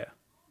it? Yeah,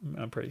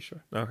 I'm pretty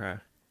sure. Okay.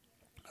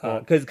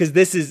 Because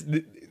this is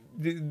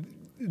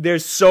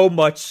there's so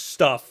much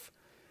stuff,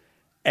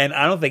 and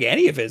I don't think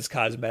any of it is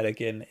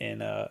cosmetic in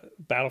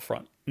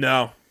Battlefront.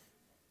 No,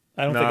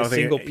 I don't think a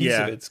single piece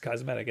of it's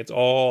cosmetic. It's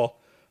all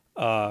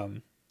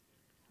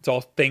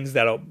things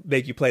that'll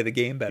make you play the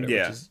game better,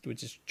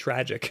 which is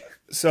tragic.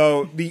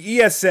 So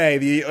the ESA,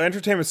 the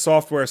Entertainment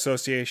Software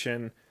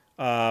Association,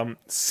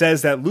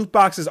 says that loot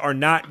boxes are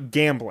not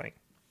gambling.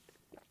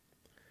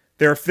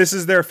 This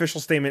is their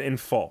official statement in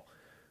full.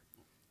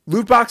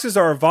 Loot boxes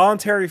are a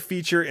voluntary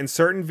feature in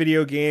certain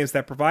video games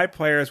that provide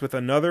players with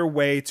another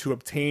way to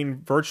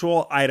obtain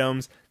virtual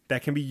items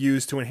that can be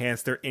used to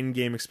enhance their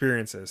in-game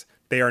experiences.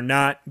 They are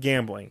not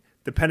gambling.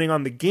 Depending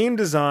on the game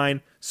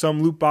design,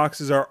 some loot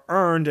boxes are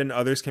earned and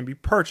others can be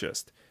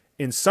purchased.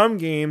 In some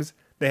games,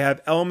 they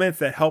have elements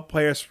that help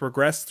players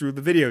progress through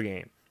the video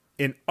game.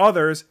 In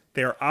others,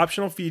 They are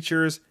optional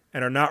features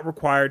and are not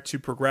required to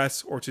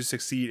progress or to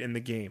succeed in the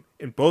game.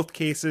 In both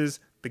cases,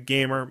 the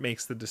gamer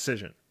makes the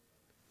decision.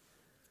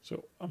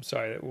 So, I'm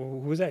sorry, who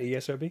was that,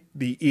 ESRB?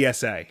 The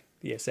ESA.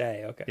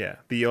 ESA, okay. Yeah,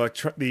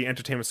 the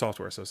Entertainment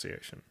Software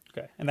Association.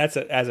 Okay, and that's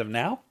as of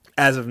now?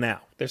 As of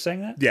now. They're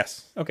saying that?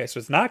 Yes. Okay, so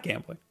it's not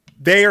gambling.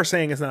 They are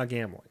saying it's not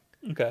gambling.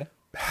 Okay.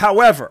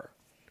 However,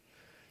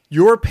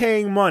 you're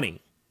paying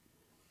money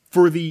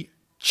for the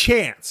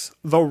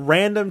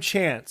random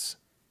chance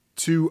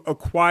to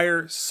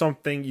acquire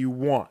something you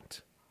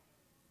want.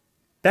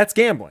 That's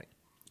gambling.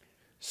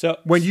 So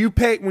when you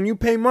pay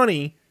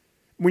money,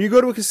 when you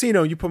go to a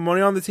casino, you put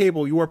money on the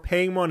table, you are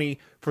paying money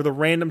for the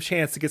random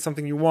chance to get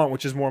something you want,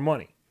 which is more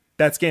money.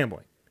 That's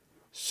gambling.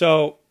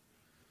 So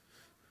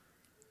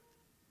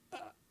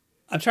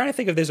I'm trying to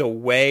think if there's a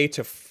way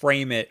to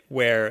frame it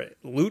where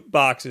loot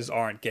boxes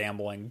aren't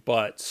gambling,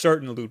 but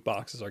certain loot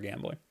boxes are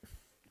gambling.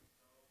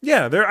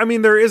 Yeah,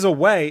 there is a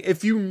way.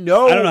 If you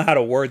know, I don't know how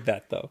to word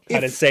that though. How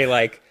to say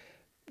like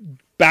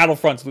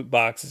Battlefront's loot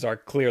boxes are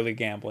clearly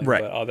gambling,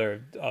 right, but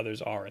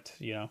others aren't.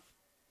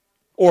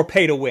 Or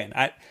pay to win.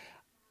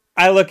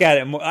 I look at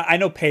it. I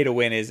know pay to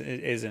win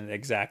isn't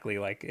exactly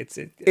like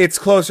it's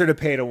closer to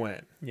pay to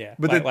win. Yeah,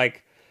 but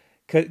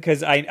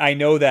because I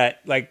know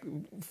that like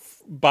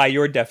by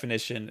your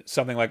definition,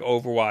 something like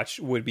Overwatch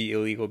would be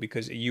illegal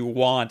because you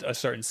want a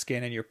certain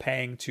skin and you're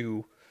paying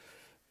to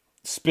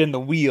spin the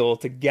wheel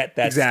to get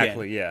that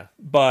exactly, skin. Yeah.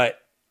 But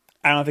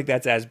I don't think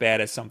that's as bad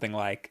as something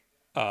like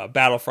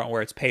Battlefront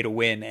where it's pay to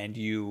win and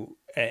you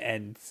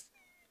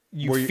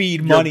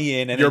feed money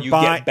in and then you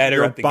get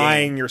better at the game. You're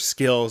buying your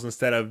skills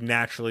instead of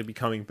naturally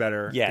becoming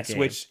better. Yes, at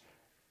the game.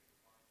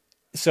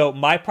 So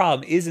my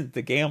problem isn't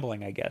the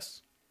gambling, I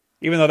guess.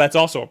 Even though that's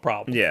also a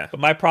problem. Yeah. But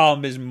my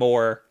problem is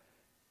more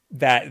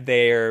that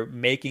they're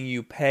making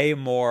you pay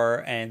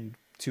more and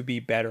to be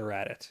better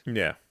at it.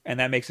 Yeah. And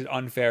that makes it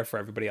unfair for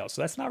everybody else.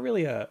 So that's not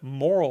really a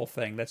moral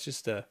thing. That's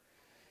just the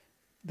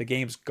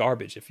game's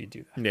garbage if you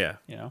do that.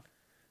 Yeah.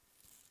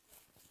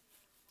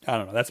 I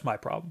don't know. That's my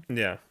problem.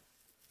 Yeah.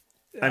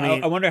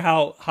 I wonder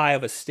how high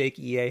of a stake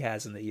EA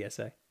has in the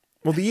ESA.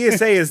 Well, the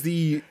ESA is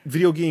the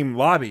video game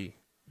lobby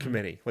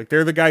committee. Like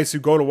they're the guys who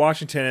go to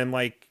Washington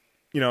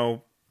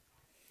and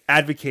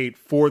advocate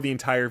for the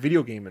entire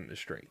video game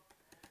industry.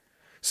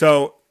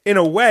 So in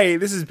a way,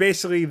 this is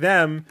basically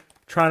them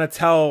trying to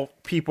tell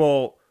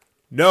people,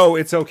 no,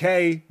 it's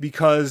okay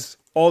because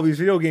all these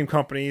video game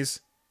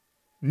companies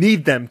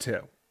need them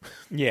to.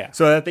 Yeah.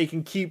 So that they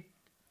can keep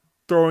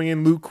throwing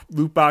in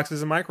loot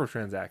boxes and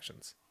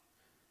microtransactions.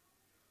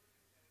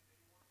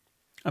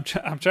 I'm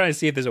trying to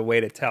see if there's a way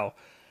to tell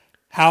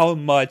how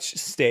much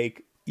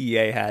stake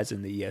EA has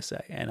in the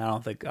ESA, and I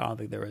don't think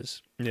there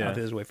is. Yeah. I don't think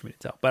there's a way for me to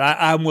tell. But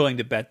I'm willing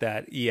to bet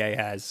that EA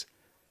has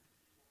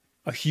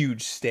a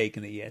huge stake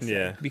in the ESA.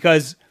 Yeah.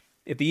 Because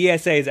if the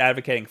ESA is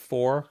advocating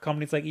for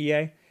companies like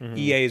EA,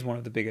 EA is one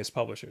of the biggest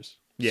publishers.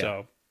 Yeah.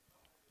 So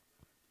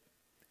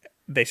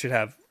they should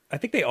have. I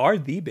think they are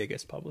the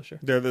biggest publisher.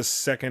 They're the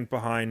second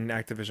behind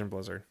Activision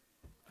Blizzard.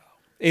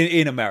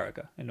 In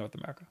America, in North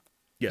America.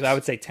 Yes. I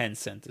would say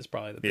Tencent is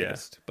probably the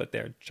biggest, but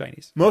they're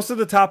Chinese. Most of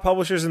the top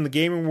publishers in the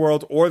gaming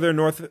world or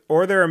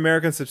their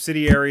American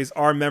subsidiaries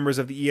are members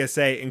of the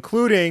ESA,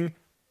 including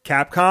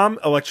Capcom,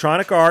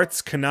 Electronic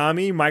Arts,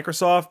 Konami,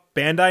 Microsoft,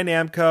 Bandai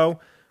Namco,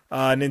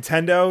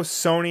 Nintendo,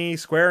 Sony,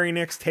 Square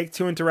Enix,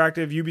 Take-Two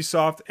Interactive,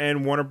 Ubisoft,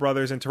 and Warner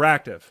Brothers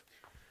Interactive.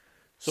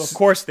 So of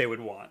course they would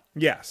want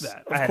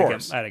that. Of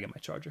course. I had to get my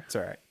charger. It's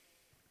all right.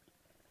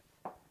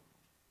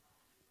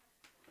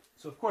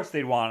 So of course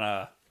they'd want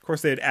Of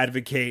course they'd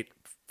advocate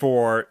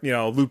for,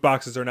 loot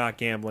boxes are not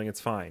gambling. It's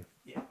fine.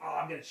 Yeah. Oh,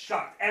 I'm getting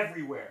shocked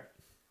everywhere.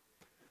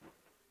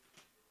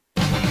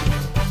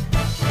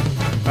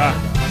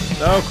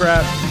 Oh,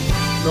 crap.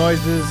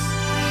 Noises.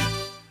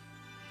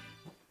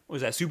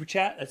 Was that super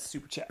chat? That's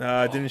super chat.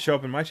 Didn't show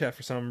up in my chat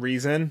for some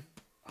reason.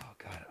 Oh,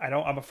 God.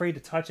 I'm afraid to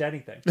touch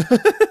anything.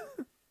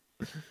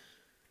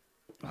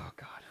 Oh,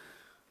 God.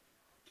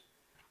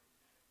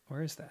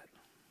 Where is that?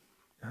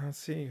 Let's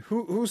see.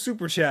 Who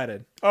super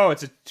chatted? Oh,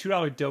 it's a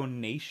 $2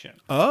 donation.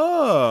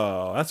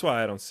 Oh, that's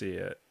why I don't see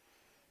it.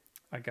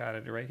 I got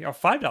it right here. Oh,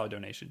 $5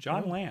 donation.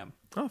 John Lamb.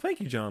 Oh, thank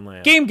you, John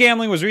Lamb. Game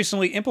gambling was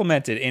recently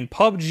implemented in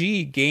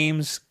PUBG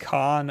Games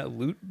Con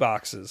loot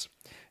boxes.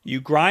 You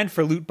grind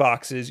for loot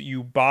boxes,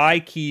 you buy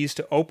keys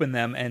to open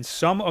them, and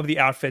some of the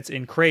outfits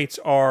in crates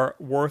are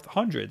worth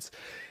hundreds.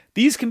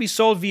 These can be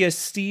sold via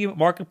Steam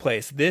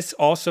Marketplace. This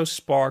also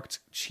sparked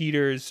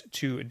cheaters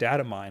to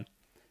data mine.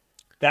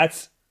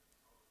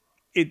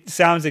 It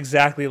sounds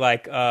exactly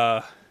like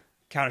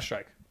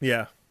Counter-Strike.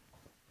 Yeah.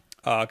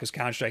 Because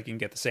Counter-Strike, you can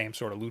get the same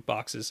sort of loot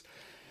boxes.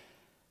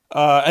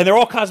 And they're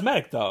all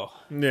cosmetic, though.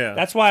 Yeah.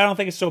 That's why I don't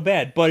think it's so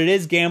bad. But it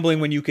is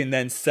gambling when you can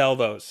then sell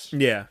those.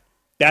 Yeah.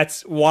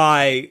 That's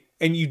why...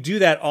 And you do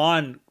that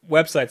on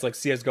websites like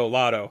CSGO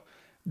Lotto.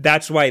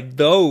 That's why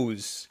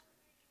those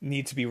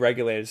need to be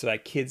regulated so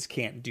that kids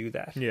can't do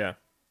that. Yeah.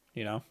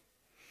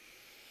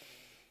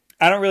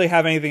 I don't really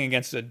have anything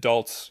against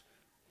adults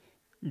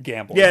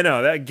gambling. Yeah,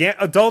 no.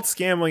 Adults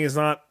gambling is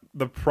not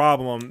the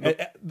problem.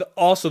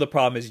 Also, the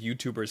problem is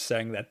YouTubers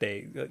saying that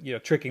they,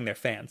 tricking their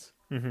fans.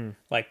 Mm-hmm.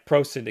 Like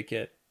Pro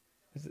Syndicate.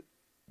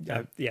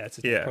 It's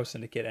Pro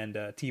Syndicate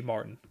and T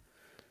Martin.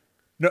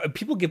 No,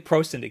 people give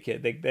Pro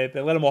Syndicate. They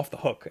let him off the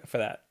hook for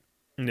that.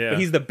 Yeah. But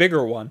he's the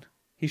bigger one.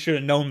 He should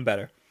have known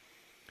better.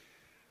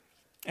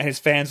 And his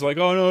fans are like,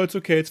 oh, no, it's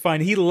okay. It's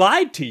fine. He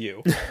lied to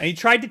you. And he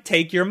tried to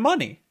take your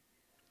money.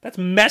 That's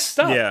messed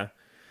up. Yeah.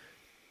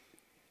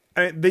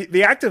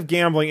 The act of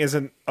gambling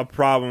isn't a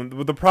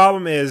problem. The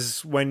problem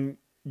is when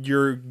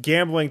you're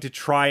gambling to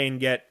try and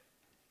get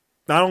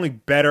not only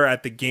better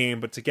at the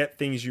game, but to get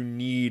things you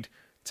need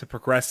to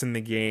progress in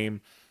the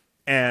game.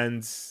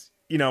 And,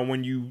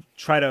 when you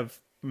try to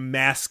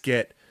mask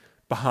it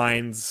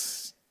behind,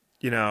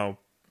 that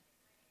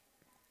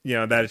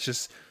it's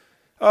just,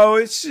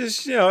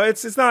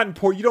 it's not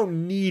important. You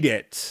don't need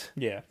it.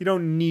 Yeah. You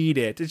don't need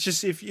it. It's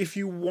just if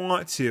you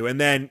want to.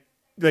 And then,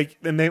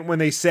 when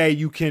they say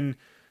you can,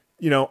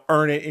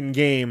 earn it in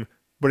game,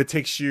 but it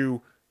takes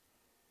you,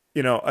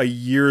 a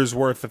year's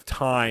worth of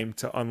time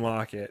to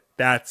unlock it,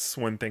 that's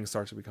when things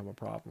start to become a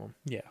problem.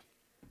 Yeah.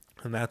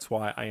 And that's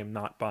why I am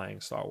not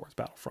buying Star Wars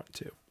Battlefront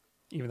 2.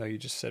 Even though you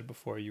just said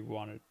before you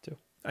wanted to.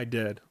 I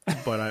did,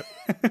 but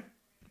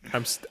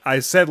I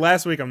said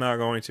last week I'm not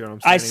going to.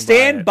 And I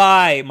stand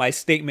by my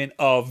statement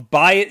of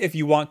buy it if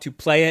you want to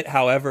play it.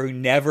 However,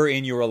 never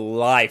in your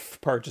life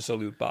purchase a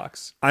loot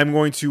box. I'm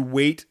going to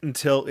wait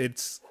until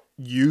it's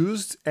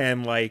used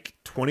and like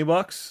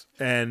 $20,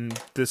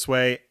 and this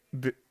way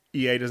the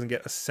EA doesn't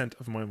get a cent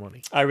of my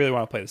money. I really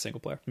want to play the single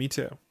player. Me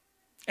too.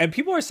 And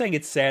people are saying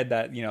it's sad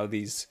that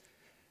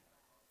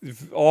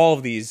all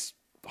of these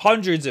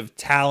hundreds of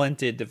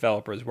talented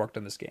developers worked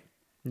on this game.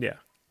 Yeah.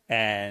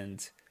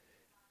 And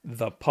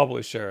the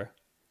publisher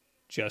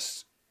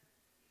just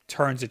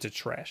turns it to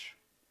trash.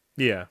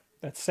 Yeah.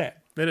 That's sad.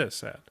 It is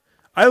sad.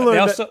 I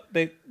learned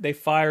they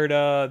fired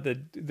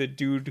the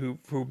dude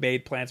who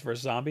made Plants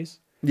vs Zombies.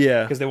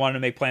 Yeah. Because they wanted to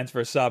make Plants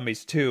vs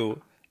Zombies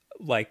 2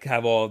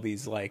 have all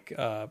these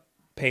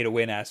pay to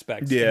win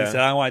aspects. Yeah. And he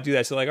said, I don't want to do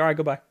that. So all right,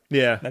 goodbye.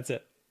 Yeah. That's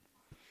it.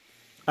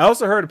 I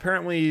also heard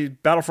apparently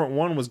Battlefront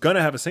 1 was going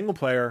to have a single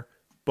player,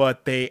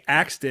 but they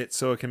axed it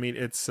so it can meet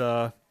its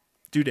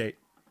due date.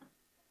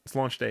 Its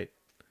launch date.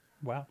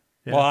 Wow.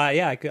 Yeah. Well,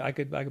 I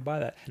could buy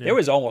that. Yeah. There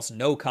was almost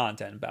no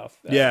content about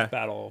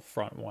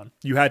Battlefront 1.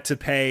 You had to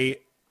pay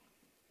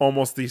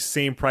almost the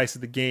same price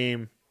of the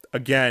game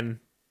again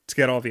to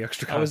get all the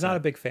extra content. I was not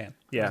a big fan.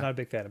 Yeah. I was not a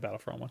big fan of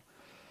Battlefront 1.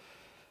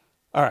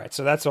 All right,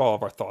 so that's all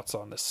of our thoughts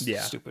on this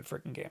stupid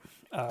freaking game.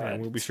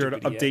 And we'll be sure to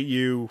update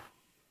you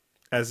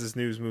as this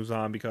news moves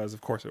on, because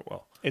of course it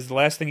will. Is the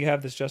last thing you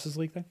have this Justice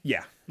League thing?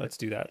 Yeah. Let's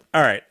do that.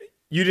 All right.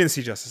 You didn't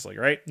see Justice League,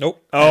 right?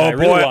 Nope. Oh, I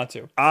really want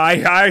to.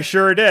 I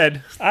sure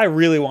did. I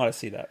really want to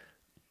see that.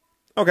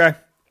 Okay.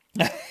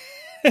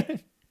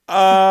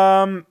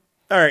 All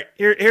right.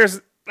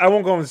 Here's. I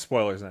won't go into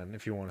spoilers then,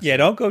 if you want to. Yeah,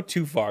 don't go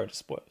too far into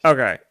spoilers.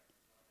 Okay.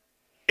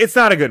 It's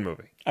not a good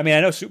movie. I mean,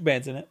 I know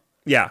Superman's in it.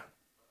 Yeah.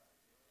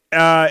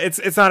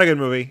 It's not a good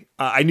movie.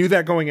 I knew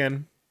that going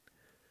in.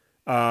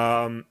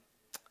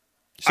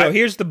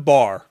 Here's the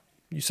bar.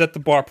 You set the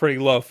bar pretty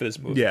low for this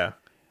movie. Yeah.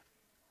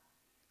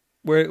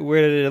 Where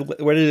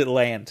did it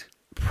land?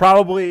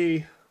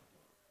 Probably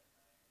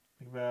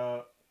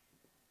about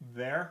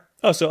there.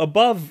 Oh, so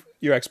above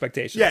your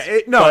expectations.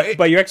 Yeah,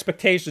 but your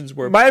expectations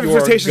were my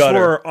expectations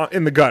gutter. were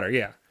in the gutter.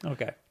 Yeah.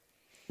 Okay.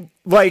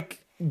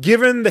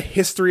 Given the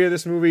history of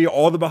this movie,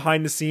 all the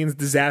behind the scenes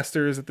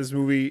disasters that this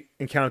movie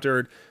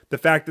encountered, the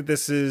fact that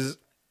this is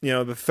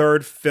the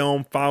third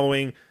film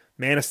following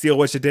Man of Steel,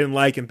 which I didn't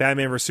like, and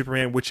Batman vs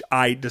Superman, which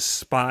I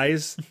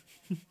despise.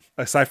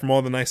 Aside from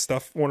all the nice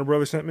stuff Warner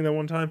Brothers sent me that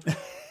one time.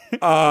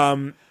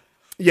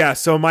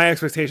 So my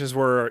expectations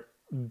were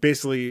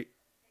basically,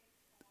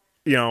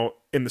 in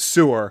the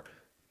sewer,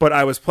 but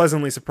I was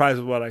pleasantly surprised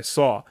with what I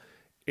saw.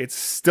 It's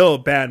still a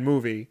bad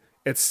movie.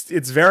 It's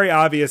very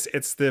obvious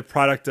it's the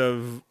product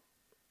of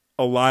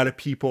a lot of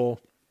people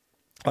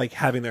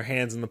having their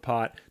hands in the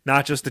pot,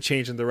 not just the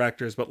change in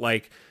directors, but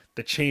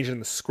the change in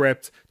the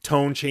script,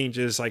 tone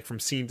changes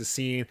from scene to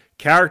scene,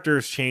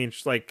 characters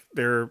change,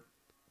 their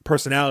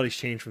personalities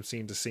change from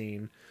scene to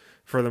scene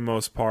for the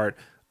most part.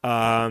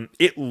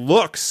 It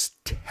looks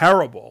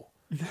terrible.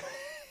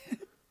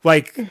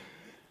 I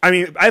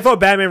thought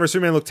Batman vs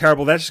Superman looked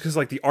terrible. That's just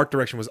because the art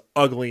direction was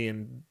ugly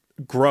and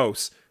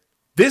gross.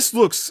 This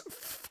looks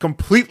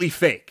completely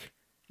fake.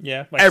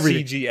 Yeah,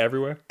 everything. CG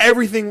everywhere.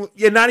 Everything,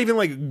 not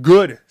even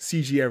good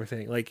CG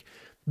everything.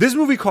 This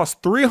movie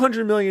cost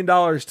 $300 million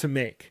to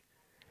make,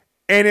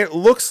 and it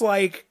looks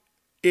like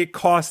it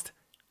cost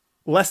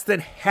less than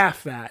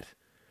half that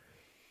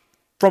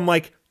from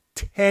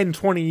 10,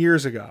 20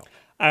 years ago.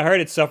 I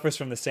heard it suffers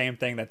from the same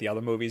thing that the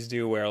other movies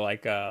do, where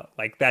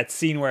that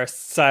scene where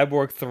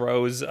Cyborg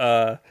throws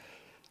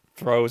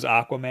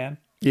Aquaman.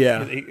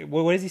 Yeah.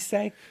 What does he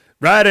say?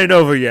 Right ain't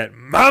over yet,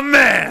 my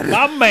man.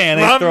 My man.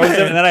 He throws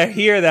him, and then I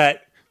hear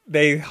that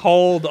they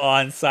hold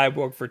on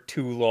Cyborg for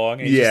too long,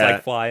 and he's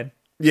just flying.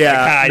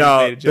 Yeah, I just no,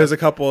 made a joke. there's a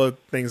couple of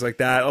things like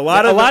that. A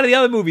lot of the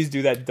other movies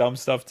do that dumb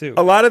stuff too.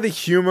 A lot of the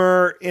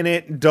humor in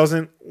it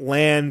doesn't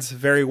land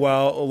very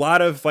well. A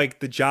lot of like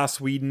the Joss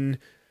Whedon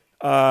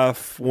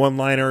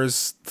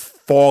one-liners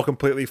fall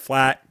completely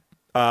flat.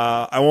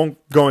 I won't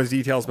go into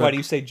details. But Why do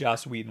you say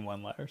Joss Whedon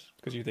one-liners?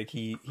 Because you think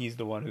he's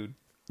the one who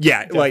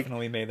yeah,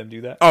 definitely made them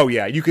do that? Oh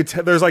yeah, you could.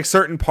 There's like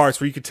certain parts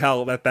where you could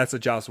tell that that's a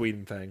Joss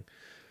Whedon thing.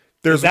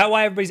 Is that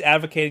why everybody's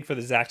advocating for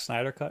the Zack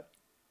Snyder cut?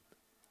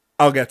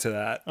 I'll get to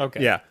that.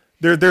 Okay. Yeah.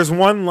 There's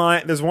one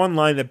line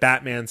that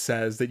Batman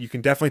says that you can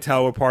definitely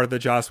tell were part of the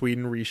Joss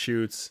Whedon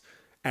reshoots,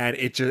 and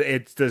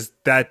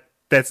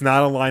that's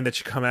not a line that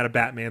should come out of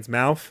Batman's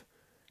mouth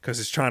because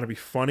it's trying to be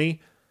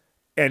funny,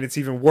 and it's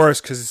even worse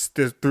because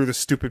it's through the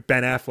stupid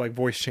Ben Affleck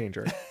voice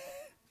changer.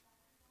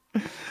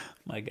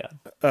 My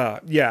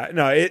God. Yeah,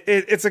 no,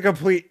 it's a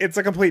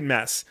complete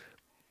mess.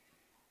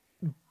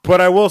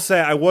 But I will say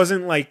I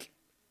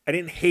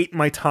didn't hate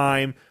my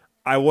time.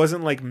 I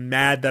wasn't like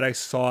mad that I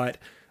saw it.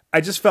 I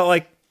just felt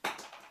like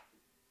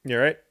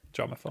you're right.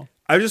 Drop my phone.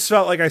 I just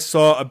felt like I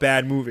saw a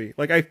bad movie.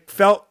 Like I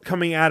felt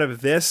coming out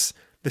of this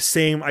the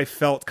same I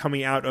felt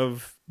coming out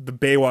of the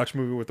Baywatch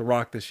movie with The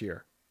Rock this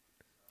year.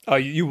 Oh,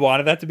 you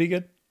wanted that to be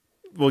good?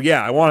 Well,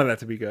 yeah, I wanted that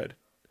to be good,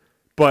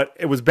 but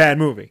it was a bad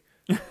movie.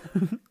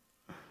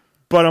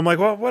 But I'm like,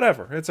 well,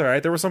 whatever. It's all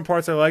right. There were some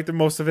parts I liked, and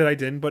most of it I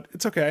didn't. But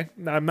it's okay.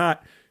 I'm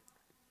not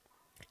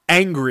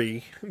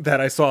angry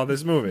that I saw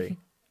this movie.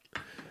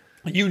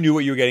 You knew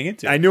what you were getting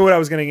into. I knew what I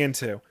was getting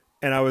into,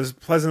 and I was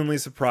pleasantly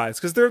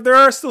surprised because there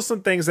are still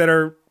some things that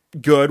are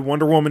good.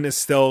 Wonder Woman is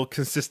still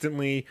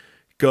consistently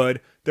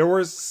good. There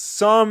were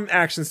some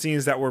action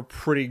scenes that were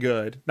pretty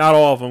good. Not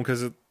all of them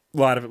because a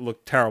lot of it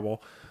looked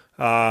terrible.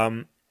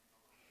 Yeah,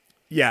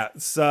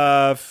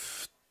 the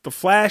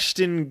Flash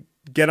didn't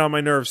get on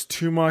my nerves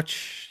too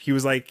much. He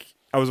was like,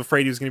 I was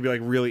afraid he was going to be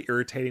like really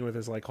irritating with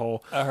his like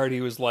whole. I heard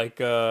he was like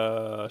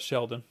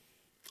Sheldon.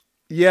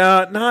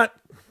 Yeah,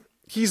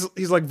 he's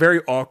like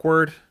very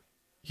awkward.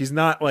 He's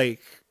not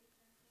like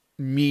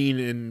mean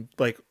and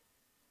like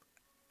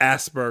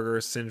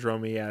Asperger's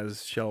syndrome-y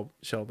as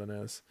Sheldon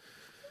is.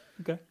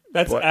 Okay,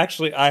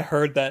 actually I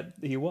heard that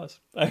he was.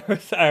 I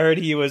heard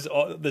he was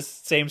the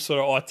same sort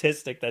of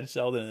autistic that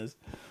Sheldon is.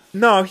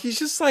 No, he's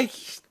just like.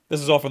 This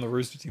is all from the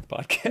Rooster Teeth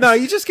podcast. No,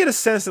 you just get a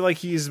sense that like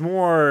he's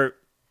more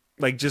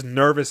like just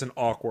nervous and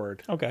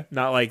awkward. Okay,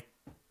 not like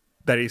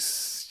that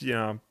he's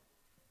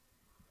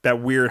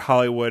that weird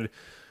Hollywood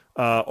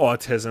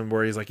autism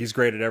where he's like he's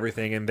great at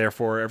everything and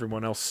therefore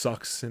everyone else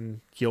sucks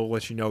and he'll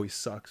let you know he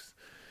sucks.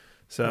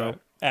 So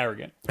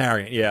arrogant,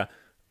 yeah.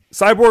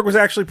 Cyborg was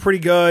actually pretty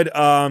good.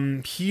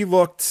 He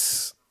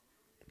looked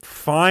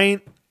fine,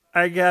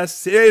 I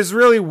guess. It is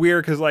really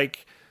weird because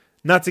like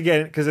not to get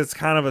it because it's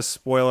kind of a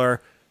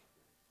spoiler.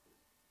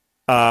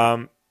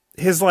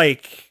 His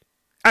like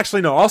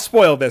actually no, I'll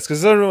spoil this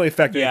because it doesn't really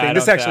affect anything.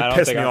 This actually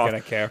pissed me off.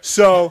 Gonna care.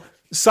 So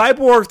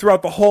Cyborg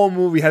throughout the whole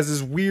movie has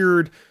this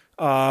weird,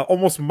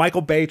 almost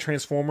Michael Bay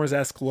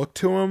Transformers-esque look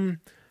to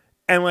him,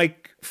 and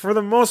like for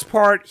the most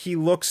part, he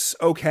looks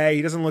okay.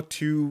 He doesn't look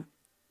too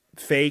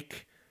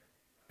fake.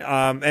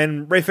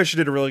 And Ray Fisher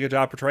did a really good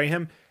job portraying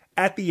him.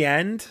 At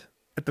the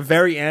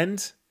very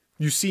end,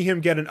 you see him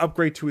get an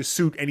upgrade to his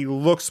suit, and he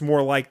looks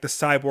more like the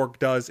Cyborg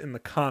does in the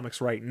comics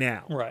right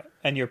now. Right.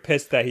 And you're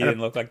pissed that he didn't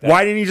look like that.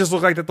 Why didn't he just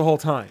look like that the whole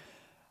time?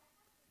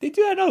 They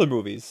do that in other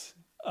movies.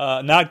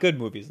 Not good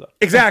movies, though.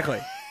 Exactly.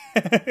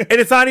 And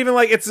it's not even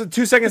like it's a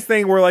 2 seconds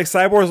thing where like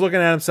Cyborg's looking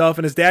at himself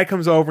and his dad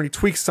comes over and he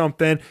tweaks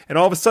something, and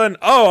all of a sudden,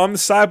 oh, I'm the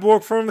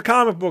Cyborg from the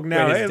comic book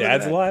now. Wait, his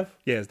dad's alive?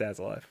 Yeah, his dad's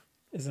alive.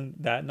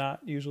 Isn't that not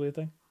usually a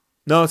thing?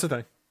 No, it's a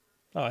thing.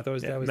 Oh, I thought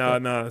his dad was no,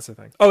 dead. No, that's a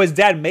thing. Oh, his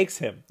dad makes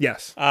him.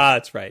 Yes. Ah,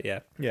 that's right. Yeah.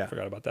 Yeah. I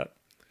forgot about that.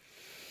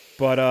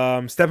 But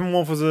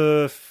Steppenwolf was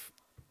a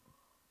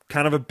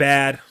kind of a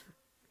bad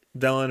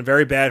villain, a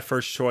very bad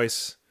first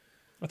choice.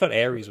 I thought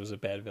Ares was a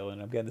bad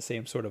villain. I'm getting the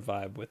same sort of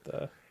vibe with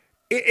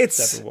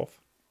it's Steppenwolf.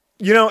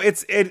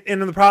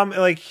 And the problem,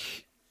 like,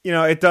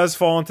 it does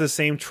fall into the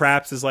same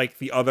traps as like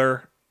the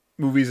other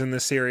movies in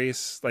this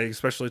series, like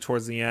especially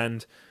towards the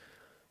end.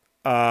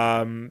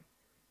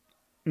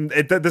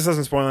 This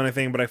doesn't spoil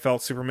anything, but I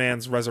felt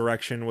Superman's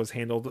resurrection was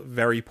handled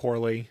very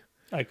poorly.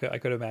 I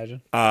could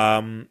imagine.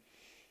 The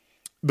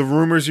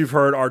rumors you've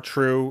heard are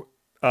true.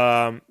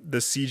 The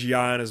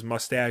CGI on his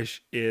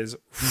mustache is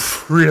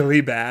really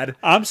bad.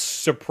 I'm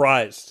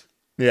surprised.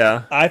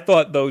 Yeah. I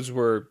thought those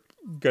were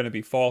going to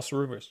be false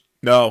rumors.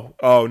 No.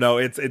 Oh, no.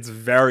 It's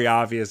very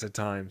obvious at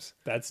times.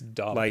 That's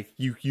dumb. Like,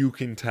 you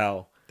can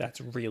tell.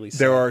 That's really sad.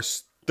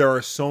 There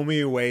are so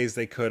many ways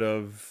they could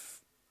have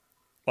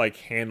like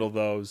handle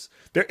those.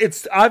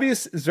 It's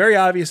obvious. It's very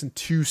obvious in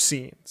two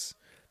scenes.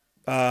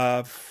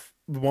 The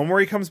one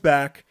where he comes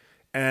back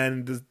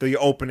and the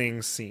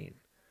opening scene,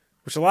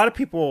 which a lot of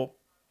people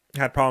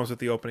had problems with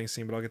the opening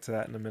scene, but I'll get to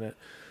that in a minute.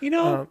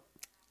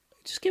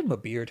 Just give him a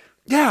beard.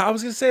 Yeah, I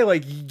was gonna say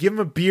like give him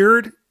a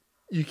beard.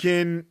 You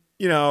can,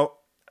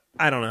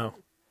 I don't know,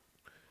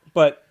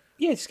 but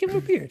Yeah, just give him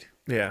a beard.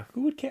 Yeah.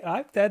 Who would care?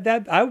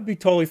 I would be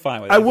totally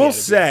fine with that. I will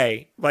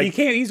say, like,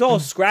 he's all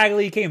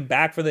scraggly. He came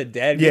back for the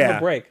dead. Give him a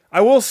break.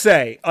 I will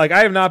say, like,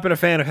 I have not been a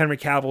fan of Henry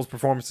Cavill's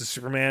performance as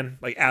Superman,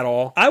 like, at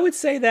all. I would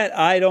say that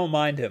I don't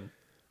mind him.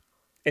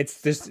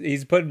 It's just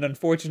he's put in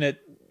unfortunate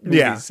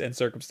movies and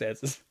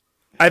circumstances.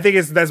 I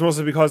think that's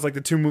mostly because, like,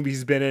 the 2 movies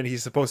he's been in,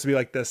 he's supposed to be,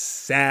 like, the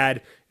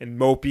sad and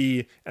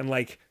mopey and,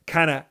 like,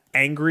 kind of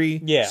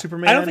angry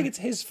Superman. I don't think it's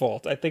his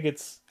fault. I think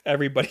it's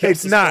everybody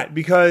else's It's not, fault.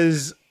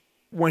 because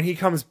when he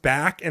comes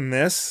back in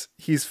this,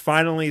 he's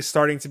finally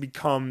starting to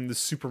become the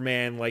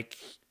Superman, like,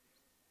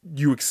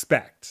 you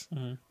expect.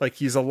 Mm-hmm. Like,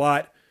 he's a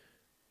lot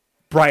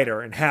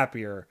brighter and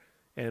happier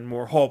and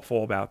more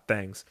hopeful about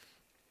things.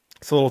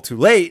 It's a little too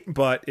late,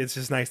 but it's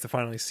just nice to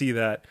finally see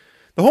that.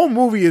 The whole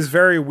movie is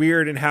very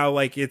weird in how,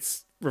 like,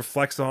 it's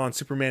reflects on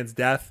Superman's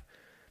death,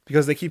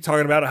 because they keep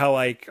talking about how,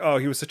 like, oh,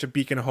 he was such a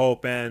beacon of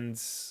hope,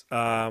 and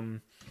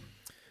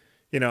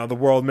you know, the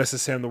world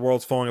misses him, the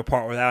world's falling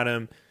apart without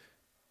him.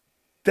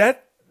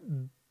 That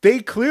they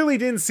clearly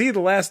didn't see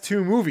the last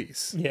 2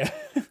 movies. Yeah.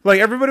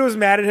 Like, everybody was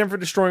mad at him for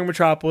destroying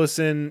Metropolis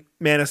and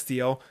Man of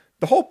Steel.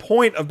 The whole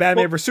point of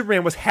Batman vs.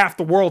 Superman was half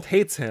the world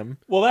hates him.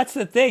 Well, that's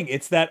the thing.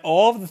 It's that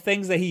all of the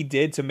things that he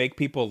did to make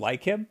people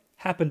like him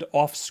happened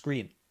off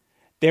screen.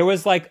 There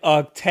was like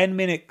a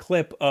 10-minute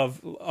clip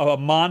of a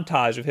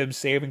montage of him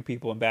saving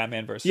people in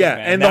Batman vs.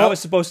 Superman. And that was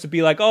supposed to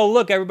be like, oh,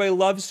 look, everybody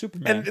loves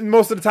Superman. And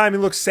most of the time he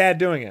looks sad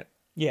doing it.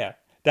 Yeah.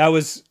 That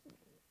was...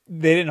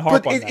 They didn't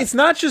harp on that. It's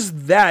not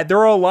just that. There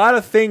are a lot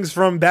of things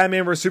from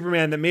Batman vs.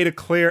 Superman that made it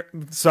clear...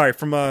 Sorry,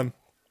 from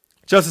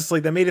Justice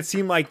League that made it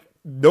seem like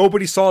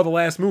nobody saw the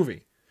last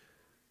movie.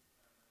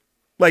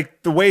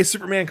 Like, the way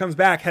Superman comes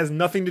back has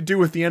nothing to do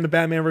with the end of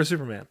Batman vs.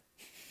 Superman.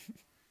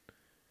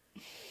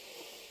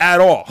 At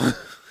all.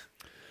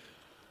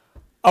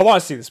 I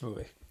want to see this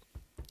movie.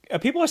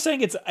 People are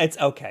saying it's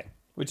okay,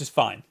 which is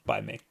fine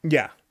by me.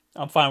 Yeah.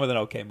 I'm fine with an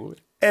okay movie.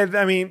 And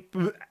I mean,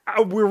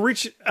 we've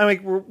reached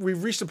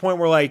a point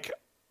where, like,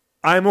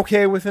 I'm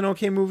okay with an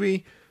okay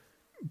movie,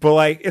 but,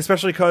 like,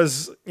 especially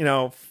because, you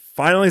know,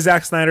 finally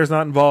Zack Snyder's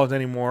not involved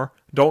anymore.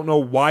 Don't know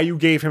why you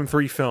gave him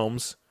 3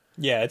 films.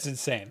 Yeah, it's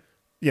insane.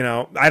 You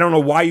know, I don't know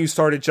why you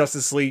started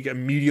Justice League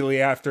immediately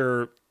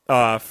after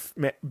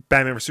Batman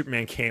vs.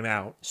 Superman came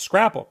out.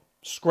 Scrap them.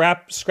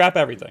 Scrap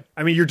everything.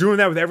 I mean, you're doing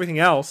that with everything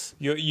else.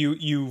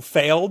 You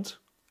failed.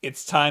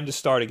 It's time to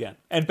start again.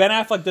 And Ben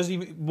Affleck doesn't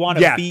even want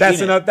to be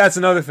in it. That's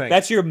another thing.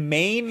 That's your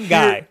main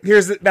guy.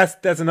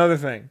 That's another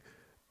thing.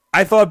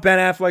 I thought Ben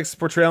Affleck's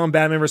portrayal in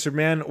Batman vs.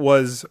 Superman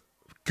was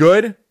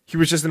good. He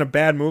was just in a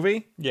bad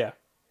movie. Yeah.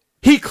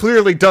 He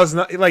clearly does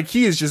not, like,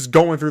 he is just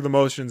going through the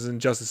motions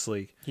in Justice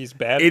League. He's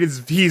bad?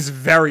 He's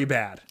very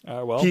bad.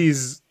 Well.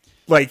 He's,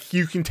 like,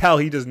 you can tell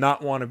he does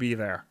not want to be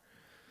there.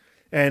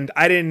 And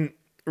I didn't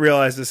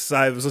realize this.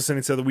 I was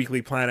listening to the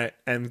Weekly Planet,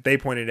 and they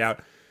pointed out,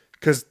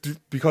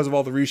 because of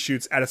all the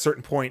reshoots, at a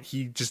certain point,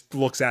 he just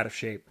looks out of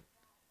shape.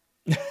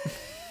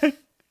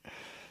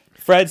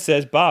 Fred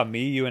says, Bob,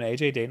 me, you, and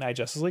AJ date night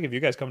Justice League. If you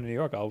guys come to New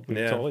York, I'll be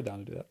totally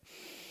down to do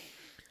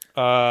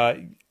that.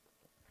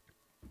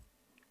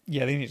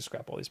 Yeah, they need to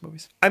scrap all these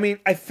movies. I mean,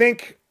 I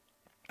think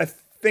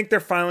they're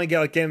finally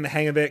getting the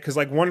hang of it, because,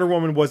 like, Wonder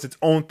Woman was its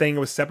own thing. It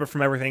was separate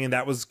from everything, and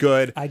that was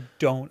good. I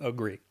don't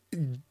agree.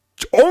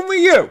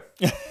 Only you.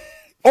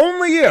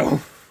 Only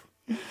you.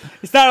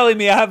 It's not only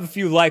me. I have a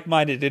few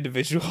like-minded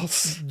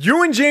individuals.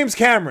 You and James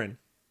Cameron.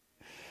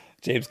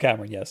 James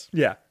Cameron, yes.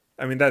 Yeah.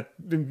 I mean, that,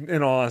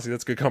 in all honesty,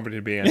 that's good company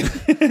to be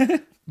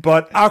in.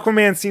 But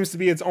Aquaman seems to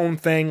be its own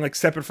thing, like,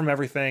 separate from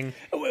everything.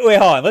 Wait,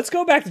 hold on. Let's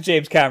go back to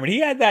James Cameron. He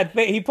had that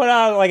thing. He put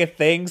out, like, a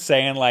thing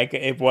saying, like,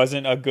 it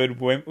wasn't a good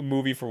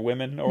movie for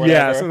women or whatever.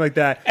 Yeah, something like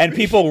that. And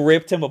people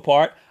ripped him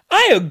apart.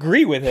 I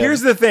agree with him.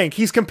 Here's the thing: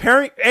 he's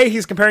comparing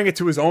it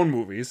to his own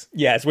movies.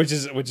 Yes, which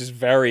is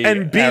very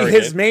and B, arrogant.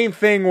 his main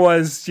thing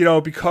was, you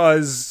know,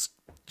 because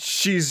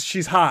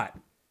she's hot.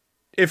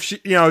 If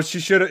she, you know, she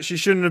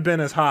shouldn't have been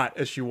as hot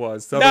as she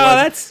was.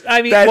 Otherwise,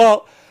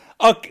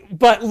 okay,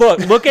 but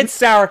look at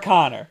Sarah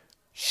Connor.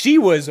 She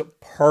was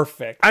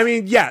perfect. I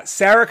mean, yeah,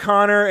 Sarah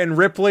Connor and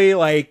Ripley,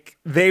 like,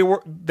 they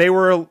were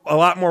a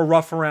lot more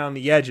rough around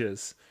the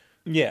edges.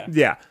 Yeah.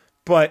 Yeah.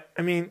 But,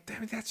 I mean,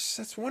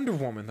 that's Wonder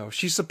Woman, though.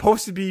 She's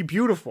supposed to be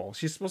beautiful.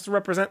 She's supposed to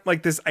represent,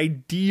 like, this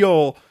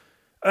ideal.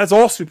 That's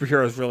all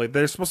superheroes, really.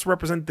 They're supposed to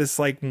represent this,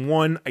 like,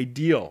 one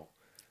ideal.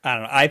 I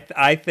don't know.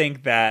 I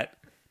think that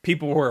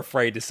people were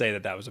afraid to say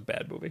that was a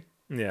bad movie.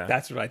 Yeah.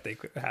 That's what I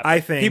think happened. I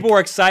think people were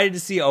excited to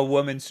see a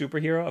woman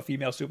superhero, a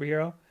female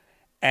superhero,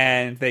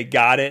 and they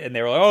got it, and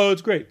they were like, oh,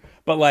 it's great.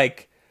 But,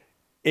 like,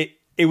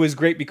 it was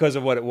great because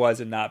of what it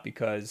was and not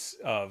because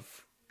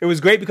of... It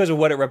was great because of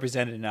what it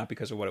represented and not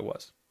because of what it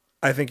was.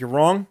 I think you're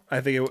wrong. I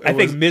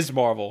think Ms.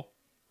 Marvel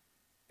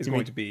is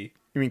going to be...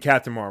 You mean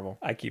Captain Marvel?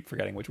 I keep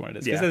forgetting which one it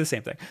is because they're the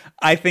same thing.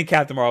 I think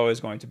Captain Marvel is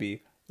going to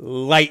be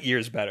light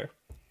years better.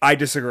 I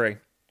disagree.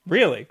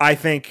 Really? I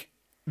think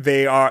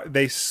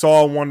they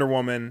saw Wonder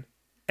Woman,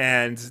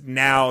 and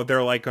now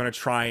they're, like, going to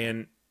try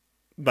and,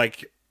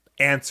 like,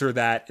 answer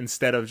that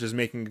instead of just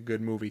making a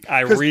good movie.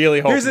 I really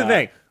hope here's the not.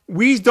 thing.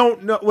 We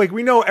don't know, like,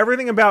 we know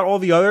everything about all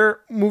the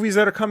other movies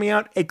that are coming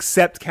out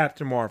except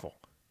Captain Marvel.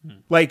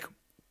 Like,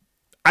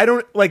 I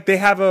don't, like, they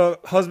have a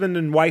husband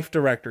and wife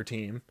director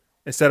team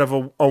instead of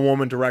a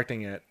woman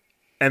directing it.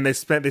 And they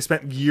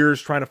spent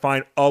years trying to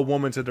find a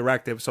woman to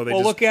direct it, so they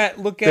look at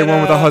went with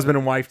a husband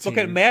and wife team.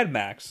 Look at Mad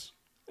Max.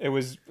 It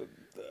was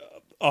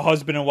a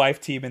husband and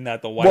wife team in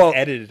that the wife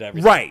edited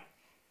everything. Right.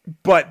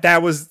 But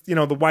that was,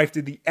 the wife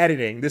did the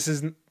editing. This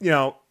is, one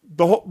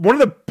of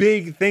the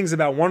big things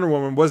about Wonder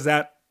Woman was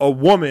that a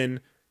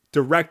woman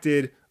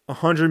directed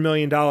 $100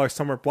 million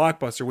summer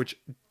blockbuster, which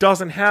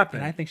doesn't happen.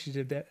 And I think she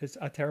did that. It's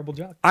a terrible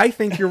job. I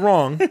think you're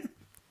wrong.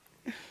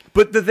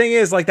 But the thing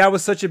is, like, that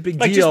was such a big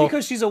deal. Just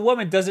because she's a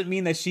woman doesn't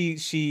mean that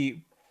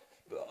she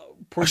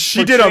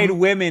portrayed did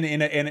women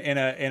in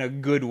a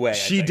good way.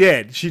 She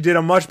did. She did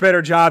a much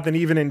better job than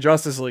even in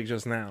Justice League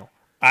just now.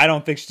 I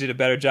don't think she did a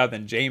better job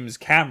than James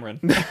Cameron.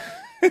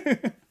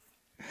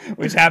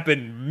 Which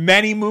happened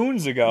many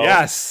moons ago.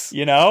 Yes.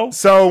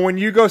 So when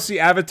you go see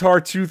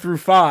Avatar 2 through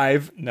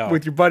 5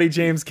 with your buddy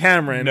James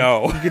Cameron,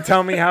 you can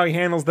tell me how he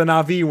handles the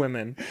Na'vi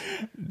women.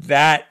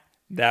 That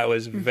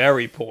was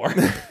very poor.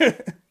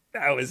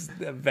 That was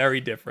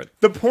very different.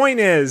 The point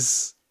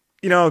is,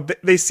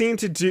 they seem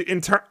to do,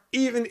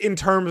 even in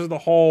terms of the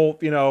whole,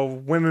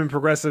 women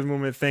progressive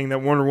movement thing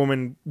that Wonder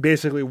Woman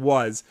basically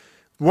was,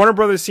 Warner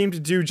Brothers seemed to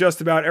do just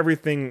about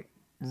everything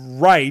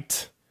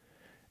right.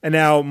 And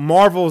now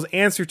Marvel's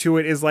answer to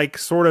it is like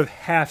sort of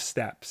half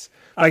steps.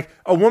 Like,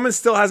 a woman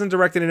still hasn't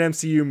directed an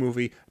MCU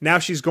movie. Now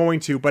she's going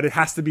to, but it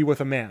has to be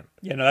with a man.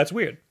 Yeah, no, that's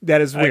weird.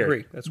 That is weird. I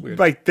agree. That's weird.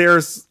 Like,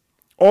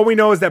 all we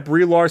know is that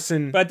Brie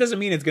Larson... But that doesn't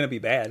mean it's going to be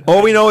bad.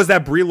 All we know is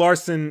that Brie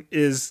Larson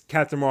is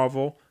Captain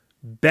Marvel.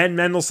 Ben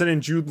Mendelsohn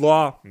and Jude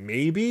Law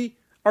maybe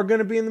are going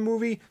to be in the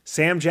movie.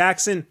 Sam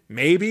Jackson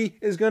maybe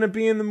is going to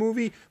be in the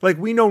movie. Like,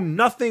 we know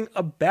nothing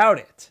about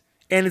it.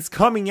 And it's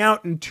coming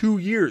out in 2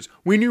 years.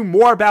 We knew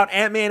more about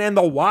Ant-Man and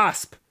the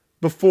Wasp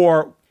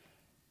before...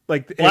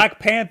 Like, Black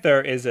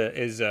Panther is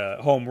a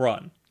home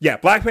run. Yeah,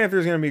 Black Panther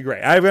is going to be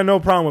great. I've got no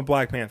problem with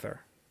Black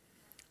Panther.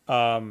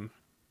 I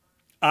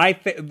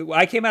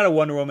came out of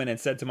Wonder Woman and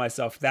said to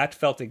myself, that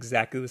felt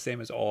exactly the same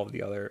as all of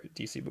the other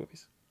DC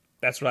movies.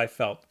 That's what I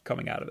felt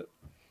coming out of it.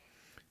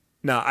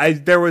 No,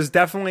 there was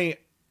definitely...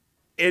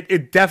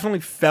 It definitely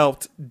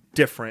felt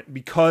different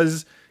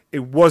because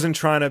it wasn't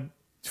trying to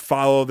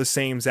follow the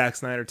same Zack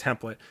Snyder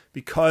template,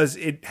 because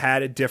it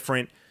had a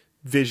different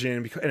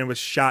vision and it was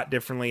shot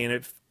differently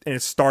and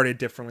it started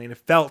differently and it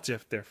felt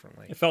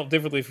differently. It felt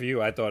differently for you.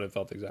 I thought it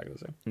felt exactly the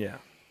same. Yeah.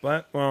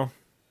 But, well...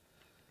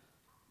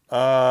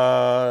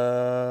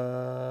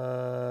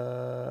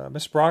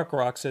 Miss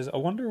Brockrock says, a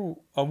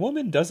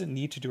woman doesn't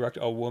need to direct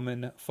a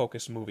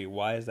woman-focused movie.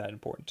 Why is that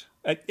important?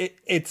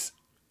 It's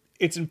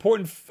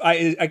important.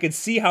 I could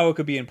see how it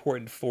could be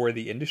important for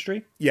the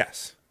industry.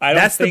 Yes.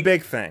 That's the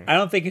big thing. I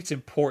don't think it's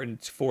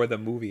important for the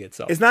movie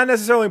itself. It's not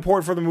necessarily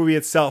important for the movie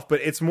itself,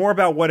 but it's more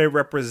about what it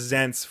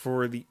represents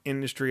for the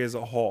industry as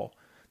a whole.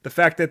 The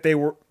fact that they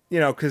were,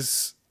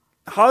 because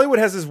Hollywood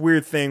has this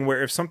weird thing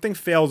where if something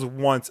fails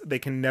once, they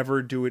can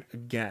never do it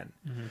again.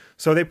 Mm-hmm.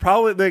 So they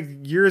probably,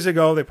 years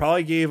ago, they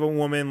probably gave a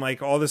woman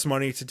all this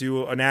money to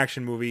do an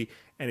action movie,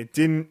 and it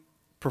didn't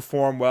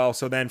perform well.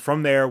 So then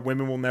from there,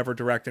 women will never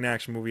direct an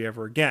action movie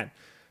ever again.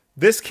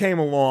 This came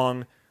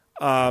along.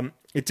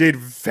 It did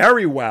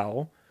very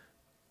well.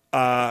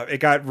 It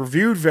got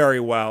reviewed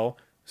very well.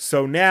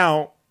 So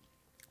now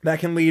that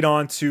can lead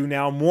on to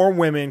now more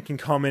women can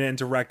come in and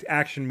direct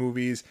action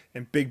movies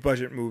and big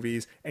budget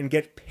movies and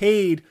get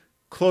paid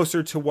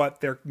closer to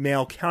what their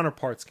male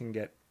counterparts can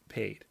get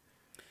paid.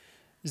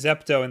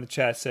 Zepto in the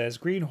chat says,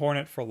 Green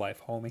Hornet for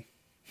life, homie.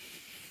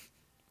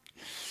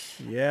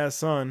 Yeah,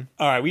 son.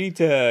 All right, we need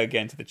to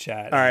get into the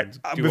chat. All right,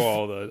 do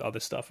all the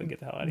other stuff and get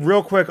the hell out of here.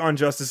 Real quick on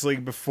Justice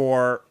League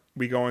before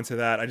we go into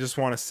that, I just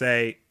want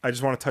to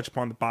touch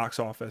upon the box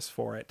office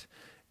for it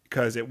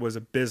because it was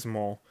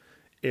abysmal.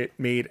 It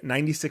made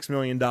 $96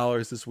 million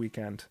this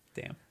weekend.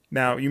 Damn.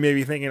 Now, you may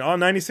be thinking,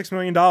 $96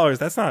 million,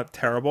 that's not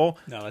terrible.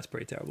 No, that's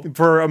pretty terrible.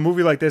 For a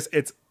movie like this,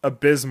 it's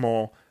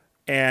abysmal.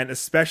 And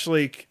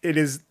especially, it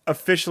is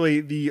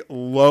officially the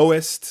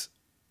lowest.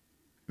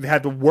 They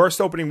had the worst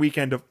opening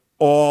weekend of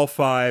all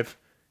 5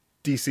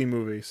 DC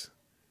movies.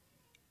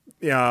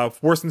 Yeah,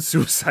 worse than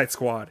Suicide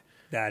Squad.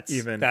 That's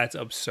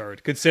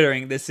absurd.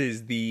 Considering this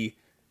is the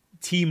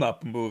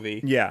team-up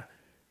movie. Yeah.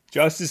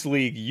 Justice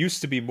League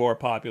used to be more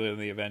popular than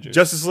the Avengers.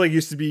 Justice League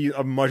used to be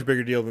a much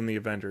bigger deal than the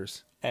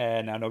Avengers.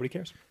 And now nobody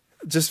cares.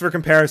 Just for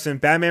comparison,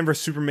 Batman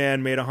vs.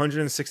 Superman made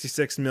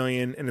 $166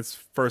 million in its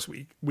first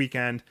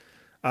weekend.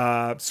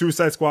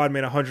 Suicide Squad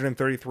made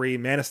 $133.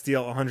 Man of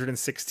Steel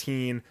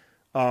 $116.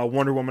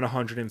 Wonder Woman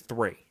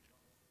 $103.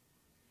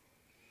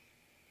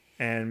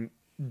 And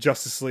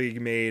Justice League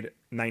made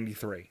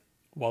 $93.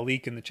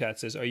 Walik in the chat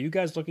says, are you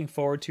guys looking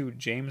forward to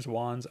James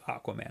Wan's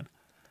Aquaman?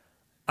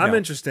 I'm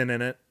interested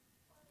in it.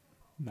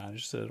 Not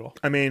interested at all.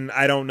 I mean,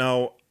 I don't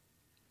know.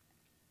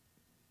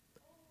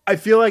 I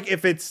feel like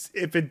if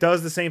it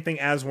does the same thing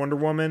as Wonder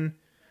Woman,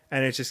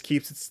 and it just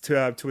keeps it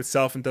to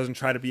itself and doesn't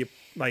try to be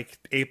like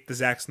ape the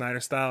Zack Snyder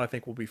style, I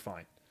think we'll be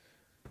fine.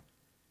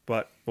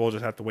 But we'll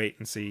just have to wait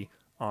and see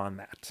on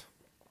that.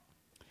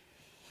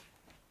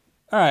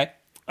 All right.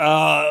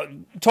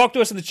 Talk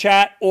to us in the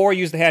chat or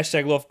use the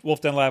hashtag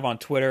WolfDenLive on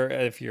Twitter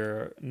if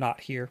you're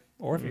not here.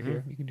 Or if you're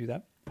here, you can do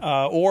that.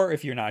 Or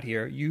if you're not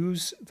here,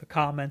 use the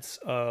comments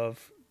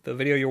of the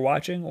video you're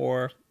watching,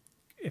 or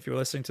if you're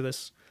listening to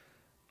this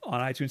on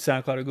iTunes,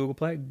 SoundCloud, or Google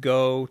Play,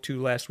 go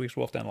to last week's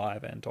Wolf Den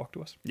Live and talk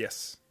to us.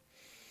 Yes.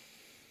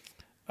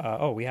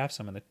 We have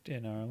some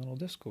in our little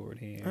Discord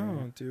here.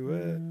 Oh, do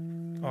it.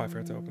 Oh, I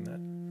forgot to open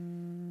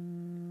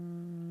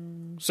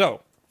that.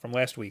 So, from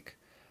last week,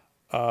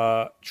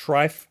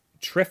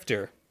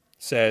 Trifter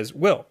says,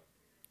 Will,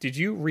 did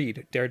you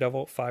read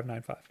Daredevil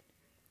 595?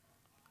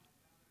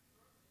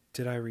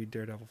 Did I read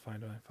Daredevil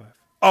 595?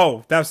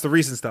 Oh, that's the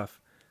recent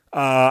stuff.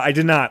 I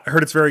did not. I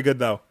heard it's very good,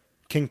 though.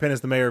 Kingpin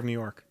is the mayor of New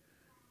York.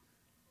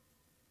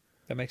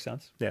 That makes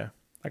sense. Yeah.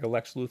 Like a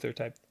Lex Luthor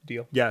type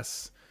deal.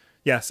 Yes.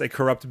 Yes, a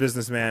corrupt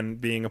businessman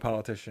being a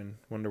politician.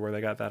 Wonder where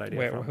they got that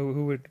idea from.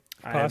 Who would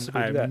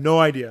possibly do that? I have no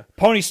idea.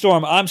 Pony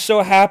Storm, I'm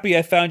so happy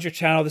I found your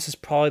channel. This is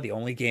probably the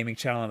only gaming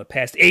channel in the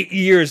past 8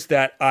 years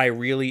that I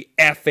really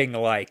effing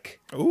like.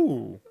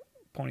 Ooh.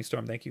 Pony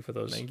Storm, thank you for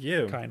those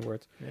kind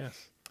words.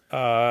 Yes.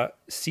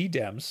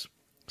 C-Dems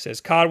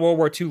says, COD World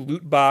War II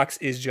loot box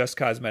is just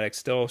cosmetic.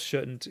 Still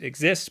shouldn't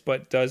exist,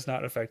 but does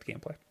not affect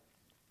gameplay.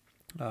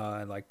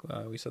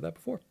 We said that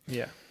before.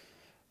 Yeah.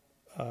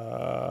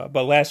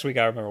 But last week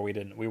I remember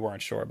we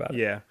weren't sure about it.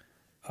 Yeah.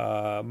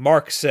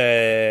 Mark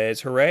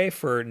says, hooray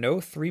for no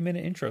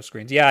 3-minute intro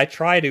screens. Yeah, I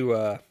try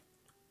to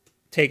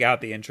take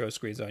out the intro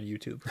screens on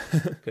YouTube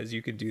because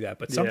you can do that,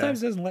 but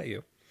sometimes it doesn't let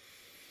you.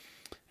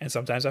 And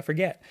sometimes I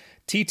forget.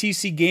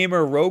 TTC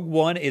Gamer Rogue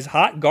One is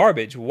hot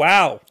garbage.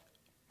 Wow.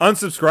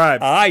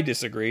 Unsubscribe. I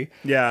disagree.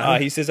 Yeah.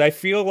 He says, I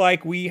feel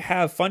like we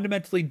have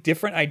fundamentally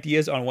different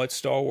ideas on what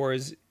Star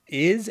Wars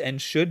is and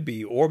should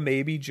be, or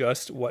maybe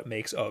just what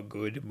makes a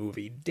good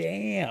movie.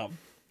 Damn.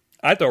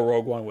 I thought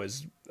Rogue One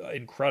was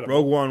incredible.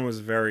 Rogue One was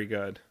very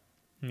good.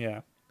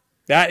 Yeah.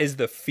 That is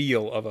the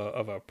feel of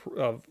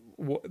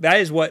that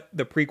is what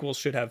the prequels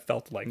should have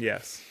felt like.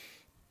 Yes.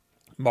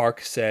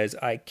 Mark says,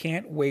 I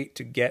can't wait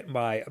to get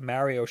my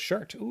Mario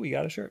shirt. Ooh, you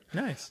got a shirt.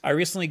 Nice. I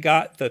recently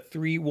got the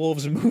Three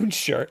Wolves Moon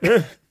shirt.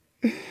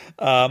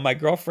 My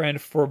girlfriend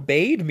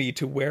forbade me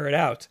to wear it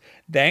out.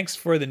 Thanks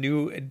for the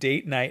new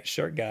date night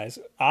shirt, guys.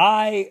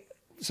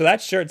 So that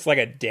shirt's like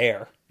a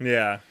dare.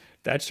 Yeah.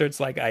 That shirt's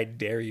like, I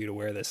dare you to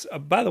wear this.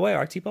 By the way,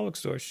 our T-Public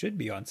store should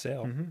be on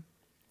sale.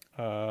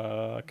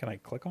 Mm-hmm. Can I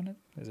click on it?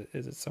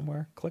 Is it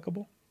somewhere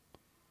clickable?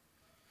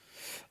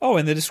 Oh,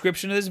 in the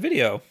description of this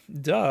video.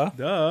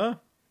 Duh.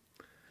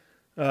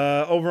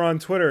 Over on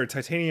Twitter,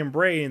 Titanium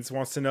Brains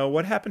wants to know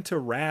what happened to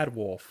Rad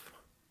Wolf.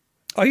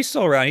 Oh, he's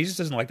still around. He just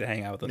doesn't like to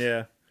hang out with us.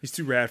 Yeah, he's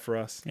too rad for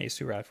us. Yeah, he's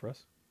too rad for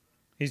us.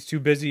 He's too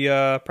busy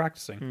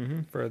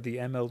practicing for the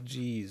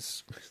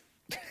MLGs.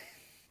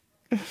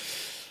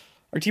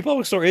 Our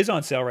T-Public store is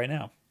on sale right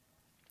now.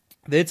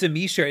 It's a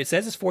me shirt. It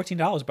says it's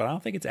 $14, but I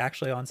don't think it's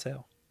actually on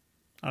sale.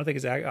 I don't think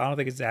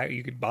it's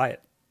you could buy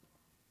it.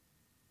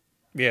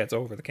 Yeah, it's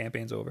over. The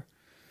campaign's over.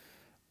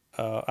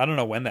 I don't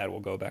know when that will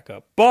go back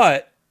up,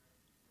 but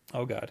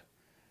oh god,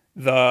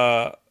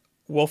 the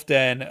Wolf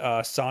Den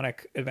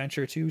Sonic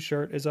Adventure 2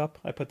 shirt is up.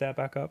 I put that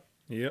back up.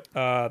 Yep.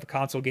 The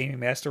console gaming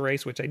master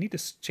race, which I need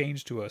to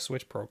change to a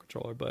Switch Pro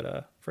controller,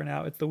 but for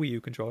now it's the Wii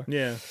U controller.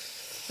 Yeah,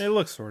 it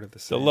looks sort of the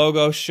same. The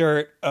logo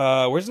shirt.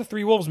 Where's the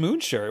Three Wolves Moon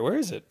shirt? Where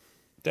is it?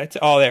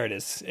 There it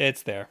is.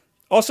 It's there.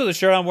 Also, the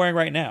shirt I'm wearing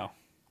right now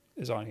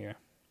is on here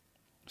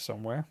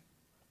somewhere.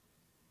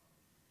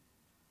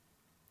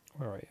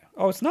 Where are you?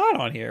 Oh, it's not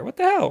on here. What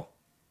the hell?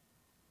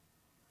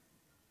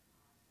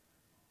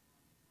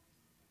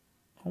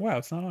 Oh, wow,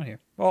 it's not on here.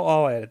 Well,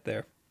 I'll add it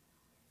there.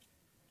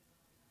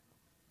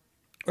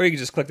 Or you can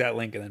just click that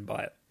link and then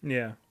buy it.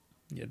 Yeah.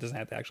 Yeah, it doesn't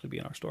have to actually be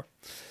in our store.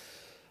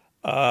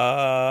 What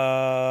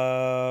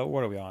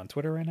are we on?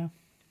 Twitter right now?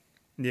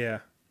 Yeah.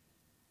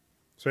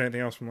 So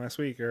anything else from last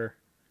week or?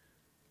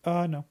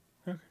 No.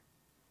 Okay.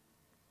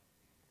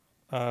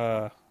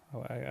 I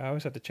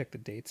always have to check the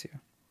dates here.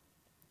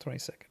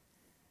 22nd.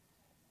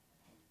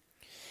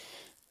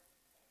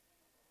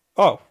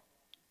 Oh.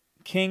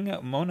 King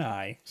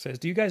Monai says,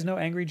 do you guys know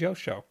Angry Joe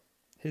Show?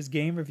 His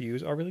game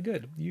reviews are really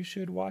good. You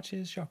should watch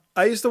his show.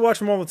 I used to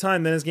watch him all the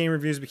time. Then his game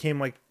reviews became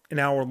like an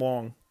hour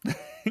long.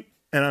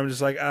 And I'm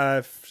just like,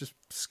 I've just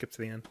skipped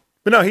to the end.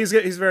 But no, he's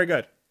very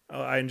good.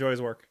 I enjoy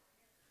his work.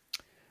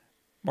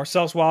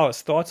 Marcellus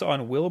Wallace, thoughts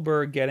on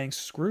Wilbur getting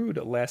screwed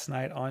last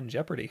night on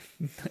Jeopardy?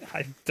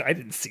 I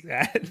didn't see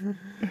that.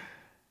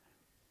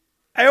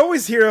 I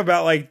always hear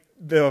about like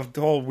the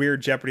whole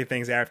weird Jeopardy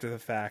things after the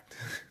fact.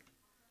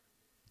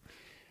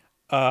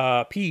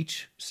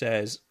 Peach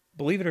says,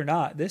 believe it or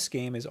not, this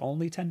game is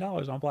only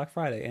 $10 on Black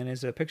Friday and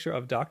is a picture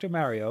of Dr.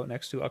 Mario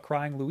next to a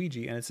crying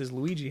Luigi, and it says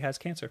Luigi has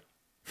cancer.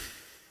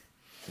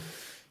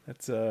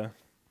 That's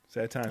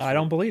sad times. I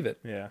don't believe it.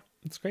 Yeah.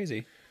 It's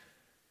crazy.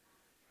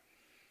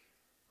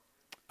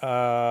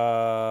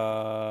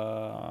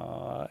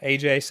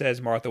 AJ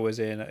says Martha was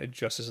in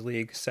Justice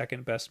League,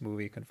 second best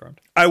movie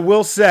confirmed. I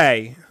will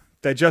say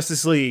that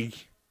Justice League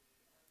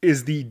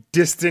is the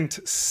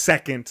distant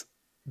second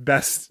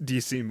best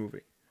DC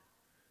movie.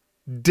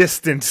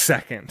 Distant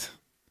second.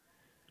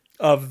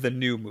 Of the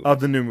new movie. Of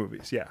the new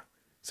movies, yeah.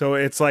 So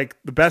it's like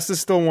the best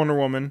is still Wonder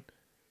Woman.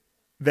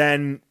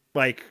 Then,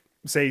 like,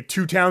 say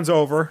 2 towns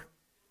over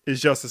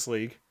is Justice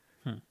League.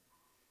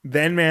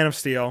 Then Man of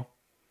Steel.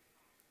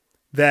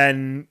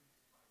 Then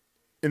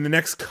in the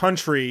next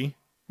country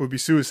would be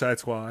Suicide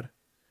Squad.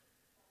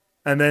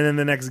 And then in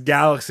the next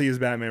galaxy is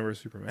Batman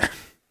vs. Superman.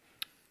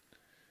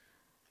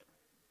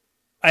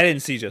 I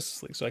didn't see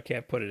Justice League, so I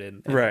can't put it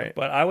in. Right.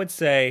 But I'd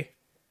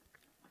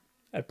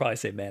probably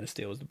say Man of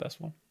Steel is the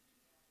best one.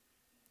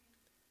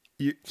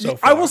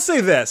 I will say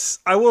this.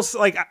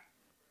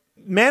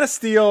 Man of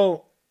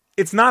Steel,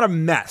 it's not a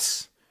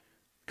mess.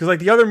 Because like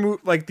the other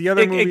movies,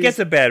 it gets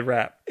a bad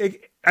rap.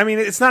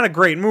 It's not a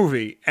great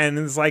movie, and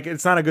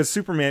it's not a good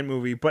Superman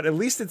movie. But at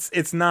least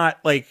it's not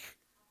like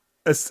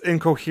an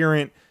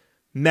incoherent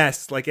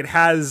mess. Like it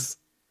has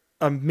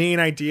a main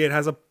idea, it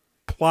has a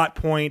plot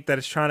point that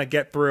it's trying to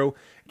get through.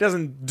 It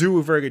doesn't do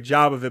a very good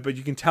job of it, but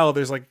you can tell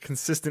there's like a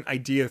consistent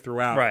idea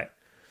throughout. Right.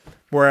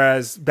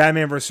 Whereas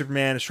Batman vs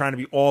Superman is trying to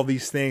be all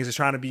these things. It's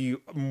trying to be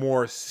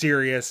more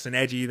serious and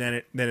edgy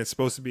than it's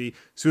supposed to be.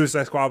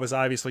 Suicide Squad was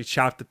obviously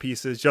chopped to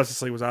pieces.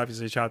 Justice League was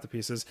obviously chopped to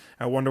pieces.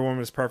 And Wonder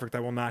Woman is perfect. I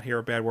will not hear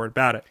a bad word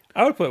about it.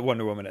 I would put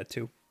Wonder Woman at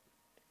 2.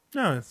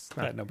 No, it's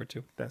not. At number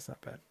 2. That's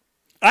not bad.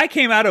 I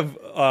came out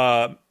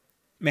of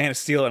Man of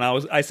Steel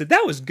and I said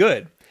that was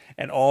good,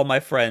 and all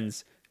my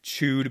friends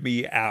chewed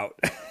me out.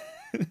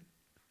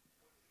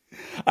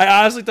 I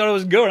honestly thought it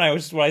was good when I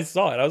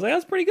saw it. I was like,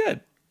 that's pretty good.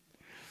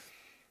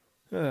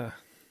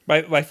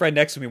 My friend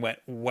next to me went,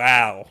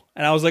 wow.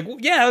 And I was like, well,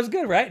 yeah, that was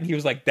good, right? And he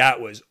was like, that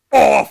was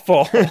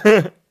awful.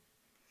 A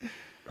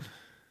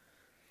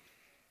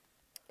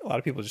lot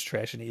of people just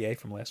trashing EA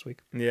from last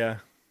week. Yeah.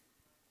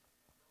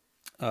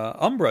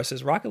 Umbra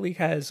says, Rocket League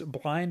has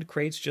blind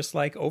crates just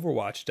like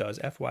Overwatch does,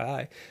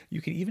 FYI.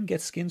 You can even get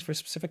skins for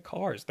specific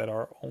cars that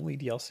are only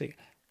DLC.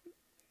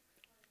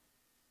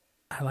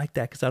 I like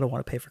that because I don't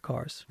want to pay for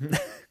cars. A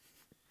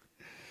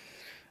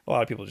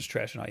lot of people just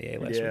trashing on EA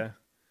last week.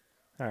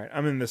 All right,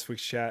 I'm in this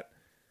week's chat.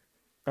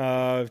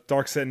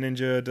 Darkset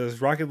Ninja,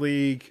 does Rocket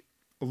League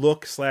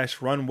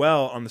look/run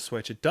well on the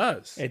Switch? It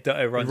does. It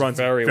runs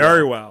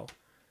very well.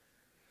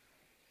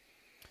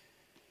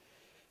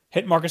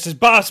 Hit Marcus says,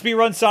 Boss, speed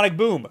run Sonic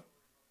Boom.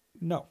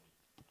 No.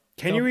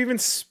 Can you even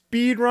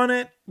speed run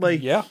it?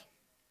 Like, yeah.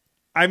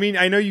 I mean,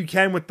 I know you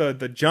can with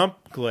the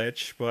jump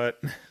glitch, but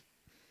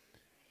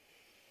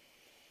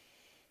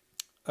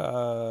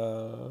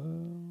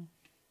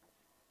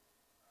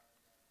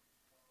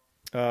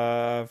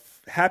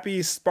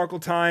Happy Sparkle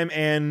Time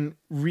and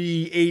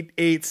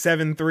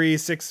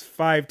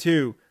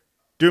Re8873652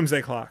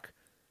 Doomsday Clock.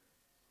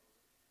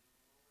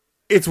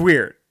 It's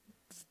weird.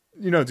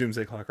 You know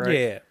Doomsday Clock, right?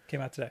 Yeah.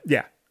 Came out today.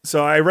 Yeah.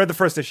 So I read the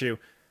first issue.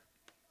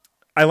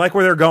 I like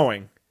where they're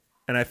going,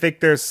 and I think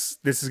this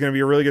is going to be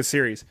a really good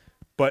series.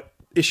 But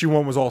issue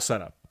 1 was all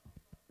set up.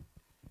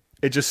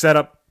 It just set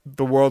up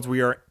the worlds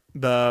we are,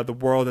 the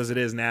world as it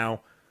is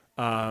now.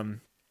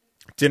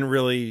 Didn't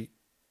really,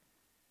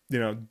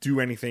 do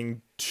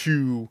anything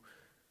too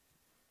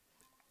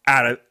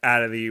out of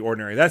the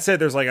ordinary. That said,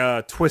 there's like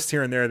a twist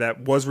here and there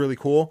that was really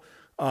cool.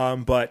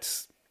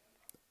 But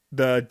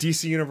the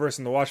DC universe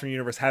and the Watchmen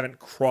universe haven't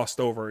crossed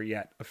over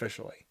yet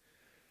officially.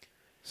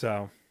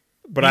 So,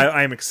 but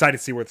I am excited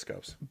to see where this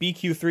goes.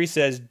 BQ3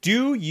 says,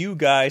 do you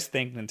guys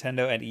think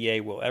Nintendo and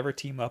EA will ever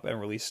team up and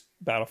release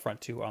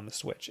Battlefront 2 on the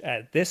Switch?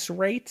 At this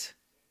rate,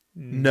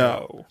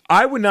 no.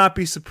 I would not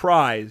be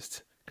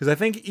surprised, because I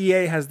think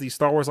EA has the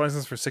Star Wars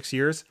license for 6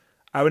 years.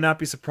 I would not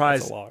be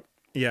surprised. That's a lot.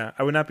 Yeah,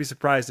 I would not be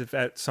surprised if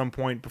at some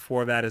point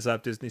before that is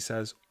up, Disney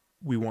says,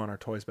 we want our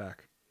toys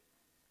back.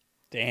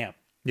 Damn.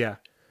 Yeah,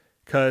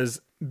 because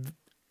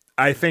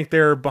I think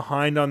they're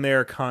behind on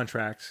their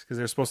contracts, because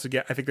they're supposed to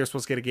get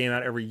a game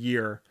out every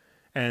year,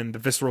 and the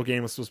Visceral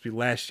game was supposed to be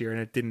last year, and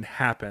it didn't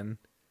happen.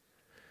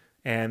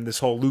 And this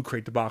whole Loot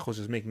Crate debacle is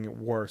just making it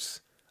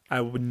worse.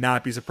 I would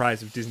not be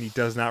surprised if Disney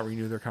does not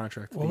renew their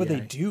contract. What would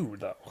they do,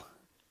 though?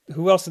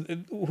 Who else?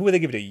 Who would they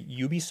give it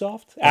to?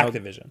 Ubisoft?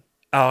 Activision?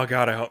 Oh,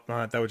 God, I hope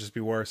not. That would just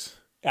be worse.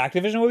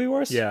 Activision would be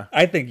worse? Yeah.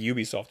 I think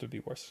Ubisoft would be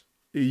worse.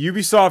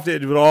 Ubisoft,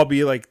 it would all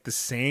be like the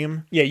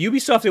same. Yeah,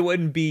 Ubisoft, it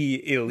wouldn't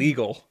be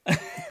illegal,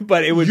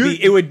 but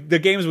the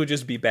games would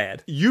just be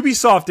bad.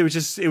 Ubisoft,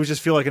 it would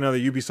just feel like another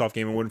Ubisoft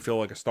game. It wouldn't feel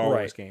like a Star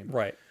Wars game.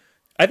 Right.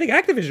 I think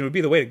Activision would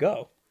be the way to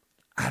go.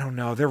 I don't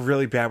know. They're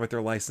really bad with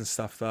their license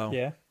stuff, though.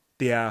 Yeah.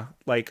 Yeah.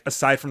 Like,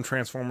 aside from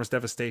Transformers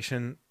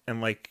Devastation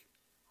and like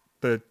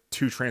the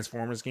 2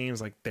 Transformers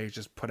games, like they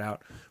just put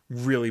out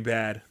really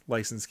bad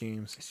license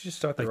games. Let's just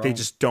start their own. They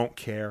just don't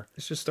care.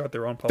 Let's just start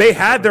their own. They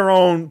had their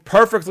own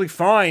perfectly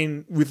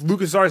fine with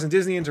LucasArts and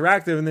Disney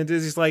Interactive, and then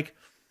Disney's like,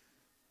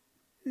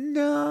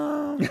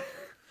 no,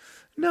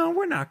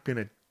 we're not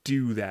gonna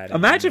do that.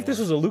 Imagine if this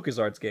was a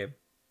LucasArts game.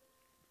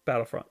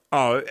 Battlefront.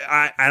 Oh,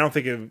 I don't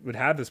think it would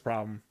have this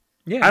problem.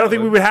 Yeah, I don't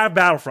think we would have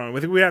Battlefront. I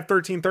think we'd have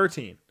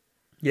 1313.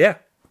 Yeah.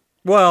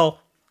 Well,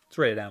 it's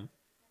rated M.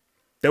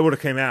 That would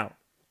have came out.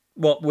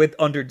 Well, with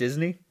under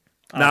Disney.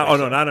 No,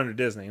 not under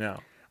Disney. No.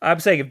 I'm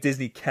saying if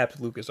Disney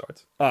kept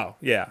LucasArts. Oh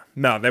yeah,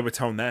 no, they would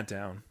tone that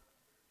down.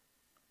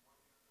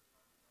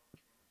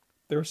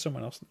 There was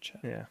someone else in the chat.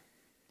 Yeah.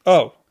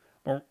 Oh,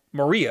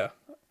 Maria.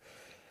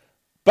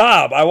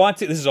 Bob, I want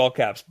to. This is all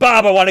caps.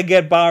 Bob, I want to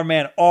get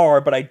Bomberman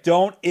R, but I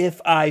don't. If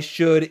I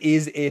should,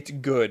 is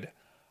it good?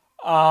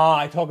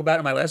 I talk about it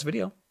in my last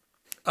video.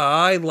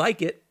 I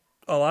like it.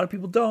 A lot of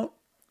people don't.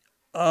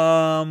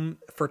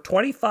 For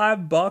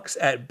 $25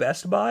 at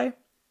Best Buy,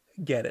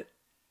 get it.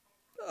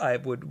 I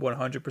would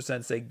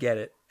 100% say get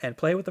it and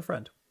play with a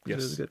friend.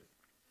 Yes, it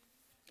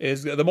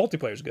is good. The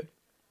multiplayer is good,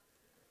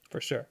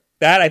 for sure.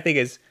 That I think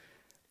is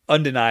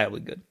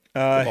undeniably good.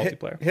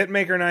 Multiplayer.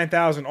 Hitmaker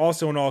 9000,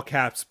 also in all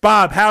caps.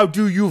 Bob, how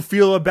do you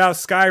feel about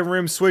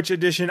Skyrim Switch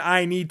Edition?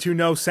 I need to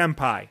know,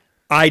 senpai.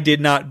 I did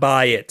not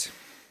buy it.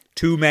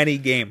 Too many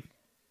game.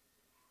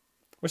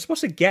 We're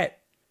supposed to get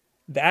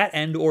that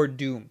and or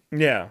Doom.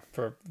 Yeah.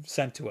 For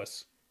sent to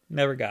us.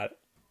 Never got it.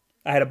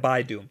 I had to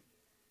buy Doom.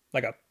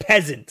 Like a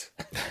peasant.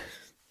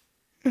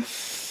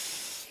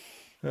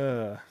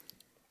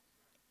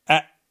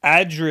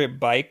 Adrib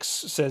Bikes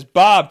says,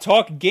 Bob,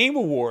 talk Game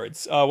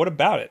Awards. What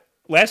about it?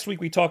 Last week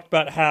we talked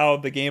about how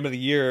the Game of the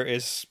Year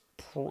is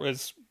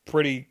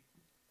pretty...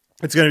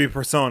 It's going to be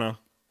Persona.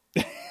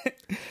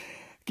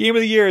 Game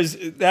of the Year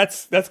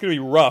that's going to be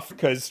rough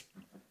because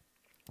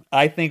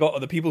I think all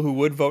the people who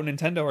would vote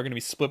Nintendo are going to be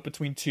split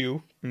between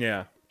two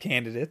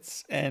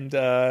candidates,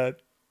 and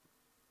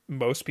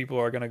most people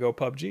are going to go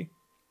PUBG,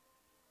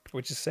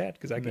 which is sad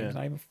because that game's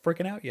not even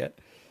freaking out yet.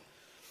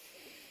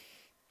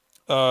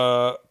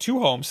 Two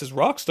Home says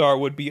Rockstar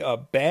would be a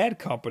bad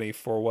company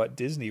for what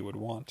Disney would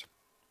want.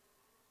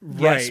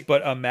 Right. Yes,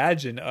 but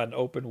imagine an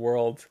open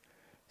world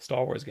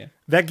Star Wars game.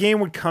 That game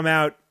would come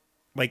out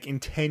like in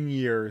 10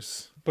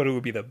 years. But it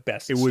would be the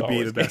best It would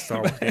be the best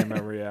Star Wars game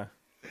ever, yeah.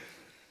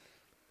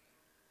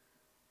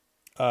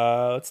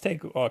 Let's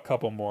take a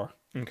couple more.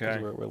 Okay.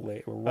 We're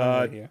late. We're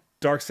running late here.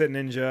 Darkset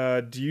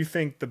Ninja, do you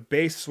think the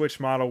base Switch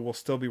model will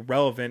still be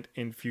relevant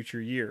in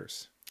future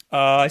years?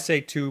 I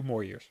say 2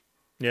 more years.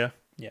 Yeah?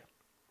 Yeah.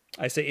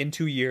 I say in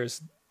 2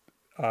 years,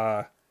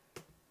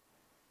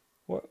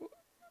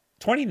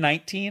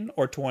 2019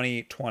 or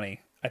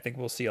 2020, I think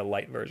we'll see a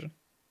light version.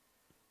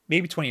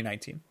 Maybe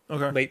 2019.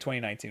 Okay. Late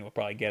 2019, we'll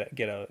probably get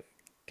a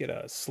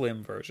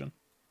slim version.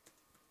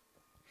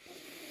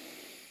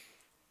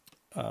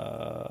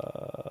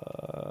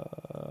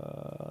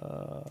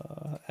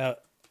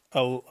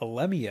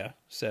 Alemia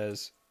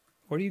says,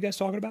 what are you guys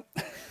talking about?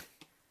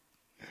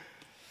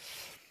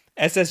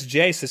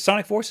 SSJ says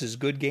Sonic Forces is a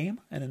good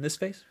game, and in this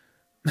face,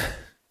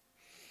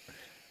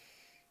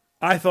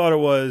 I thought it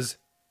was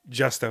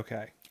just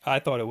okay. I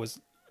thought it was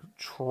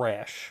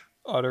trash.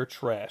 Utter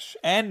trash.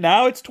 And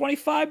now it's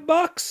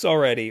 $25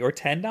 already. Or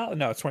 $10.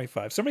 No, it's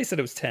 25. Somebody said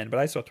it was 10, but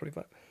I saw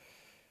 25.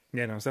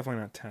 Yeah, no, it's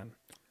definitely not 10.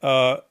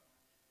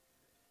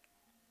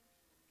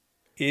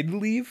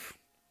 Idleave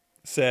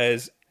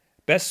says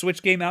best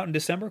Switch game out in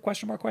December?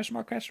 Question mark.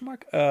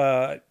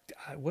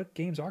 What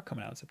games are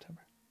coming out in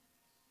September?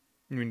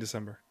 You mean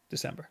December?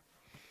 December.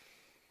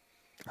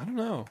 I don't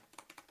know.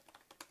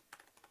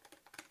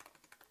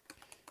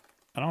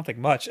 I don't think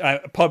much.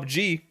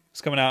 PUBG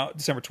is coming out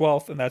December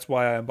 12th, and that's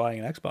why I'm buying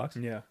an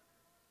Xbox. Yeah.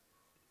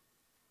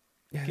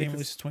 Game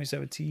release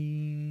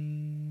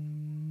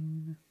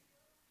 2017.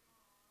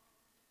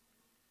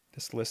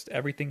 This list,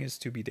 everything is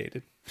to be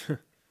dated.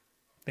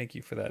 Thank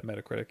you for that,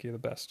 Metacritic. You're the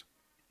best.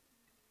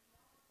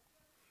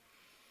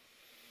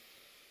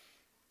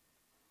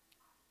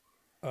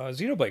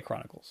 Xenoblade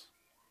Chronicles.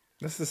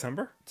 This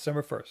December?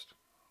 December 1st.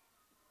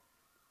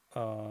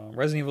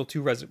 Resident Evil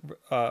 2,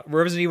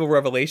 Resident Evil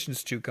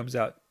Revelations 2 comes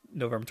out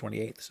November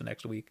 28th, so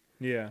next week.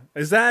 Yeah.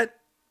 Is that...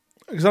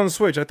 Because on the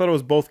Switch, I thought it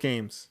was both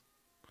games.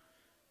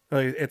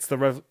 Like, it's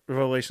the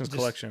Revelations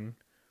collection.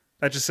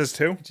 That just says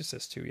 2? It just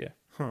says 2, yeah.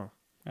 Huh.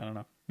 I don't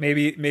know.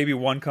 Maybe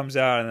one comes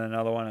out and then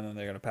another one, and then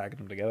they're going to package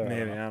them together.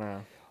 Maybe, I don't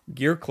know.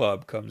 Gear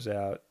Club comes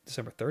out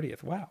December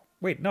 30th. Wow.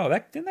 Wait, no,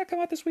 didn't that come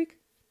out this week?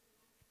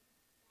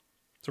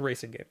 It's a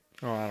racing game.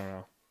 Oh, I don't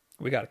know.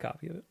 We got a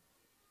copy of it.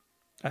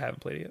 I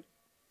haven't played it yet.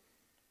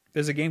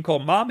 There's a game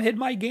called Mom Hid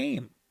My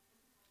Game.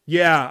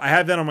 Yeah, I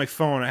have that on my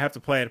phone. I have to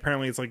play it.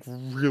 Apparently, it's like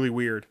really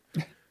weird.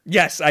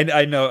 Yes, I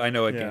know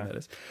what game that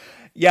is.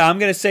 Yeah, I'm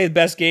gonna say the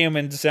best game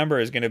in December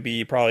is gonna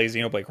be probably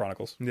Xenoblade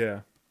Chronicles.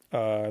 Yeah,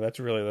 that's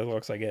really the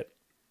looks like it.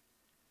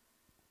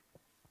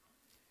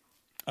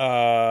 I'm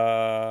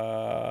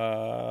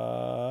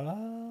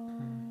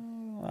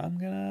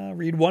gonna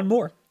read one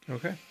more.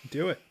 Okay,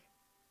 do it.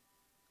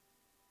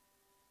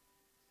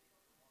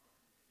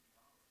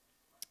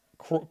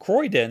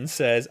 Croydon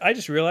says, I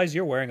just realized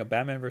you're wearing a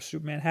Batman vs.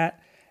 Superman hat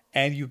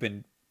and you've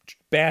been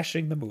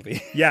bashing the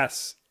movie.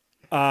 Yes.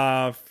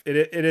 It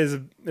is a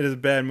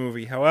bad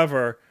movie.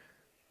 However,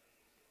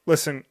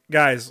 listen,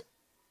 guys,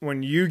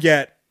 when you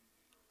get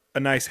a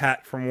nice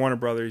hat from Warner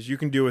Brothers. You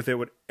can do with it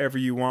whatever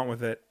you want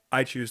with it.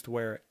 I choose to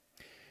wear it.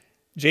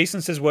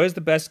 Jason says, what is the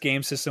best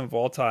game system of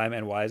all time,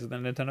 and why is it the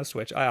Nintendo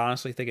Switch? I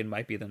honestly think it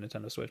might be the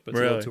Nintendo Switch, but it's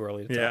a little too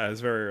early to tell. Yeah,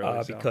 it's very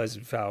early. Because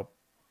of how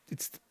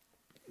it's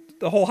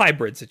the whole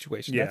hybrid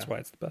situation. Yeah. That's why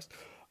it's the best.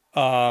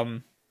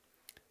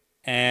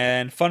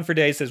 And Fun for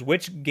Day says,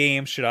 which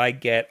game should I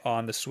get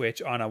on the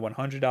Switch on a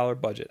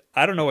 $100 budget?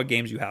 I don't know what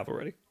games you have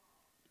already.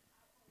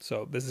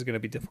 So this is going to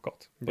be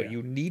difficult. But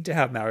you need to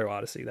have Mario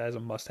Odyssey. That is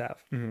a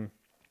must-have. Mm-hmm.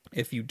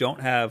 If you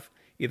don't have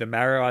either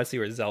Mario Odyssey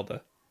or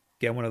Zelda,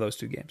 get one of those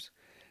two games.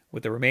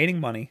 With the remaining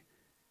money,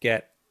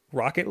 get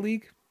Rocket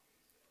League,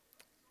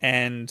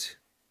 and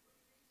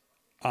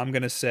I'm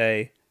going to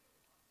say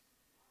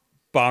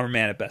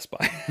Bomberman at Best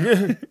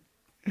Buy.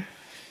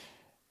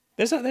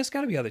 There's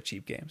got to be other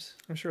cheap games.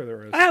 I'm sure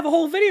there is. I have a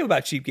whole video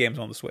about cheap games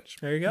on the Switch.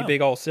 There you go. You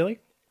big old silly.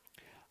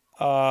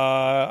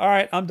 All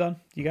right, I'm done.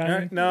 You got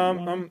anything?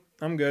 No,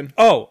 I'm good.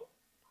 Oh,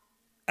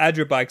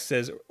 Adribike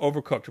says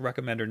Overcooked,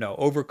 recommend or no.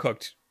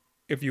 Overcooked,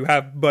 if you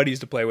have buddies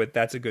to play with,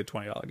 that's a good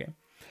 $20 game.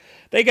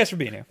 Thank you guys for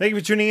being here. Thank you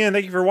for tuning in.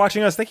 Thank you for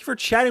watching us. Thank you for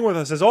chatting with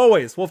us. As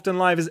always, Wulff Den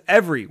Live is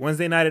every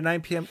Wednesday night at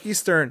 9 p.m.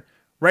 Eastern,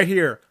 right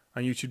here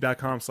on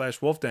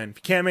youtube.com/WolffDen. If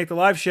you can't make the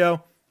live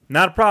show,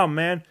 not a problem,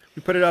 man.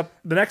 We put it up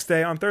the next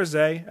day on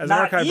Thursday as an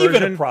archive version.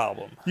 Not even a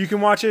problem. You can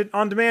watch it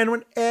on demand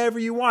whenever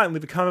you want.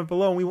 Leave a comment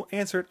below, and we will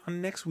answer it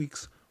on next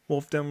week's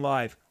Wulff Den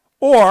Live.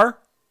 Or,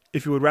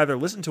 if you would rather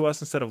listen to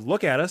us instead of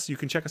look at us, you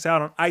can check us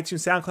out on iTunes,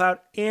 SoundCloud,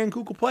 and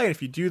Google Play. And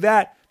if you do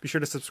that, be sure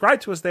to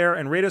subscribe to us there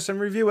and rate us and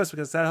review us,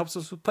 because that helps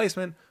us with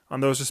placement on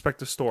those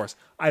respective stores.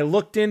 I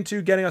looked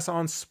into getting us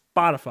on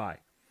Spotify.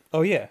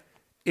 Oh, yeah.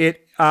 You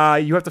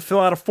have to fill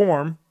out a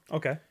form.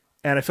 Okay.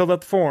 And I filled out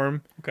the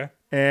form. Okay.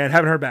 And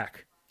haven't heard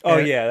back. Oh,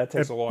 and yeah, that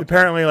takes a long time.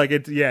 Apparently,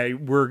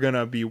 we're going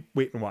to be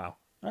waiting a while.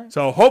 All right.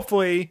 So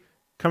hopefully,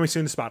 coming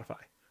soon to Spotify.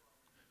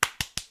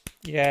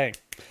 Yay.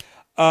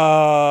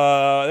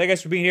 Thank you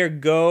guys for being here.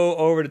 Go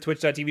over to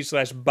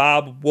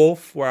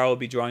twitch.tv/BobWolff, where I will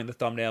be drawing the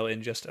thumbnail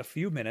in just a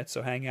few minutes.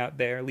 So hang out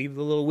there. Leave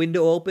the little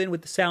window open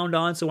with the sound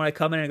on, so when I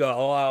come in and go,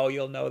 oh,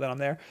 you'll know that I'm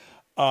there.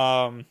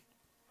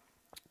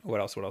 What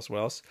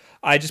else?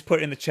 I just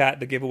put in the chat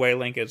the giveaway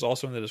link. It's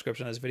also in the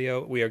description of this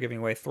video. We are giving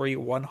away 3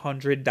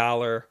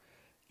 $100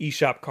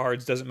 eShop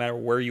cards. Doesn't matter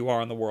where you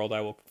are in the world.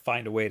 I will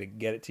find a way to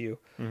get it to you.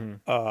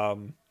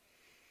 Mm-hmm.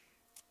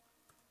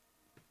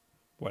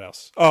 What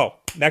else? Oh,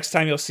 next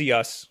time you'll see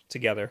us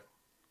together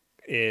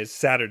is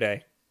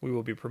Saturday. We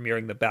will be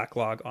premiering the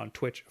backlog on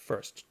Twitch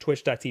first.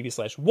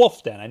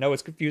 Twitch.tv/WolffDen. I know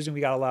it's confusing. We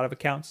got a lot of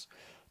accounts.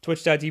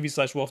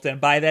 Twitch.tv/WolffDen.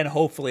 By then,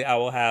 hopefully, I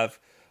will have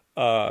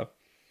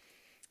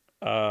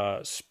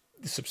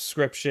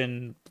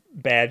subscription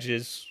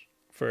badges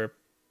for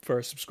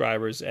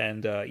subscribers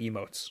and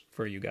emotes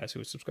for you guys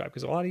who subscribe,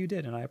 because a lot of you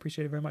did, and I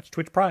appreciate it very much.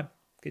 Twitch Prime.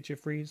 Get you a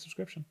free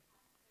subscription.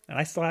 And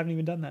I still haven't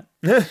even done that.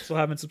 Still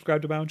haven't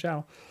subscribed to my own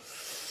channel.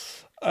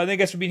 Thank you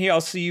guys for being here.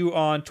 I'll see you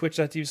on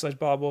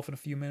twitch.tv/BobWolff in a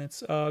few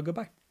minutes.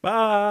 Goodbye.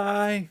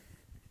 Bye.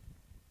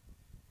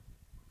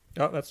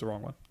 Oh, that's the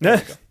wrong one.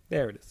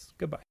 There it is.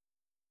 Goodbye.